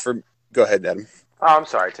go ahead, Adam. Oh, I'm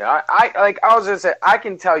sorry, Tim. I was gonna say, I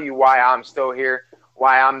can tell you why I'm still here,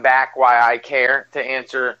 why I'm back, why I care, to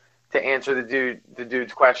answer the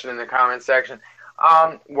dude's question in the comment section.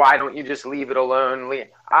 Why don't you just leave it alone?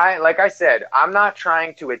 Like I said, I'm not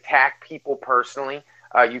trying to attack people personally.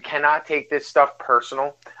 You cannot take this stuff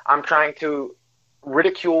personal. I'm trying to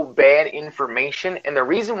ridicule bad information, and the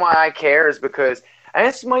reason why I care is because, and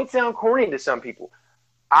this might sound corny to some people,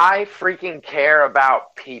 I freaking care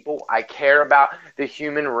about people. I care about the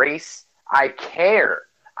human race. I care.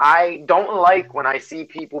 I don't like when I see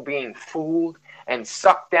people being fooled and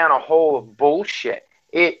sucked down a hole of bullshit.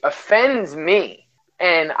 It offends me.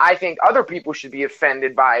 And I think other people should be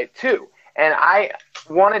offended by it too. And I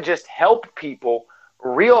want to just help people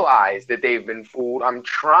realize that they've been fooled. I'm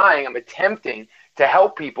attempting to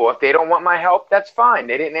help people. If they don't want my help, that's fine.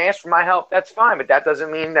 They didn't ask for my help, that's fine. But that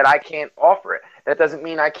doesn't mean that I can't offer it. That doesn't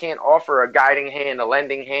mean I can't offer a guiding hand, a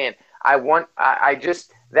lending hand.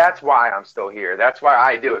 That's why I'm still here. That's why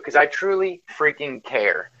I do it, because I truly freaking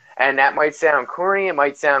care. And that might sound corny, it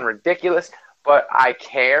might sound ridiculous, but I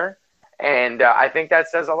care. And I think that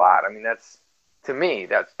says a lot. I mean, to me,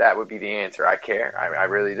 that would be the answer. I care. I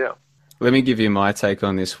really do. Let me give you my take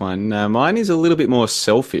on this one. Mine is a little bit more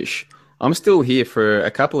selfish. I'm still here for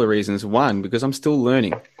a couple of reasons. One, because I'm still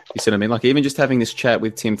learning. You see what I mean? Like, even just having this chat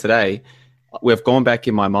with Tim today, we've gone back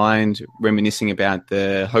in my mind reminiscing about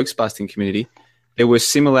the hoax busting community. There were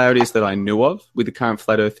similarities that I knew of with the current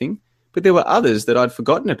flat earth thing, but there were others that I'd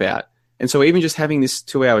forgotten about. And so even just having this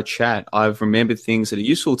 2-hour chat, I've remembered things that are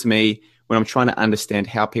useful to me when I'm trying to understand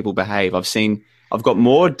how people behave. I've got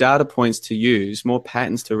more data points to use, more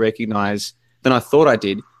patterns to recognize than I thought I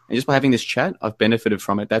did. And just by having this chat, I've benefited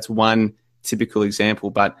from it. That's one typical example.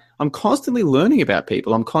 But I'm constantly learning about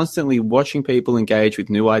people. I'm constantly watching people engage with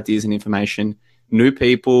new ideas and information, new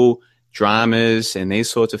people, dramas, and these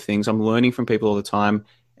sorts of things. I'm learning from people all the time.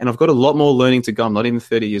 And I've got a lot more learning to go. I'm not even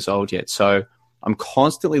 30 years old yet. So I'm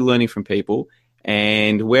constantly learning from people.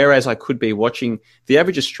 And whereas I could be watching, the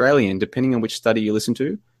average Australian, depending on which study you listen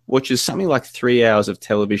to, watches something like 3 hours of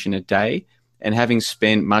television a day. And having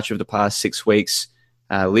spent much of the past 6 weeks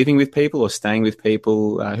living with people or staying with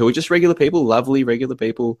people who are just regular people, lovely regular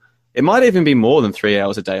people, it might even be more than 3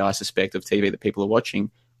 hours a day, I suspect, of TV that people are watching.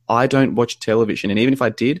 I don't watch television. And even if I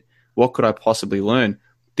did, what could I possibly learn?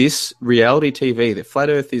 This reality TV, the flat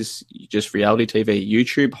earth is just reality TV,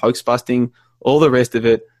 YouTube, hoax busting, all the rest of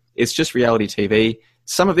it, it's just reality TV.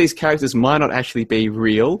 Some of these characters might not actually be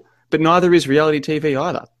real, but neither is reality TV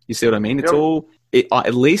either. You see what I mean? It's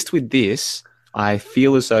at least with this, I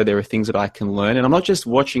feel as though there are things that I can learn. And I'm not just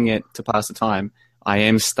watching it to pass the time. I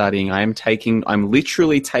am studying. I'm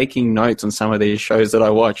literally taking notes on some of these shows that I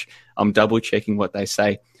watch. I'm double checking what they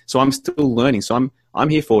say. So I'm still learning. So I'm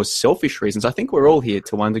here for selfish reasons. I think we're all here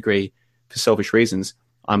to one degree for selfish reasons.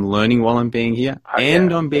 I'm learning while I'm being here,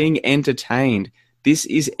 and I'm being entertained. This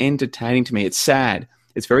is entertaining to me. It's sad.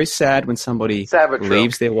 It's very sad when somebody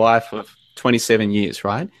leaves their wife of 27 years,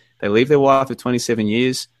 right? They leave their wife of 27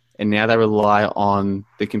 years, and now they rely on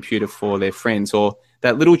the computer for their friends. Or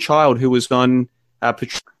that little child who was on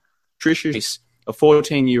Patricia's, a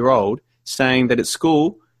 14-year-old, saying that at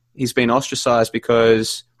school he's been ostracized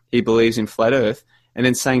because he believes in flat earth, and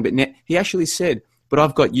then saying, but now, he actually said, but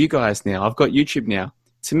I've got you guys now. I've got YouTube now.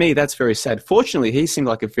 To me, that's very sad. Fortunately, he seemed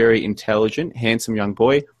like a very intelligent, handsome young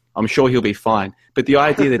boy. I'm sure he'll be fine. But the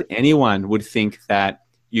idea that anyone would think that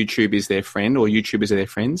YouTube is their friend or YouTubers are their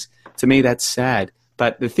friends, to me, that's sad.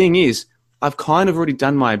 But the thing is, I've kind of already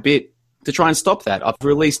done my bit to try and stop that. I've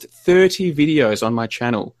released 30 videos on my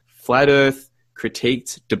channel. Flat Earth,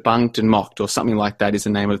 Critiqued, Debunked, and Mocked, or something like that is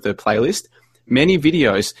the name of the playlist. Many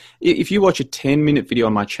videos. If you watch a 10-minute video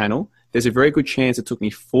on my channel, there's a very good chance it took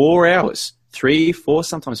me 4 hours, 3, 4,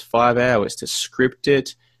 sometimes 5 hours to script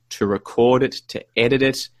it, to record it, to edit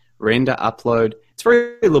it, render, upload. It's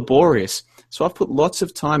very laborious. So I've put lots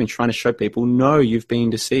of time in trying to show people, no, you've been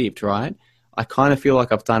deceived, right? I kind of feel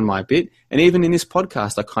like I've done my bit. And even in this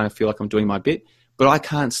podcast, I kind of feel like I'm doing my bit. But I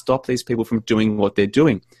can't stop these people from doing what they're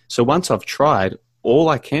doing. So once I've tried, all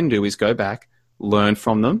I can do is go back, learn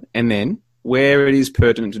from them, and then, where it is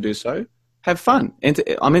pertinent to do so, have fun.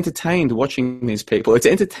 I'm entertained watching these people. It's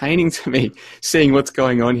entertaining to me seeing what's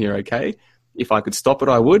going on here, okay? If I could stop it,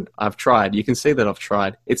 I would. I've tried. You can see that I've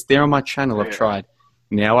tried. It's there on my channel. I've tried.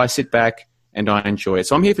 Now I sit back and I enjoy it.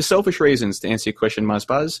 So I'm here for selfish reasons, to answer your question,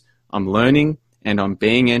 Buzz. I'm learning and I'm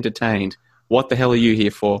being entertained. What the hell are you here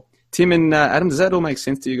for? Tim and Adam, does that all make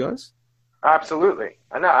sense to you guys? Absolutely.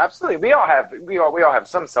 No, absolutely. We all have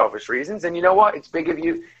some selfish reasons. And you know what? It's big of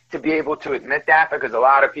you to be able to admit that, because a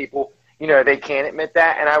lot of people, they can't admit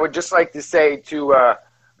that. And I would just like to say to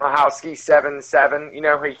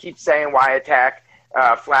Mahowski77, he keeps saying, why attack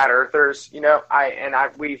flat earthers?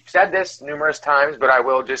 We've said this numerous times, but I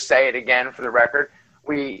will just say it again for the record.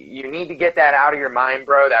 You need to get that out of your mind,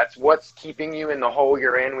 bro. That's what's keeping you in the hole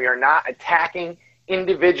you're in. We are not attacking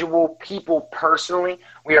individual people personally.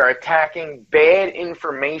 We are attacking bad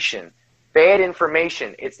information bad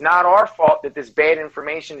information. It's not our fault that this bad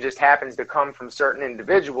information just happens to come from certain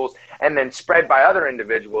individuals and then spread by other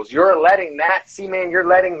individuals. You're letting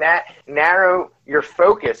that narrow your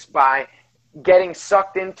focus by getting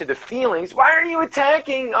sucked into the feelings. Why are you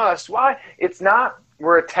attacking us? Why? It's not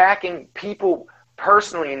we're attacking people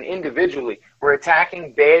personally and individually. We're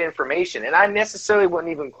attacking bad information. And I necessarily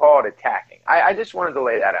wouldn't even call it attacking. I just wanted to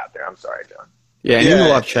lay that out there. I'm sorry, John. Yeah, and in the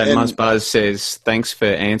live chat, Muzzbuzz says, thanks for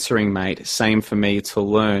answering, mate. Same for me to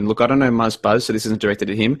learn. Look, I don't know Muzzbuzz, so this isn't directed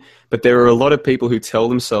at him, but there are a lot of people who tell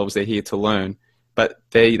themselves they're here to learn, but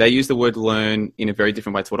they use the word learn in a very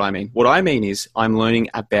different way to what I mean. What I mean is I'm learning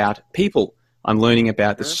about people. I'm learning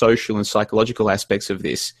about the social and psychological aspects of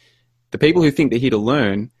this. The people who think they're here to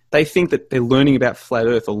learn, they think that they're learning about flat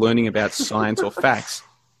earth or learning about science or facts.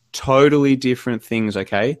 Totally different things,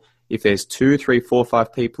 okay? If there's 2, 3, 4,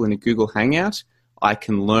 5 people in a Google Hangout, I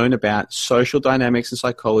can learn about social dynamics and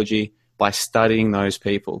psychology by studying those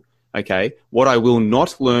people, okay? What I will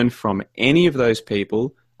not learn from any of those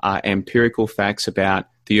people are empirical facts about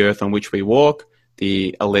the earth on which we walk,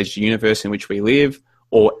 the alleged universe in which we live,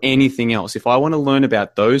 or anything else. If I want to learn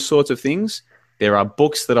about those sorts of things, there are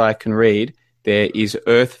books that I can read, there is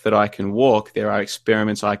earth that I can walk, there are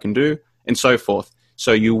experiments I can do, and so forth.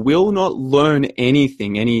 So you will not learn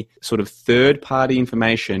anything, any sort of third-party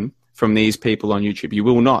information from these people on YouTube. You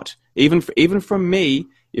will not. Even from me,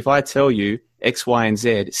 if I tell you X, Y, and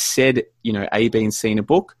Z said, A, B, and C in a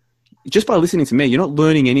book, just by listening to me, you're not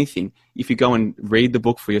learning anything. If you go and read the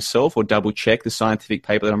book for yourself or double-check the scientific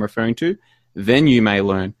paper that I'm referring to, then you may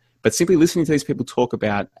learn. But simply listening to these people talk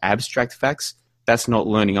about abstract facts, that's not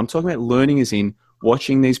learning. I'm talking about learning as in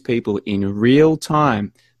watching these people in real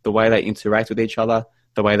time, the way they interact with each other,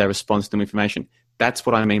 the way they respond to new information. That's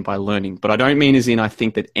what I mean by learning. But I don't mean as in I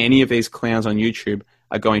think that any of these clowns on YouTube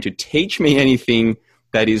are going to teach me anything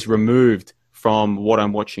that is removed from what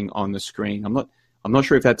I'm watching on the screen. I'm not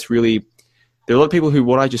sure if that's really... There are a lot of people who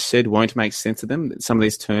what I just said won't make sense to them. Some of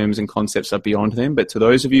these terms and concepts are beyond them. But to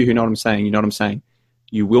those of you who know what I'm saying, you know what I'm saying.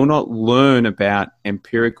 You will not learn about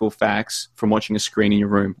empirical facts from watching a screen in your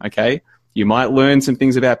room, okay? You might learn some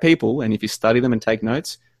things about people, and if you study them and take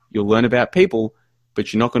notes, you'll learn about people,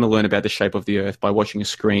 but you're not going to learn about the shape of the earth by watching a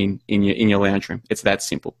screen in your lounge room. It's that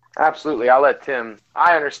simple. Absolutely. I'll let Tim.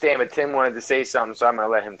 I understand, but Tim wanted to say something, so I'm going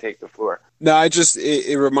to let him take the floor. No,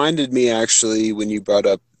 it reminded me actually when you brought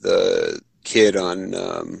up the kid on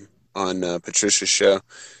Patricia's show.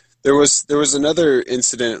 There was another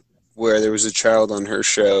incident where there was a child on her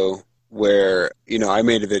show where I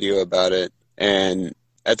made a video about it, and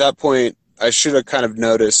at that point I should have kind of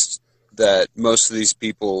noticed that most of these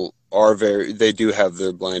people they do have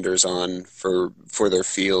their blinders on for their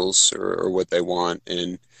feels or what they want.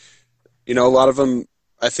 And, a lot of them,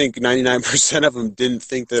 I think 99% of them didn't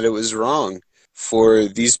think that it was wrong for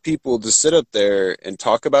these people to sit up there and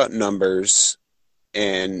talk about numbers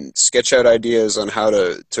and sketch out ideas on how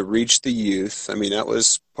to reach the youth. I mean, that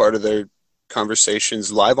was part of their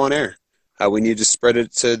conversations live on air, how we need to spread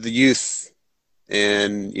it to the youth.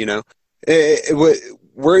 And, what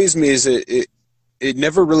worries me is it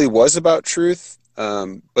never really was about truth,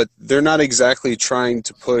 but they're not exactly trying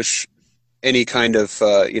to push any kind of,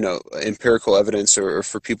 empirical evidence or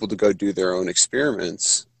for people to go do their own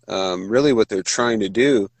experiments. Really what they're trying to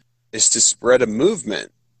do is to spread a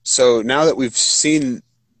movement. So now that we've seen,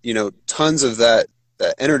 tons of that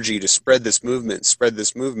energy to spread this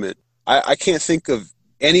movement, I can't think of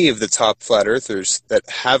any of the top flat earthers that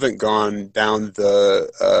haven't gone down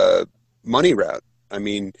the money route. I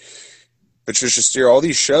mean, Patricia Steer, all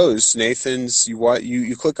these shows, Nathan's,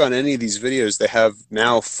 you click on any of these videos, they have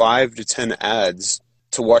now 5 to 10 ads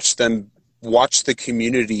to watch the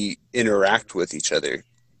community interact with each other,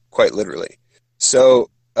 quite literally. So,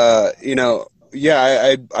 I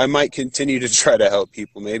might continue to try to help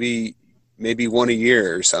people, maybe one a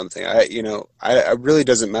year or something. It really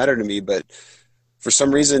doesn't matter to me, but for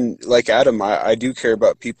some reason, like Adam, I do care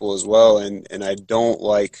about people as well, and I don't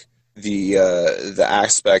like the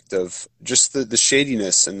aspect of just the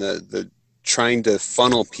shadiness and the trying to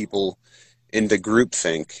funnel people into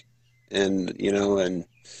groupthink, and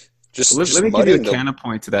just let me give you a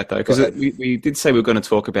counterpoint to that though, because we did say we were going to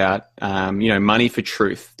talk about money for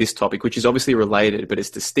truth, this topic, which is obviously related but it's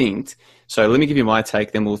distinct. So let me give you my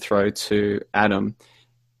take, then we'll throw to Adam.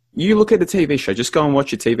 You look at the TV show, just go and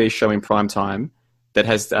watch a TV show in prime time that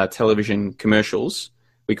has television commercials.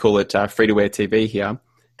 We call it free-to-air TV here.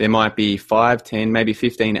 There might be 5, 10, maybe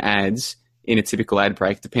 15 ads in a typical ad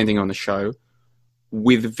break, depending on the show.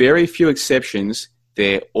 With very few exceptions,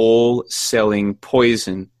 they're all selling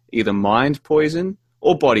poison, either mind poison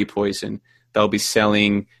or body poison. they'll be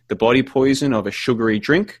selling the body poison of a sugary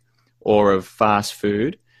drink or of fast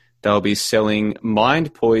food. They'll be selling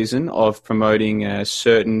mind poison of promoting a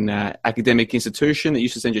certain academic institution that you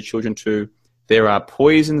should send your children to. There are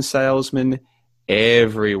poison salesmen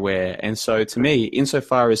everywhere. And so to me,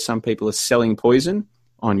 insofar as some people are selling poison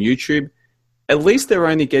on YouTube, at least they're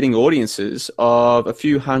only getting audiences of a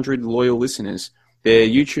few hundred loyal listeners. Their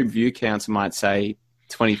YouTube view counts might say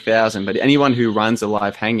 20,000, but anyone who runs a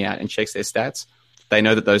live hangout and checks their stats, they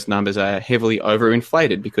know that those numbers are heavily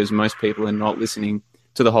overinflated because most people are not listening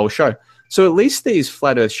to the whole show. So at least these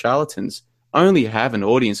flat earth charlatans only have an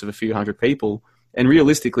audience of a few hundred people, and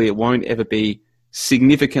realistically it won't ever be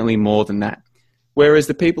significantly more than that. Whereas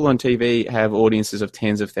the people on TV have audiences of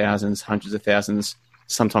tens of thousands, hundreds of thousands,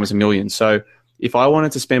 sometimes a million. So if I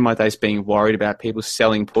wanted to spend my days being worried about people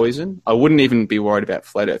selling poison, I wouldn't even be worried about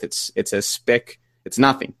flat earth. It's a speck. It's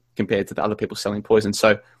nothing compared to the other people selling poison.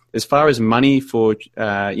 So as far as money for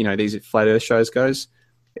these flat earth shows goes,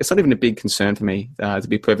 it's not even a big concern for me, to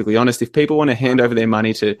be perfectly honest. If people want to hand over their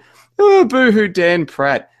money to, oh, boo-hoo, Dan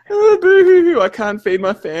Pratt, oh, boo-hoo, I can't feed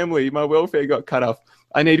my family, my welfare got cut off,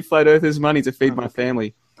 I need flat earthers' money to feed my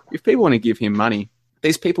family. If people want to give him money,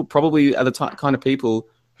 these people probably are the kind of people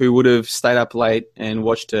who would have stayed up late and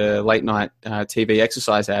watched a late-night TV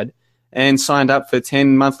exercise ad and signed up for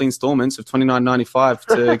 10 monthly installments of $29.95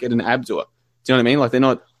 to get an abdor. Do you know what I mean? Like, they're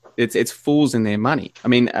not... It's fools in their money. I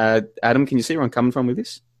mean, Adam, can you see where I'm coming from with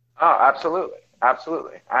this? Oh, absolutely.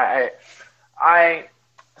 Absolutely. I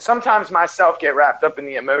sometimes myself get wrapped up in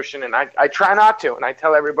the emotion, and I try not to, and I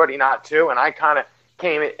tell everybody not to, and I kind of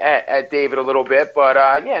came at David a little bit, but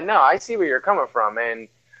I see where you're coming from. And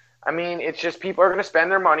I mean, it's just people are going to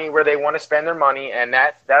spend their money where they want to spend their money, and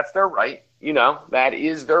that's their right. That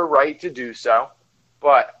is their right to do so.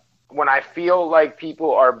 But when I feel like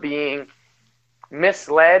people are being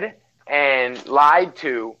misled and lied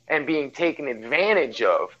to and being taken advantage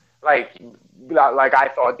of, like I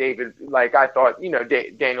thought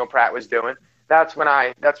Daniel Pratt was doing, that's when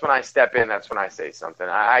I step in. That's when I say something.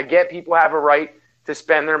 I get people have a right to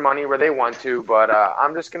spend their money where they want to, but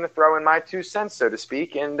I'm just going to throw in my 2 cents, so to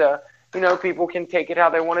speak, and people can take it how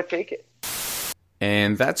they want to take it.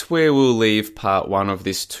 And that's where we'll leave part 1 of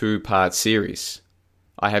this 2-part series.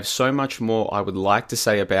 I have so much more I would like to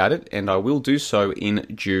say about it, and I will do so in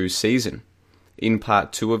due season. In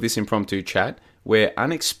part 2 of this impromptu chat, we're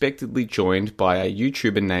unexpectedly joined by a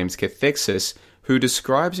YouTuber named Cathexis, who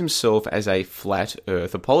describes himself as a flat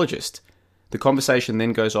earth apologist. The conversation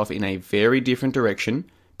then goes off in a very different direction,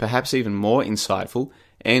 perhaps even more insightful,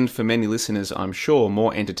 and for many listeners, I'm sure,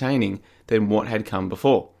 more entertaining than what had come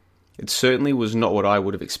before. It certainly was not what I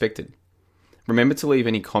would have expected. Remember to leave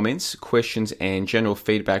any comments, questions, and general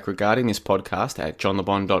feedback regarding this podcast at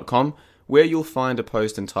JohnleBon.com, where you'll find a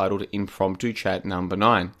post entitled Impromptu Chat number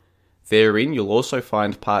 9. Therein, you'll also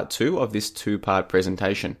find part 2 of this 2-part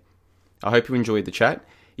presentation. I hope you enjoyed the chat.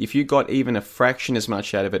 If you got even a fraction as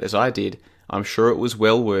much out of it as I did, I'm sure it was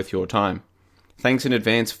well worth your time. Thanks in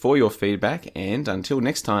advance for your feedback, and until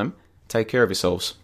next time, take care of yourselves.